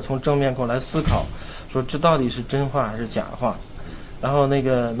了一个从正面过来思考，说这到底是真话还是假话。然后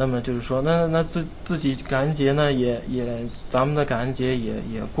那么就是说，那自己感恩节呢也咱们的感恩节也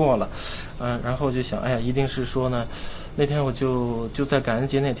过了，然后就想，哎呀，一定是说呢，那天我就在感恩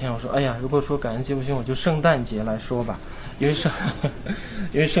节那天我说，哎呀，如果说感恩节不行，我就圣诞节来说吧，因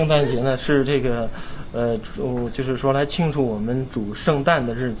为圣诞节呢是这个就是说来庆祝我们主圣诞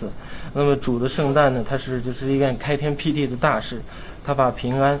的日子。那么主的圣诞呢，它就是一件开天辟地的大事，他把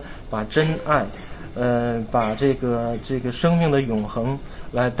平安，把真爱。把这个生命的永恒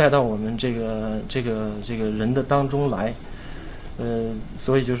来带到我们这个人的当中来，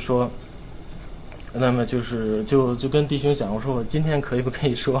所以就是说，那么就是就跟弟兄讲，我说我今天可以不可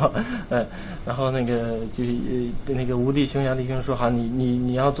以说，然后那个吴弟兄杨弟兄说好，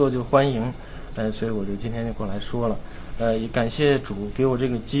你要做就欢迎，所以我就今天就过来说了，也感谢主给我这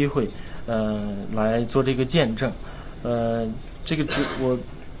个机会，来做这个见证，这个我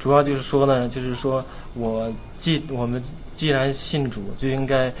主要就是说呢，就是说我们既然信主，就应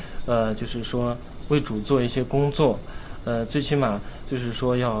该就是说为主做一些工作，最起码就是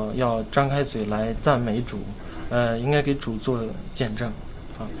说要张开嘴来赞美主，应该给主做见证。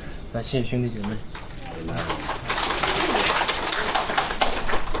好，那谢谢兄弟姐妹。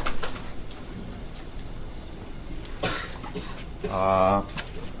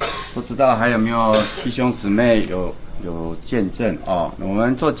不知道还有没有弟兄姊妹有见证啊？我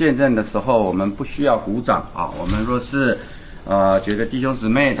们做见证的时候，我们不需要鼓掌啊。我们若是觉得弟兄姊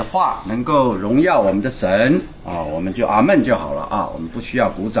妹的话能够荣耀我们的神啊，我们就阿们就好了啊，我们不需要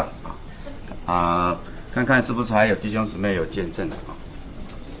鼓掌啊。看看是不是还有弟兄姊妹有见证啊？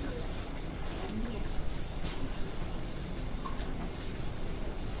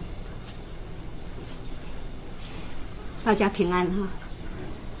大家平安哈。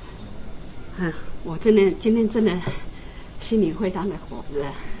我今天真的心里非常的火热，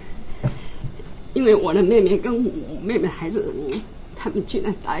因为我的妹妹跟我妹妹孩子，他们居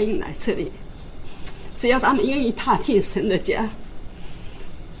然答应来这里，只要他们愿意踏进神的家，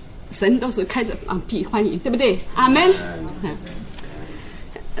神都是开着膀臂欢迎，对不对？阿们。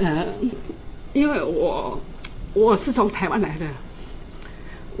因为我我是从台湾来的，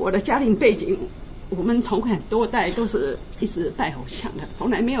我的家庭背景，我们从很多代都是一直带偶像的，从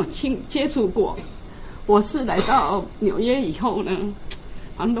来没有接触过。我是来到纽约以后呢，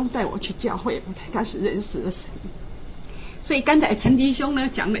房东带我去教会，我才开始认识了神。所以刚才陈弟兄呢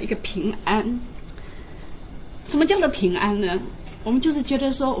讲了一个平安，什么叫做平安呢？我们就是觉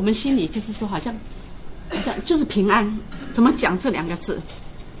得说，我们心里就是说好像就是平安，怎么讲这2个字？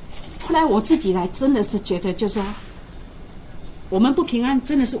后来我自己来真的是觉得，就是说我们不平安，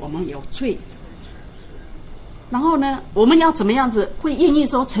真的是我们有罪。然后呢，我们要怎么样子会愿意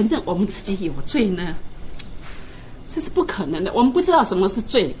说承认我们自己有罪呢？这是不可能的。我们不知道什么是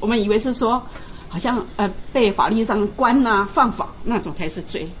罪，我们以为是说好像被法律上关啊、犯法那种才是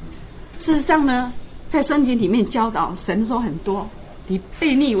罪。事实上呢，在圣经里面教导，神说很多，你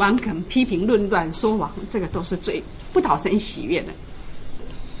悖逆顽梗、批评论断、说谎，这个都是罪，不讨神喜悦的。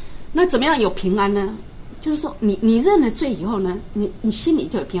那怎么样有平安呢？就是说你认了罪以后呢，你心里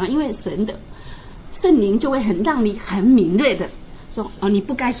就有平安，因为神的圣灵就会让你很敏锐的说，你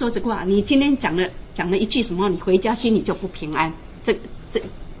不该说这话，你今天讲了一句什么，你回家心里就不平安。这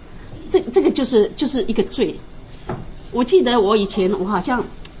个就是一个罪。我记得我以前我好像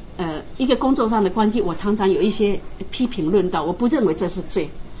一个工作上的关系，我常常有一些批评论道，我不认为这是罪。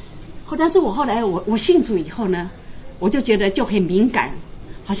但是我后来我信主以后呢，我就觉得就很敏感，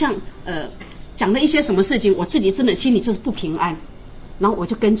好像讲了一些什么事情，我自己真的心里就是不平安，然后我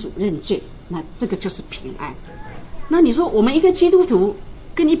就跟主认罪，那这个就是平安。那你说我们一个基督徒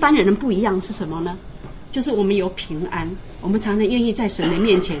跟一般人不一样是什么呢？就是我们有平安，我们常常愿意在神的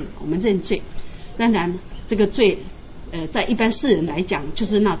面前我们认罪。当然这个罪在一般世人来讲就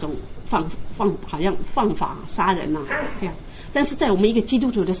是那种好像犯法杀人啊这样，但是在我们一个基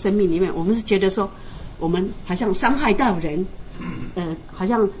督徒的生命里面，我们是觉得说我们好像伤害到人，好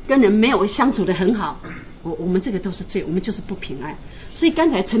像跟人没有相处得很好，我们这个都是罪，我们就是不平安。所以刚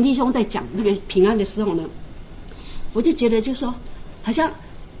才陈弟兄在讲那个平安的时候呢，我就觉得就是说好像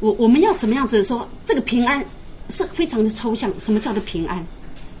我们要怎么样子说，这个平安是非常的抽象。什么叫做平安？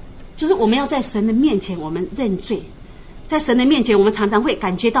就是我们要在神的面前我们认罪，在神的面前我们常常会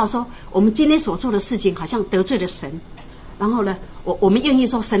感觉到说我们今天所做的事情好像得罪了神，然后呢我们愿意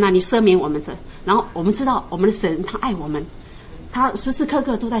说神啊你赦免我们这，然后我们知道我们的神他爱我们，他时时刻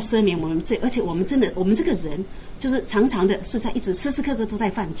刻都在赦免我们罪，而且我们真的我们这个人就是常常的是在一直时时刻刻都在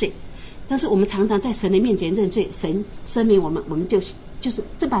犯罪，但是我们常常在神的面前认罪，神赦免我们，我们就是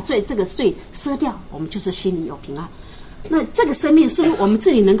把这个罪赦掉，我们就是心里有平安。那这个生命是不是我们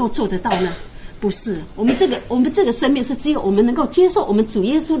自己能够做得到呢？不是，我们这个生命是只有我们能够接受我们主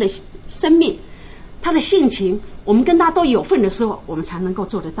耶稣的生命，他的性情，我们跟他都有份的时候，我们才能够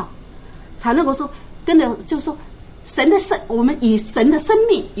做得到，才能够说跟着就是说我们以神的生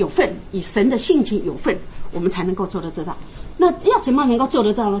命有份，以神的性情有份，我们才能够做得到。那要怎么能够做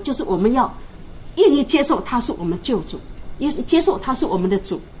得到呢？就是我们要愿意接受他是我们救主，也是接受他是我们的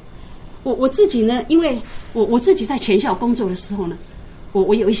主。我自己呢，因为我自己在全校工作的时候呢，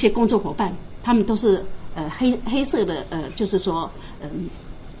我有一些工作伙伴，他们都是黑色的就是说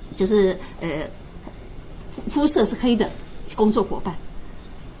就是肤色是黑的工作伙伴。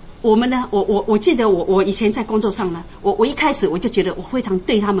我们呢，我记得我以前在工作上呢，我一开始我就觉得我非常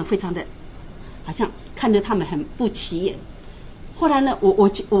对他们非常的好像看着他们很不起眼。后来呢，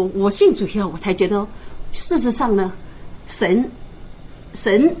我信主以后，我才觉得事实上呢，神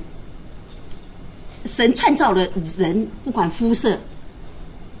创造了人，不管肤色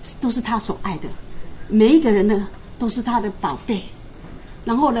都是他所爱的，每一个人呢都是他的宝贝。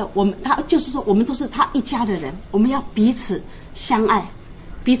然后呢，他就是说我们都是他一家的人，我们要彼此相爱，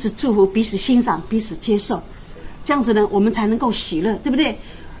彼此祝福，彼此欣赏，彼此接受，这样子呢我们才能够喜乐，对不对？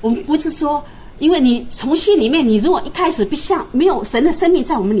我们不是说因为你从心里面，你如果一开始没有神的生命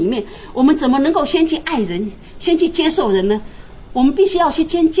在我们里面，我们怎么能够先去爱人，先去接受人呢？我们必须要去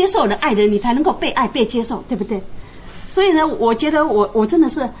先接受人，爱人，你才能够被爱被接受，对不对？所以呢，我觉得我真的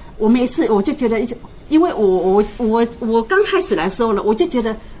是，我每次我就觉得，因为我刚开始来的时候呢，我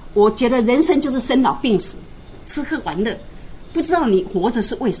觉得人生就是生老病死，吃喝玩乐，不知道你活着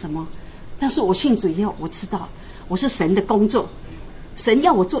是为什么。但是我信主以后，我知道我是神的工作，神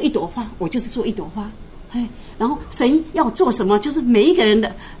要我做一朵花，我就是做一朵花。然后神要做什么，就是每一个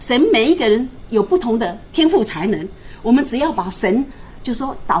人有不同的天赋才能，我们只要把神就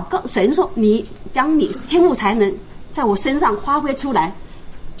说祷告，神说你将你天赋才能在我身上发挥出来，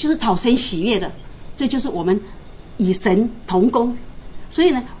就是讨神喜悦的，这就是我们与神同工。所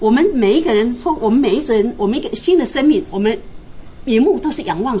以呢，我们每一个人说，我们每一个人，我们一个新的生命，我们眼目都是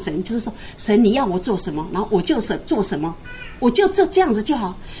仰望神，就是说神你要我做什么，然后我就是做什么，我就这样子就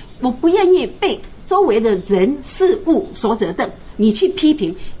好，我不愿意被周围的人事物所惹动，你去批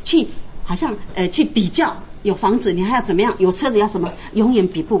评，去好像去比较，有房子你还要怎么样，有车子要什么，永远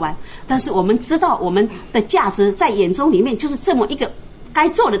比不完。但是我们知道我们的价值在眼中里面就是这么一个该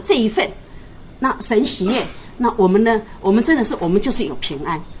做的这一份，那神喜悦，那我们呢，我们真的是我们就是有平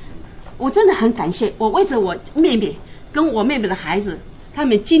安。我真的很感谢，我为着我妹妹跟我妹妹的孩子，他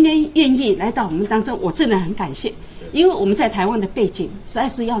们今天愿意来到我们当中，我真的很感谢。因为我们在台湾的背景实在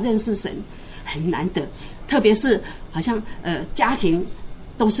是要认识神很难得，特别是好像家庭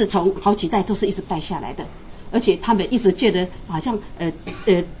都是从好几代都是一直带下来的，而且他们一直觉得好像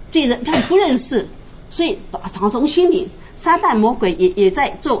这人他们不认识，所以打从心里撒旦魔鬼也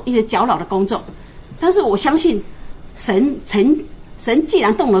在做一些搅扰的工作。但是我相信神既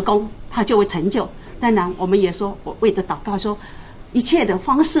然动了工，他就会成就。当然我们也说，我为着祷告说，一切的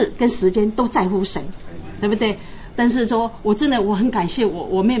方式跟时间都在乎神，对不对？但是说我真的我很感谢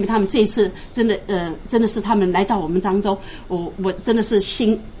我妹妹他们这一次真的是他们来到我们当中，我真的是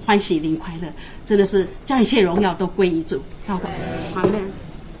心欢喜灵快乐，真的是将一切荣耀都归于主。好的，阿们。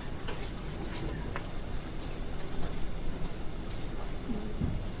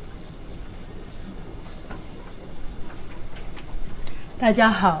大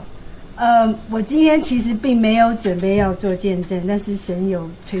家好，我今天其实并没有准备要做见证，但是神有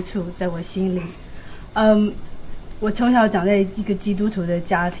催促在我心里。我从小长在一个基督徒的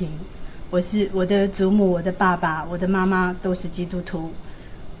家庭，我的祖母、我的爸爸、我的妈妈都是基督徒。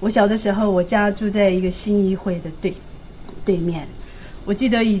我小的时候，我家住在一个信义会的对面。我记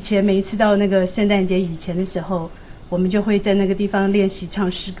得以前每一次到那个圣诞节以前的时候，我们就会在那个地方练习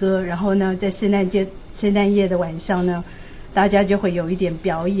唱诗歌，然后呢，在圣诞夜的晚上呢，大家就会有一点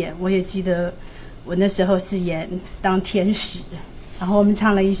表演。我也记得我那时候是当天使，然后我们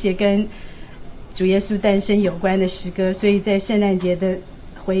唱了一些跟主耶稣诞生有关的诗歌，所以在圣诞节的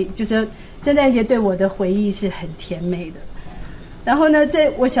就是圣诞节对我的回忆是很甜美的。然后呢，在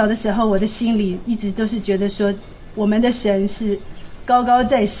我小的时候，我的心里一直都是觉得说，我们的神是高高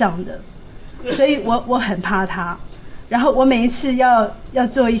在上的，所以我很怕他。然后我每一次要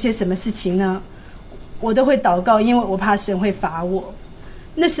做一些什么事情呢，我都会祷告，因为我怕神会罚我。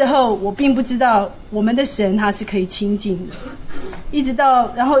那时候我并不知道我们的神他是可以亲近的，一直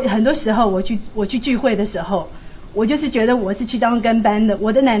到然后很多时候我去聚会的时候，我就是觉得我是去当跟班的，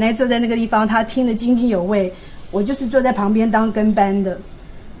我的奶奶坐在那个地方，她听得津津有味，我就是坐在旁边当跟班的，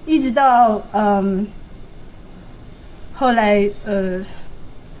一直到后来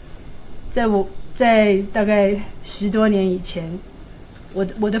在大概10多年以前，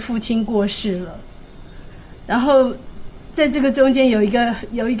我的父亲过世了，然后在这个中间有一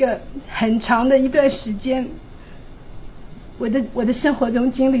个很长的一段时间，我的生活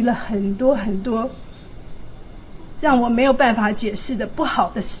中经历了很多很多让我没有办法解释的不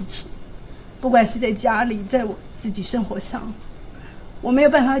好的事情，不管是在家里，在我自己生活上，我没有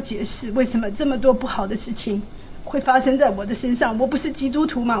办法解释为什么这么多不好的事情会发生在我的身上。我不是基督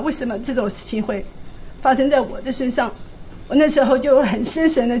徒吗？为什么这种事情会发生在我的身上？我那时候就很生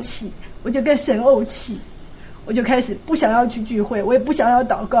神的气，我就跟神怄气，我就开始不想要去聚会，我也不想要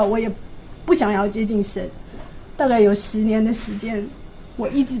祷告，我也不想要接近神。大概有10年的时间，我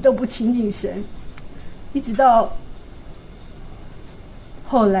一直都不亲近神，一直到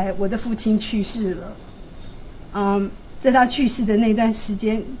后来我的父亲去世了。在他去世的那段时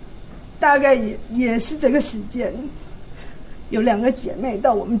间，大概也是这个时间，有2个姐妹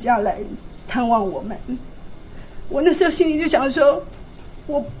到我们家来探望我们。我那时候心里就想说，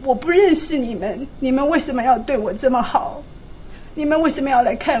我不认识你们，你们为什么要对我这么好？你们为什么要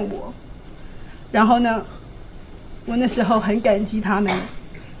来看我？然后呢，我那时候很感激他们，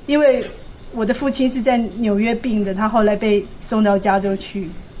因为我的父亲是在纽约病的，他后来被送到加州去，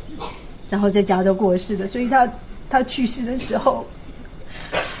然后在加州过世的，所以他去世的时候，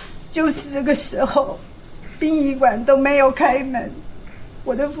就是这个时候，殡仪馆都没有开门，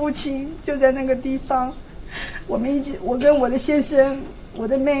我的父亲就在那个地方。我跟我的先生、我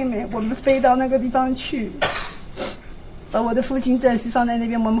的妹妹，我们飞到那个地方去，把我的父亲暂时放在那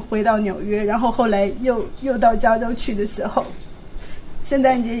边。我们回到纽约，然后后来又到加州去的时候，圣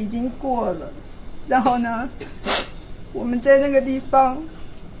诞节已经过了，然后呢，我们在那个地方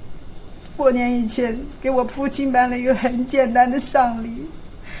过年以前给我父亲办了一个很简单的丧礼。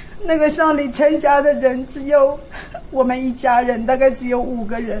那个丧礼参加的人只有我们一家人，大概只有5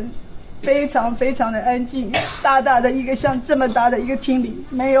个人，非常非常的安静，大大的一个像这么大的一个厅里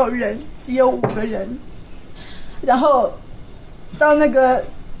没有人，只有5个人。然后到那个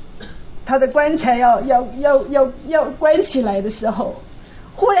他的棺材要关起来的时候，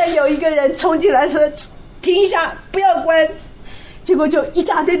忽然有一个人冲进来说停一下，不要关。结果就一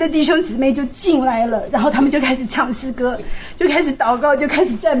大堆的弟兄姊妹就进来了，然后他们就开始唱诗歌，就开始祷告，就开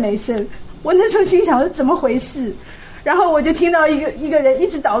始赞美神。我那时候心想说怎么回事，然后我就听到一个人一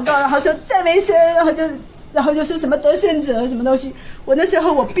直祷告，然后说赞美神，然后就说什么得胜者什么东西。我那时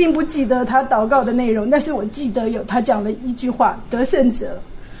候我并不记得他祷告的内容，但是我记得有他讲的一句话得胜者。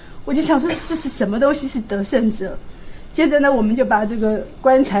我就想说这是什么东西是得胜者。接着呢，我们就把这个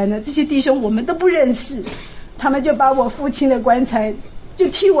棺材呢，这些弟兄我们都不认识，他们就把我父亲的棺材就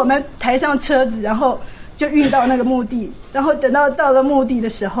替我们抬上车子，然后就运到那个墓地。然后等到了墓地的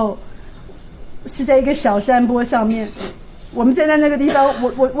时候，是在一个小山坡上面，我们站在那个地方，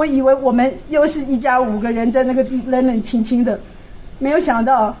我以为我们又是一家5个人在那个地冷冷清清的，没有想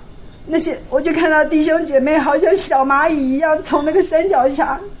到那些我就看到弟兄姐妹好像小蚂蚁一样从那个山脚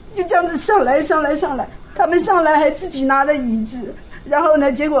下就这样子上来，他们上来还自己拿着椅子，然后呢，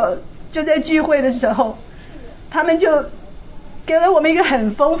结果就在聚会的时候，他们就给了我们一个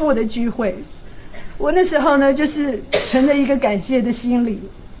很丰富的聚会。我那时候呢，就是存着一个感谢的心理，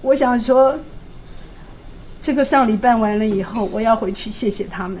我想说这个丧礼办完了以后，我要回去谢谢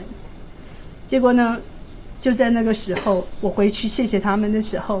他们。结果呢，就在那个时候，我回去谢谢他们的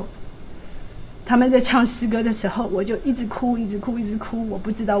时候，他们在唱诗歌的时候，我就一直哭，我不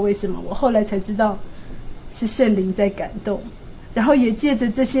知道为什么，我后来才知道是圣灵在感动，然后也借着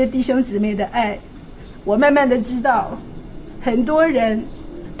这些弟兄姊妹的爱，我慢慢的知道很多人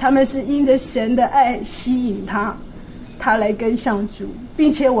他们是因着神的爱吸引他来跟上主，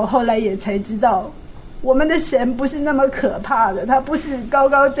并且我后来也才知道我们的神不是那么可怕的，他不是高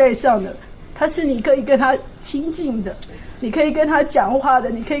高在上的，他是你可以跟他亲近的，你可以跟他讲话的，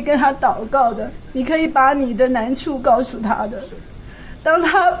你可以跟他祷告的，你可以把你的难处告诉他的。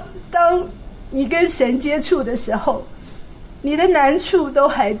当你跟神接触的时候，你的难处都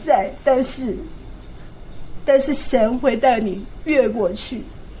还在，但是神会带你越过去。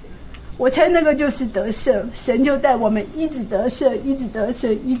我猜那个就是得胜，神就带我们一直得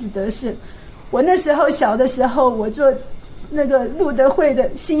胜。我那时候小的时候，我做那个路德会的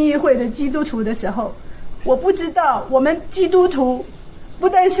信义会的基督徒的时候，我不知道我们基督徒不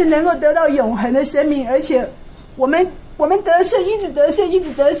但是能够得到永恒的生命，而且我们得胜，一直得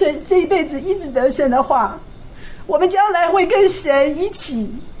胜，这一辈子一直得胜的话，我们将来会跟神一起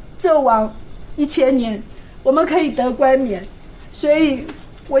走往1000年，我们可以得冠冕。所以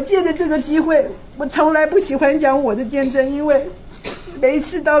我借着这个机会，我从来不喜欢讲我的见证，因为每一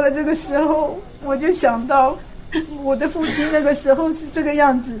次到了这个时候，我就想到我的父亲那个时候是这个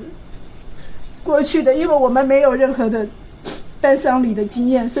样子过去的，因为我们没有任何的办丧礼的经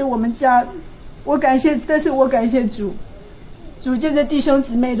验，所以我们家但是我感谢主借着弟兄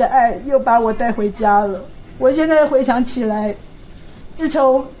姊妹的爱又把我带回家了。我现在回想起来，自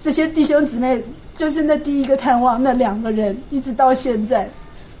从这些弟兄姊妹就是那第一个探望那2个人一直到现在，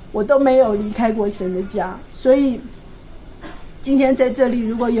我都没有离开过神的家。所以今天在这里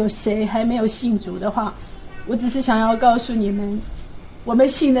如果有谁还没有信主的话，我只是想要告诉你们，我们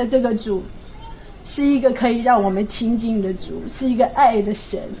信的这个主是一个可以让我们亲近的主，是一个爱的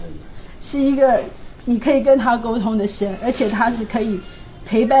神，是一个你可以跟他沟通的神，而且他是可以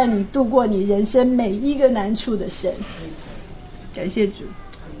陪伴你度过你人生每一个难处的神。感谢主。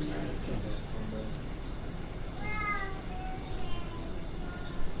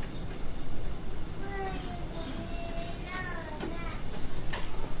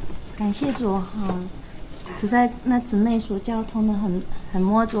感谢主哈，实在那姊妹所交通的很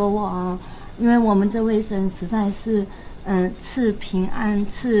摸着我啊，因为我们这位神实在是赐平安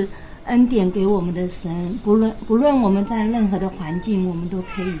赐恩典给我们的神，不论我们在任何的环境，我们都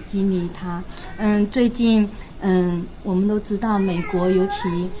可以经历他。最近我们都知道美国尤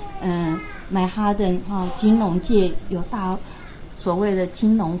其曼哈顿金融界有大所谓的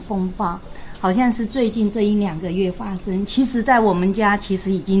金融风暴，好像是最近这1-2个月发生，其实在我们家其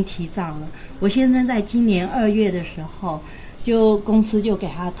实已经提早了。我先生在今年2月的时候，公司就给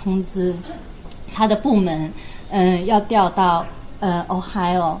他通知，他的部门要调到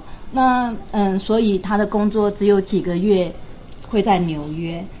Ohio， 那所以他的工作只有几个月会在纽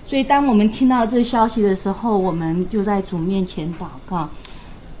约。所以当我们听到这消息的时候，我们就在主面前祷告。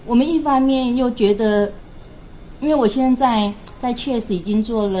我们一方面又觉得，因为我现在确实已经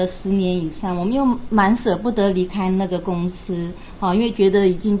做了10年以上，我们又蛮舍不得离开那个公司，因为觉得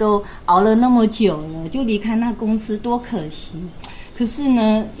已经都熬了那么久了，就离开那公司多可惜。可是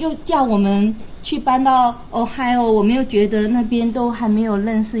呢，又叫我们去搬到 Ohio， 我们又觉得那边都还没有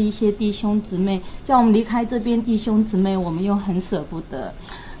认识一些弟兄姊妹，叫我们离开这边弟兄姊妹，我们又很舍不得。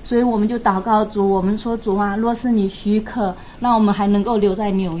所以我们就祷告主，我们说主啊，若是你许可，那我们还能够留在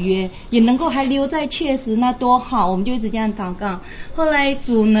纽约，也能够还留在确实，那多好，我们就一直这样祷告。后来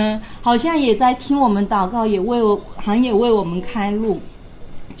主呢好像也在听我们祷告，好像也为我们开路。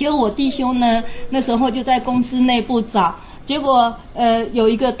结果我弟兄呢那时候就在公司内部找，结果有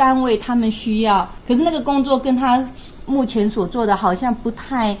一个单位他们需要，可是那个工作跟他目前所做的好像不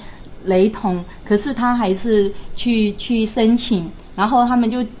太雷同，可是他还是去申请，然后他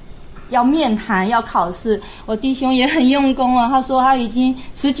们就要面谈要考试。我弟兄也很用功啊，他说他已经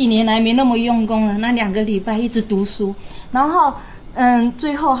10几年来没那么用功了，那2个礼拜一直读书，然后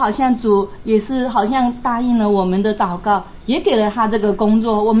最后好像主也是好像答应了我们的祷告，也给了他这个工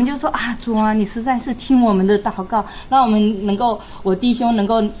作。我们就说啊，主啊，你实在是听我们的祷告，让我们能够，我弟兄能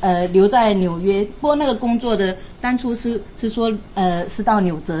够留在纽约。不过那个工作的当初是说是到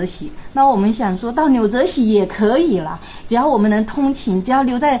纽泽西，那我们想说到纽泽西也可以啦，只要我们能通勤，只要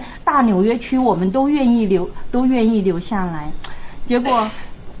留在大纽约区，我们都愿意留下来。结果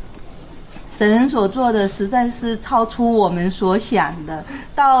神所做的实在是超出我们所想的。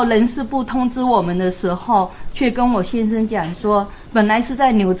到人事部通知我们的时候，却跟我先生讲说，本来是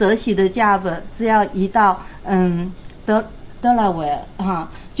在纽泽西的 job 是要移到德拉维尔哈，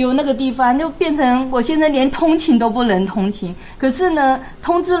就那个地方就变成我先生连通勤都不能通勤。可是呢，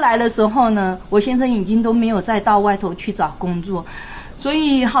通知来的时候呢，我先生已经都没有再到外头去找工作，所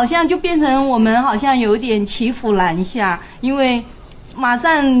以好像就变成我们好像有点骑虎难下，因为马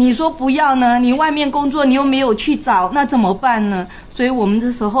上你说不要呢，你外面工作你又没有去找，那怎么办呢？所以我们这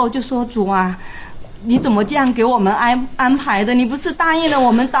时候就说，主啊，你怎么这样给我们安排的？你不是答应了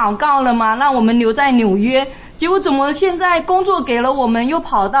我们祷告了吗？让我们留在纽约，结果怎么现在工作给了我们，又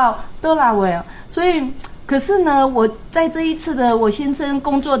跑到德拉维尔？所以可是呢，我在这一次的我先生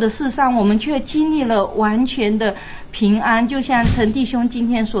工作的事上，我们却经历了完全的平安。就像陈弟兄今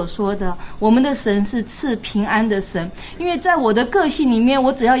天所说的，我们的神是赐平安的神。因为在我的个性里面，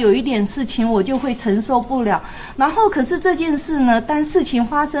我只要有一点事情我就会承受不了，然后可是这件事呢，当事情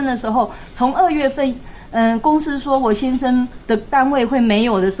发生的时候，从2月份公司说我先生的单位会没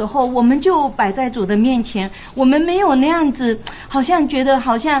有的时候，我们就摆在主的面前，我们没有那样子好像觉得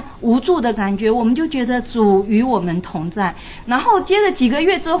好像无助的感觉，我们就觉得主与我们同在。然后接了几个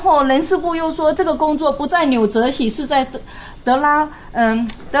月之后，人事部又说这个工作不在纽泽西，是在德拉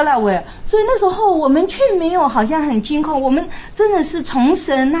维尔，所以那时候我们却没有好像很惊恐，我们真的是从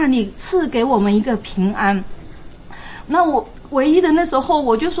神那里赐给我们一个平安。那我唯一的那时候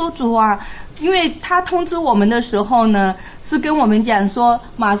我就说，主啊，因为他通知我们的时候呢，是跟我们讲说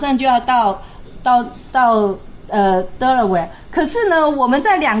马上就要到德拉维尔，可是呢我们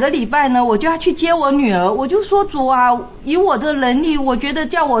在2个礼拜呢我就要去接我女儿。我就说，主啊，以我的能力，我觉得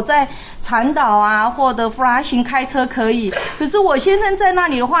叫我在长岛啊或者弗拉辛开车可以，可是我先生在那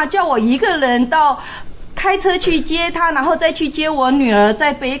里的话，叫我一个人到开车去接他，然后再去接我女儿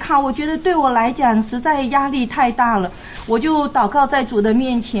在北卡，我觉得对我来讲实在压力太大了。我就祷告在主的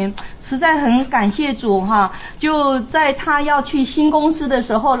面前，实在很感谢主哈。就在他要去新公司的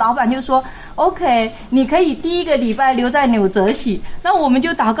时候，老板就说 OK， 你可以第1个礼拜留在纽泽西。那我们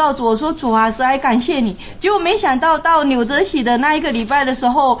就祷告主，我说主啊，实在感谢你。结果没想到到纽泽西的那1个礼拜的时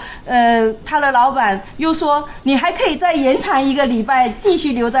候，他的老板又说你还可以再延长1个礼拜继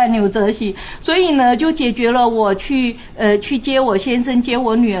续留在纽泽西，所以呢就解决了我去接我先生接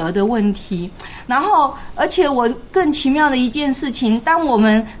我女儿的问题。然后而且我更奇妙的一件事情，当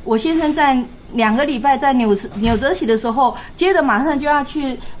我先生在2个礼拜在纽泽西的时候，接着马上就要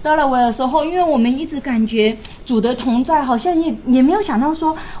去德拉维尔的时候，因为我们一直感觉主的同在，好像也没有想到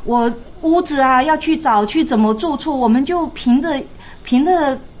说我屋子啊要去找去怎么住处，我们就凭着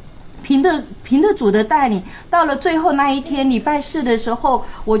主的带领，到了最后那一天礼拜4的时候，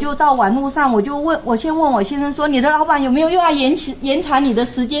我就到网络上，我先问我先生说，你的老板有没有又要延长你的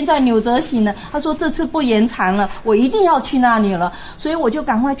时间在纽泽西呢？他说这次不延长了，我一定要去那里了。所以我就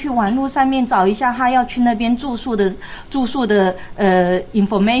赶快去网络上面找一下他要去那边住宿的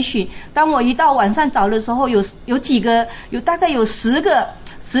information。当我一到晚上找的时候，有几个，大概有10个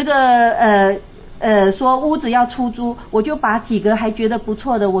说屋子要出租，我就把几个还觉得不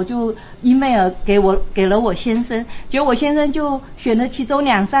错的，我就 email 给了我先生，结果我先生就选了其中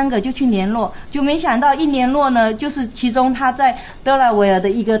2、3个就去联络，就没想到一联络呢，就是其中他在德拉维尔的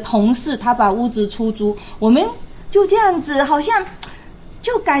一个同事，他把屋子出租，我们就这样子好像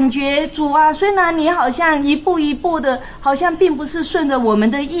就感觉主啊，虽然你好像一步一步的，好像并不是顺着我们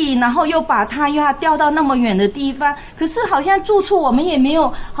的意，然后又把他调到那么远的地方，可是好像住处我们也没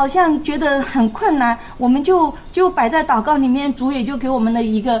有，好像觉得很困难，我们就摆在祷告里面，主也就给我们的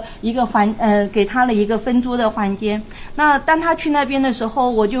一个给他了一个分租的环间。那当他去那边的时候，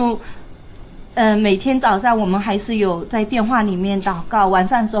我就每天早上我们还是有在电话里面祷告，晚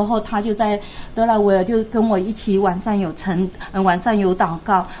上的时候他就在德莱维尔就跟我一起晚上有祷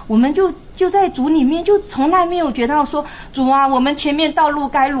告，我们就在主里面就从来没有觉得说主啊，我们前面道路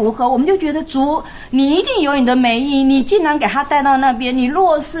该如何，我们就觉得主你一定有你的美意，你竟然给他带到那边，你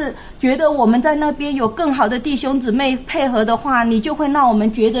若是觉得我们在那边有更好的弟兄姊妹配合的话，你就会让我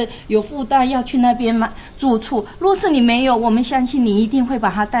们觉得有负担要去那边住处，若是你没有，我们相信你一定会把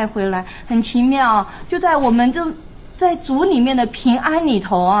他带回来。很奇妙，就在我们就在主里面的平安里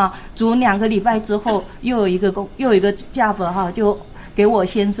头啊，主2个礼拜之后又有一个 job 就给我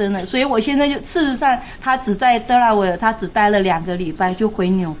先生了，所以我先生就事实上他只在德拉维尔他只待了2个礼拜就回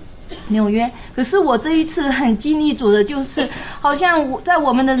纽约。可是我这一次很经历主的就是好像在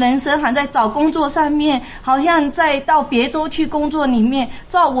我们的人生还在找工作上面，好像在到别州去工作里面，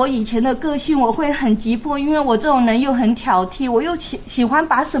照我以前的个性我会很急迫，因为我这种人又很挑剔，我又喜欢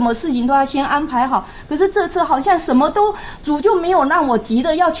把什么事情都要先安排好，可是这次好像什么都主就没有让我急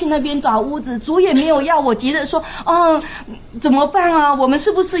的要去那边找屋子，主也没有要我急的说怎么办啊，我们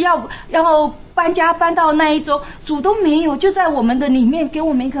是不是要搬家搬到那一周，主都没有，就在我们的里面给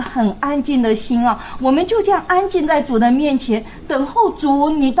我们一个很安静的心啊，我们就这样安静在主的面前等候主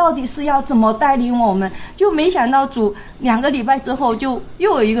你到底是要怎么带领我们。就没想到主2个礼拜之后就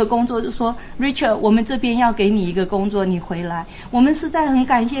又有一个工作，就说 Richard 我们这边要给你一个工作，你回来。我们实在很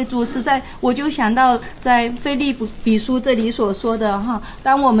感谢主，实在我就想到在腓立比书这里所说的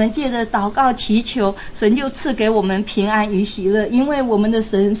当我们借着祷告祈求，神就赐给我们平安与喜乐，因为我们的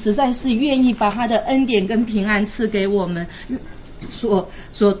神实在是愿意把他的恩典跟平安赐给我们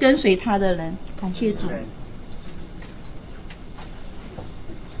所跟随他的人。感谢主。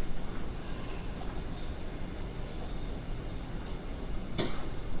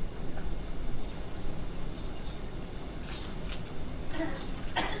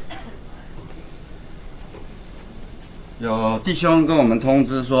有弟兄跟我们通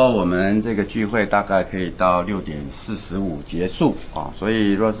知说，我们这个聚会大概可以到6点45结束啊，所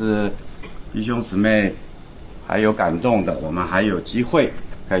以若是弟兄姊妹还有感动的，我们还有机会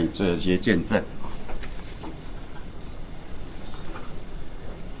可以做一些见证。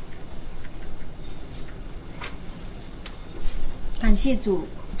感谢主，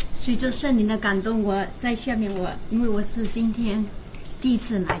随着圣灵的感动，我在下面因为我是今天第一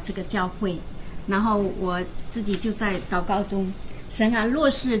次来这个教会，然后我自己就在祷告中，神啊，若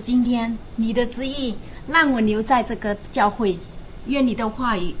是今天你的旨意让我留在这个教会，愿你的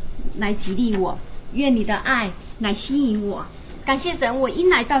话语来激励我，愿你的爱来吸引我。感谢神，我一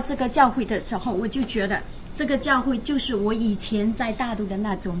来到这个教会的时候，我就觉得这个教会就是我以前在大陆的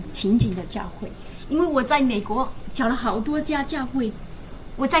那种情景的教会。因为我在美国找了好多家教会，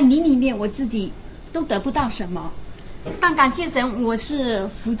我在里面我自己都得不到什么，但感谢神，我是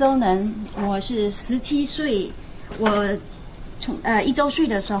福州人，我是17岁，我从1周岁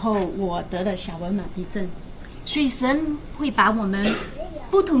的时候我得了小儿麻痹症，所以神会把我们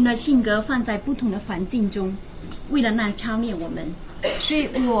不同的性格放在不同的环境中，为了那操练我们。所以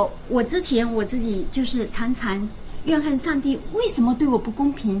我之前我自己就是常常怨恨上帝为什么对我不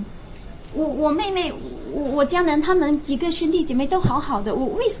公平，我妹妹我家人他们几个兄弟姐妹都好好的，我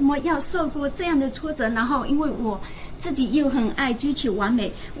为什么要受过这样的挫折？然后因为我自己又很爱追求完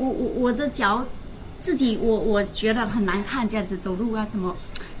美，我的脚自己我觉得很难看，这样子走路啊什么，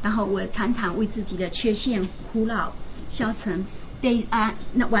然后我常常为自己的缺陷苦恼消沉。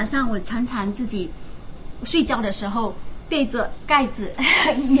那晚上我常常自己睡觉的时候背着盖子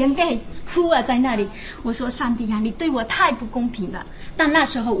棉被哭啊，在那里我说上帝啊，你对我太不公平了。但那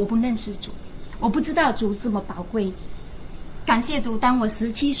时候我不认识主，我不知道主这么宝贵。感谢主，当我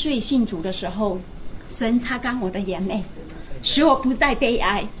17岁信主的时候，神擦干我的眼泪，使我不再悲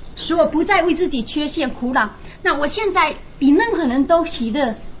哀，使我不再为自己缺陷苦恼。那我现在比任何人都喜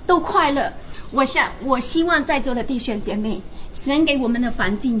乐都快乐。我希望在座的弟兄姐妹，神给我们的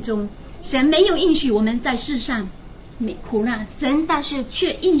环境中，神没有应许我们在世上苦难，神但是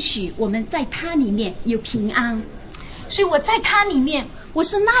却应许我们在他里面有平安。所以我在他里面我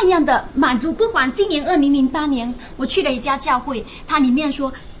是那样的满足。不管今年2008年我去了一家教会，他里面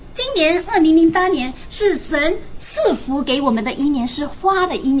说今年2008年是神赐福给我们的一年，是花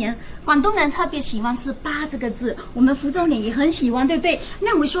的一年。广东人特别喜欢是8这个字，我们福州人也很喜欢，对不对？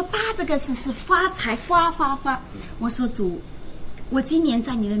那我说8这个字是发财，发。我说主，我今年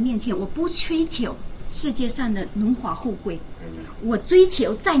在你的面前，我不追求世界上的荣华富贵，我追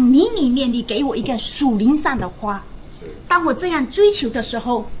求在你里面，你给我一个属灵上的花。当我这样追求的时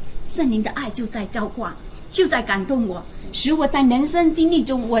候，圣灵的爱就在浇灌，就在感动我，使我在人生经历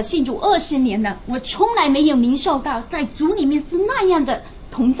中，我信主20年了，我从来没有领受到在主里面是那样的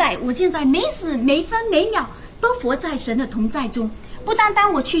同在。我现在每时每分每秒都活在神的同在中，不单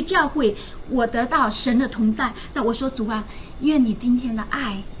单我去教会，我得到神的同在。那我说主啊，愿你今天的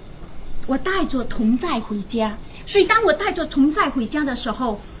爱，我带着同在回家。所以当我带着同在回家的时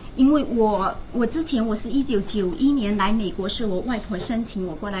候，因为我之前我是1991年来美国，是我外婆申请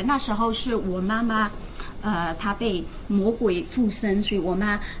我过来，那时候是我妈妈她被魔鬼附身，所以我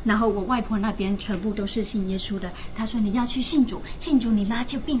妈，然后我外婆那边全部都是信耶稣的。她说你要去信主，信主你妈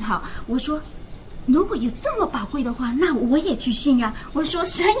就病好。我说如果有这么宝贵的话，那我也去信啊。我说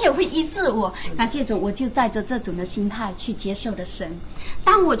神也会医治我，感谢主，我就带着这种的心态去接受了神。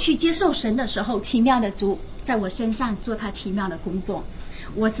当我去接受神的时候，奇妙的主在我身上做他奇妙的工作。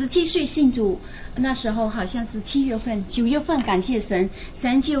我17岁信主，那时候好像是7月份、9月份，感谢神，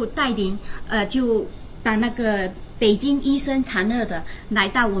神就带领就把那个北京医生常乐的来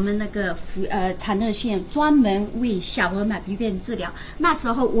到我们那个常乐县，专门为小儿麻痹病治疗。那时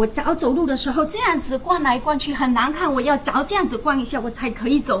候我脚走路的时候这样子逛来逛去很难看，我要脚这样子逛一下我才可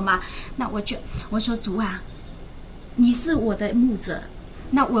以走嘛。那我说主啊，你是我的牧者，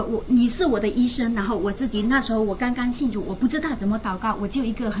那你是我的医生。然后我自己那时候我刚刚信主，我不知道怎么祷告，我就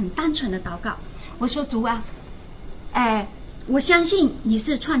一个很单纯的祷告，我说主啊，我相信你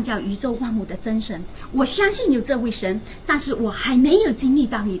是创造宇宙万物的真神，我相信有这位神，但是我还没有经历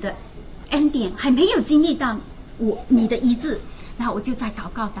到你的恩典，还没有经历到你的医治。然后我就在祷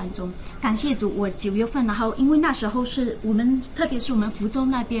告当中，感谢主，我9月份，然后因为那时候是我们，特别是我们福州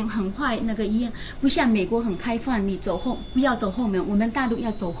那边很快那个医院不像美国很开放，你不要走后门，我们大陆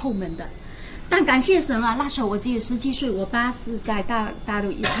要走后门的。但感谢神啊，那时候我只有17岁，我爸是在大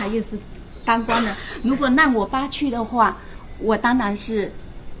陆，他又是当官的，如果让我爸去的话，我当然是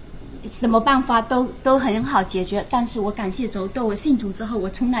什么办法都很好解决。但是我感谢主，到我信主之后，我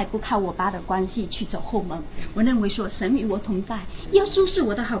从来不靠我爸的关系去走后门。我认为说神与我同在，耶稣是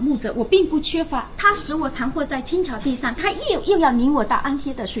我的好牧者，我并不缺乏，他使我躺卧在青草地上，他又要领我到安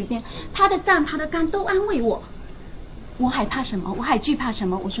息的水边，他的杖他的竿都安慰我。我害怕什么？我还惧怕什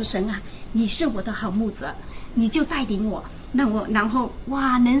么？我说神啊，你是我的好牧者，你就带领我。然后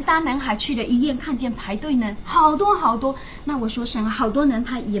哇，人山人海去了医院，看见排队呢，好多好多。那我说神啊，好多人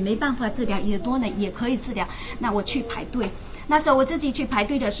他也没办法治疗，也多人也可以治疗。那我去排队。那时候我自己去排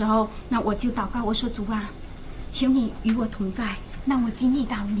队的时候，那我就祷告，我说主啊，求你与我同在，让我经历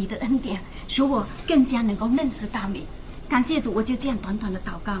到你的恩典，使我更加能够认识到你。感谢主，我就这样短短的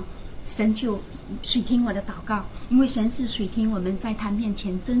祷告。神就垂听我的祷告，因为神是垂听我们在他面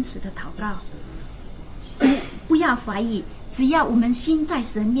前真实的祷告。不要怀疑，只要我们心在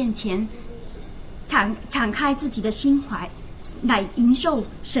神面前敞开自己的心怀，来迎受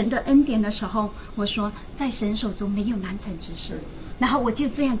神的恩典的时候，我说在神手中没有难成之事。然后我就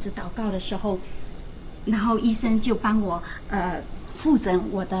这样子祷告的时候，然后医生就帮我复诊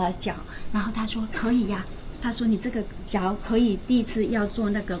我的脚，然后他说可以呀。他说你这个脚可以第一次要做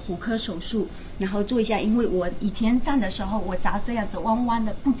那个骨科手术，然后做一下，因为我以前站的时候我脚这样子弯弯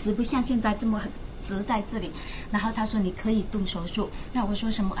的，不直，不像现在这么直在这里。然后他说你可以动手术。那我说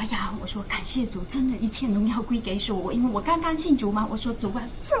什么？哎呀，我说感谢主，真的一切荣耀归给主。因为我刚刚信主嘛，我说主啊，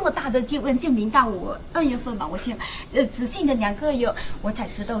这么大的救恩就临到我2月份嘛，我就只信了2个月，我才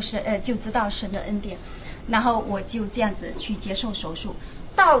知道就知道神的恩典。然后我就这样子去接受手术。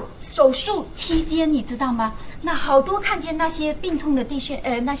到手术期间，你知道吗？那好多看见那些病痛的弟兄，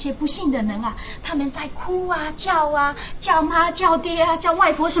那些不幸的人啊，他们在哭啊、叫啊、叫妈、叫爹啊、叫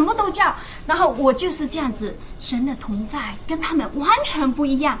外婆，什么都叫。然后我就是这样子，神的同在跟他们完全不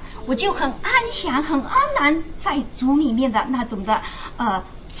一样，我就很安详、很安然在主里面的那种的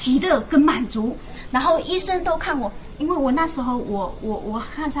喜乐跟满足。然后医生都看我，因为我那时候我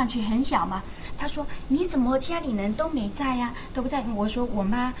看上去很小嘛。他说你怎么家里人都没在呀，都不在？我说我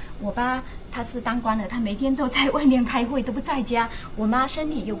妈我爸他是当官的，他每天都在外面开会，都不在家。我妈身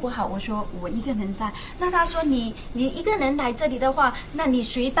体又不好，我说我一个人在。那他说你一个人来这里的话，那你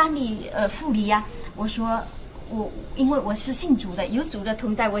谁帮你护理呀？我说因为我是信主的，有主的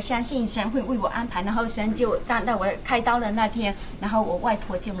同在，我相信神会为我安排。然后神就让我开刀的那天，然后我外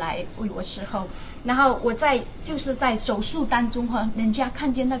婆就来为我侍候。然后我就是在手术当中人家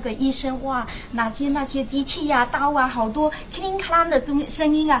看见那个医生哇，那些机器啊、刀啊，好多叮铃咔啷的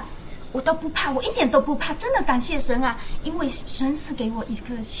声音啊，我都不怕，我一点都不怕，真的感谢神啊！因为神赐给我一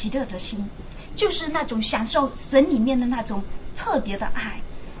颗喜乐的心，就是那种享受神里面的那种特别的爱，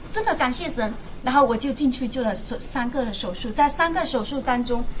真的感谢神。然后我就进去做了3个手术，在3个手术当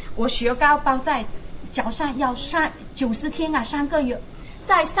中，我血膏包在脚上要90天啊，3个月。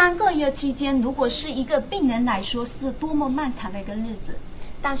在3个月期间，如果是一个病人来说，是多么漫长的一个日子。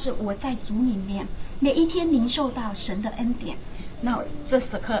但是我在主里面，每一天领受到神的恩典。那这时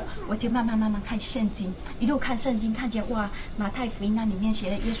刻，我就慢慢看圣经，一路看圣经，看见哇，马太福音那里面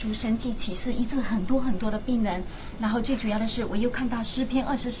写的耶稣神迹启示，医治很多的病人。然后最主要的是，我又看到诗篇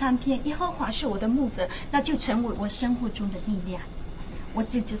23篇，耶和华是我的牧者，那就成为我生活中的力量。我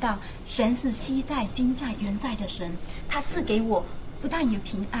就知道神是昔在、今在、原在的神，他是给我。不但有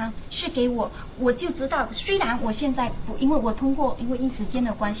平安，是给我就知道，虽然我现在不，因为因时间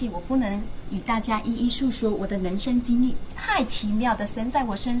的关系，我不能与大家一一诉说我的人生经历。太奇妙的神在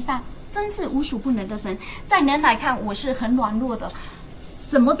我身上，真是无所不能的神。在人来看，我是很软弱的，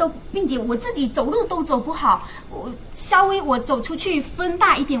什么都，并且我自己走路都走不好，稍微我走出去风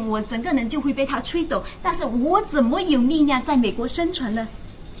大一点，我整个人就会被他吹走。但是我怎么有力量在美国生存呢？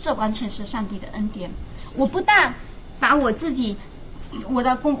这完全是上帝的恩典。我不但把我自己。我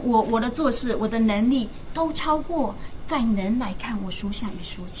的做事，我的能力都超过在人来看我所想与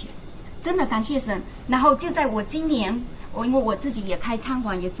所求，真的感谢神。然后就在我今年，因为我自己也开餐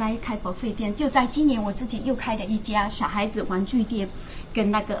馆，也在开保费店，就在今年我自己又开了一家小孩子玩具店，跟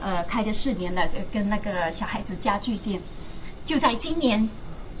开了4年了，跟那个小孩子家具店。就在今年，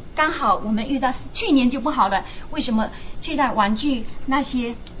刚好我们遇到，去年就不好了，为什么？现在玩具那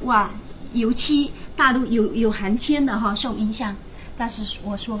些油漆大陆有含铅的哈，受影响。但是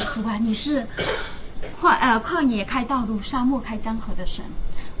我说主啊，你是旷野开道路，沙漠开江河的神。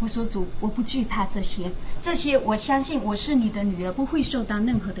我说主，我不惧怕这些我相信我是你的女儿，不会受到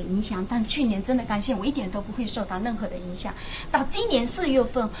任何的影响。但去年真的感谢我一点都不会受到任何的影响。到今年4月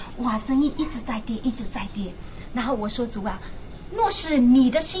份，哇，生意一直在跌。然后我说主啊，若是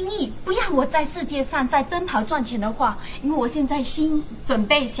你的心意不让我在世界上再奔跑赚钱的话，因为我现在准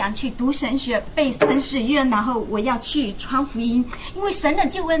备想去读神学，被神使用，然后我要去传福音。因为神的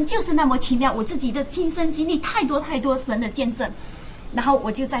救恩就是那么奇妙，我自己的亲身经历太多神的见证。然后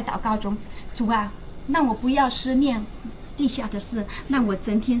我就在祷告中，主啊，让我不要思念地下的事，让我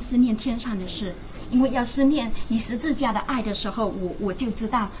整天思念天上的事。因为要思念以十字架的爱的时候，我就知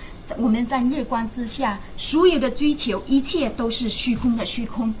道我们在日光之下所有的追求，一切都是虚空的虚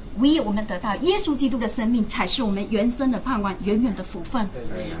空，唯有我们得到耶稣基督的生命，才是我们原生的盼望，远远的福分。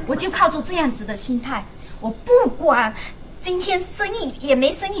我就靠着这样子的心态，我不管今天生意也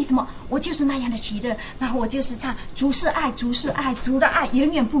没生意什么，我就是那样的喜乐。然后我就是唱主是爱，主是爱，主的爱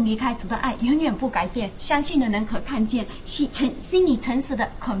永远不离开，主的爱永远不改变。相信的人可看见，心里诚实的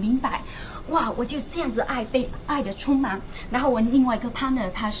可明白。哇，我就这样子被爱的充满。然后我另外一个 partner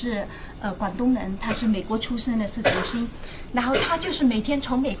他是广东人，他是美国出生的，是主星。然后他就是每天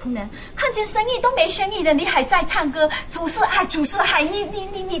愁眉苦脸，看见生意都没生意的，你还在唱歌，主是爱，主是爱，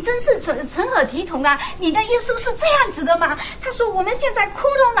你真是成何体统啊！你的耶稣是这样子的吗？他说我们现在哭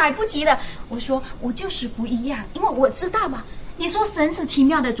都来不及了。我说我就是不一样，因为我知道嘛。你说神是奇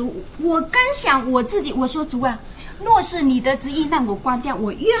妙的主，我刚想我自己，我说主啊，若是你的旨意让我关掉，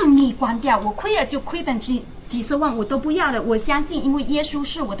我愿意关掉，我亏了就亏本几十万我都不要了。我相信，因为耶稣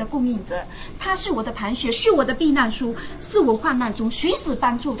是我的供应者，他是我的磐石，是我的避难书，是我患难中随时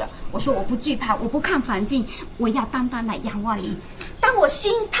帮助的。我说我不惧怕，我不看环境，我要单单来仰望你。当我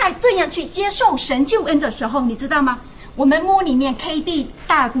心态这样去接受神救恩的时候，你知道吗？我们摸里面 KB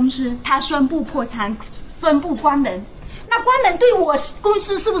大公司，他宣布破产，宣布关门。那关门对我公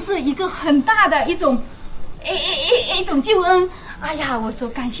司是不是一个很大的一种救恩？哎呀，我说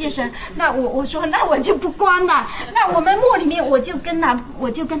感谢神。那我说那我就不关了。那我们墓里面我就跟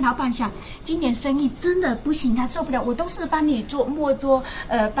老板讲，今年生意真的不行，他受不了。我都是帮你做末桌，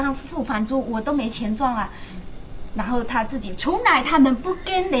帮付房租，我都没钱赚啊。然后他自己从来他们不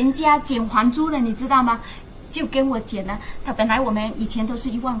跟人家减房租的，你知道吗？就跟我减了。他本来我们以前都是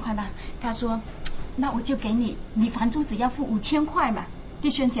1万块嘛，他说。那我就给你，你房租只要付5000块嘛，弟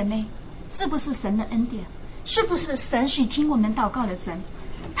兄姐妹，是不是神的恩典？是不是神许听我们祷告的神？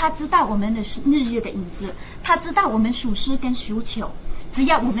他知道我们的日夜的影子，他知道我们属实跟属求，只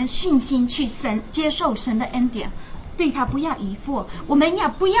要我们信心去接受神的恩典，对他不要疑惑，我们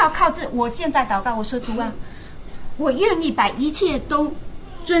不要靠这。我现在祷告，我说主啊，我愿意把一切都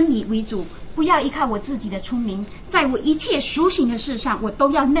尊你为主。不要依靠我自己的聪明，在我一切所行的事上，我都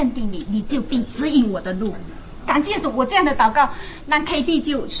要认定你，你就必指引我的路。感谢主，我这样的祷告，让 KB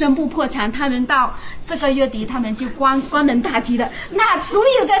就宣布破产，他们到这个月底他们就关门大吉了。那所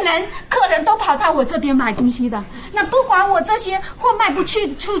有的人客人都跑到我这边买东西的，那不管我这些货卖不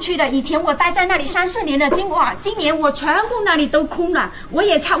出去的，以前我待在那里3-4年的，今年我全部那里都空了，我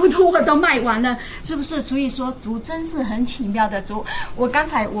也差不多我都卖完了，是不是？所以说主真是很奇妙的主。我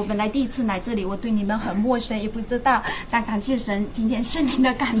本来第一次来这里，我对你们很陌生，也不知道，但感谢神，今天圣灵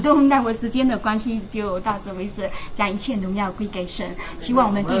的感动，让我时间的关系就到此为止，将一切荣耀归给神。希望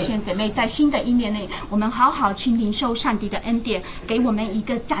我们弟兄姊妹在新的一年内，我们好好去领受上帝的恩典，给我们一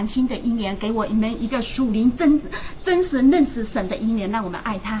个崭新的一年，给我们一个属灵真实认识神的一年，让我们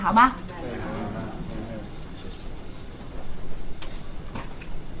爱他，好吗？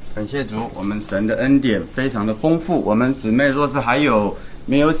感谢主，我们神的恩典非常的丰富。我们姊妹若是还有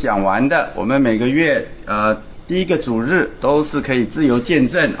没有讲完的，我们每个月第一个主日都是可以自由见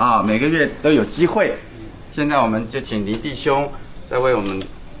证啊，每个月都有机会。现在我们就请黎弟兄再为我们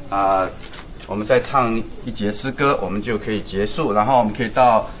我们再唱一节诗歌，我们就可以结束，然后我们可以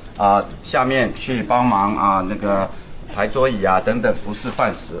到下面去帮忙那个排桌椅等等服侍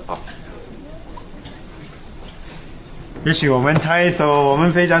饭食啊。也许我们唱一首我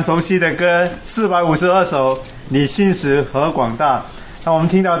们非常熟悉的歌452首你信实何广大。当我们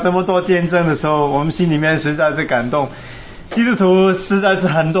听到这么多见证的时候，我们心里面实在是感动。基督徒实在是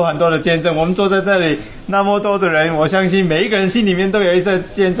很多很多的见证，我们坐在这里那么多的人，我相信每一个人心里面都有一些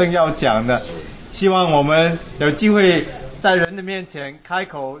见证要讲的。希望我们有机会在人的面前开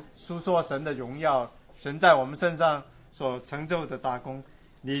口诉说神的荣耀，神在我们身上所成就的大功。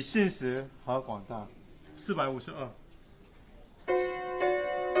你信实何广大。452。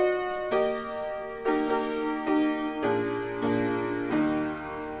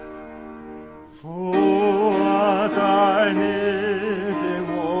父啊，在你的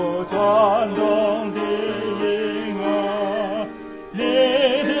我转动的婴儿，你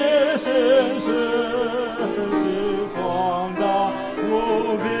的心是真是广大无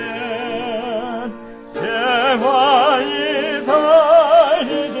边，千万亿在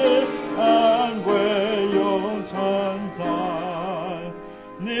你的安慰永存在，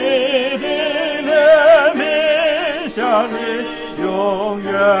你的怜悯向你永远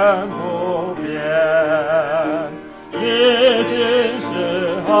不变，你心是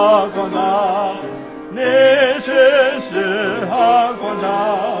何广大，你心是何广大，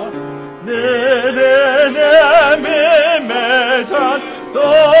你的怜悯每场都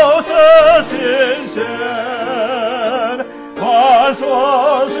是新鲜，万所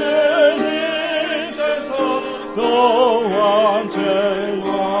是你伸手都完全完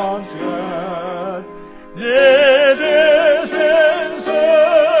全，你的心是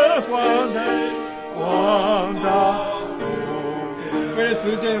广大无边。为了时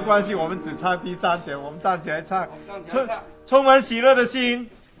间的关系，我们只唱第3节，我们站起来唱，充满喜乐的心，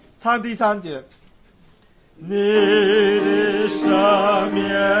唱第3节。你的赦免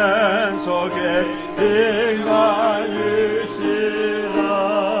所给平安与喜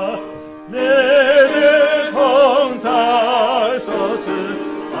乐，你的同在所赐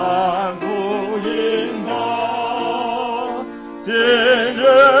安抚引导，今日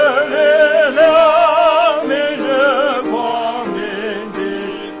力量，明日光明的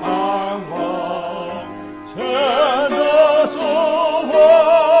盼望，全都属我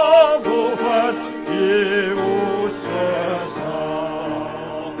不分一无缺少。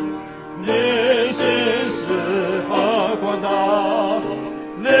你心是何广大，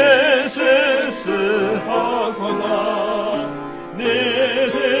你心是何广大，你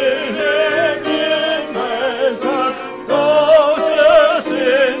的怜悯每场都是新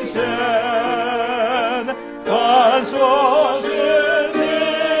鲜，凡所是你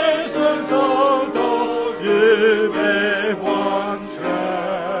伸手都预备完全，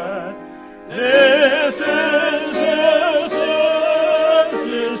你心是真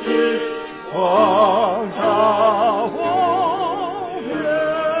心广大无边。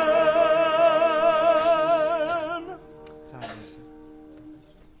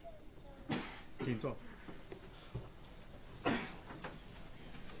请坐。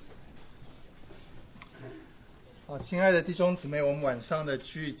好，亲爱的弟兄姊妹，我们晚上的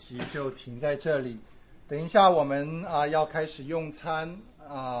聚集就停在这里。等一下我们要开始用餐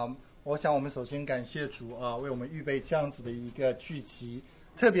我想我们首先感谢主为我们预备这样子的一个聚集，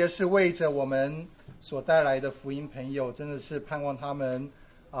特别是为着我们所带来的福音朋友，真的是盼望他们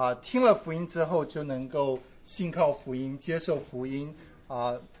听了福音之后就能够信靠福音，接受福音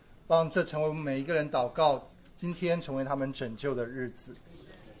让这成为我们每一个人祷告今天成为他们拯救的日子。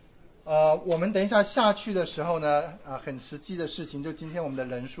我们等一下下去的时候呢很实际的事情，就今天我们的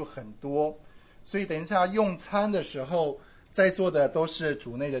人数很多，所以等一下用餐的时候，在座的都是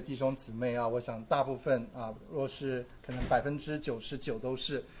主内的弟兄姊妹啊，我想大部分啊，若是可能99%都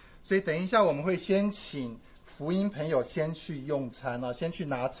是。所以等一下我们会先请福音朋友先去用餐啊，先去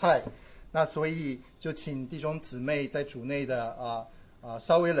拿菜。那所以就请弟兄姊妹在主内的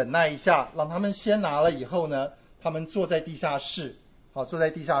稍微忍耐一下，让他们先拿了以后呢，他们坐在地下室，好，坐在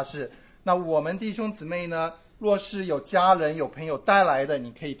地下室。那我们弟兄姊妹呢，若是有家人有朋友带来的，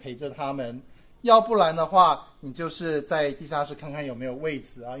你可以陪着他们。要不然的话，你就是在地下室看看有没有位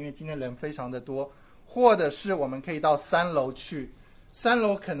置啊，因为今天人非常的多。或者是我们可以到3楼去，3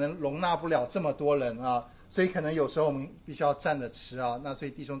楼可能容纳不了这么多人啊，所以可能有时候我们必须要站着吃啊。那所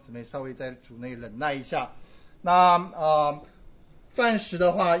以弟兄姊妹稍微在主内忍耐一下。那饭食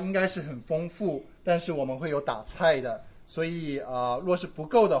的话应该是很丰富，但是我们会有打菜的，所以若是不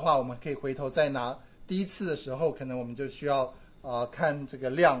够的话，我们可以回头再拿。第一次的时候，可能我们就需要看这个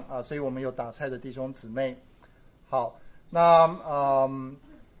量啊，所以我们有打菜的弟兄姊妹。好，那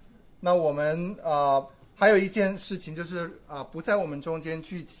我们还有一件事情就是不在我们中间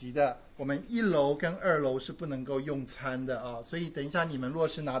聚集的，我们1楼跟2楼是不能够用餐的啊，所以等一下你们若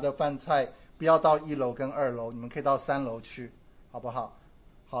是拿的饭菜，不要到1楼跟2楼，你们可以到3楼去，好不好？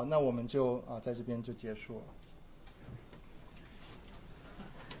好，那我们就在这边就结束了。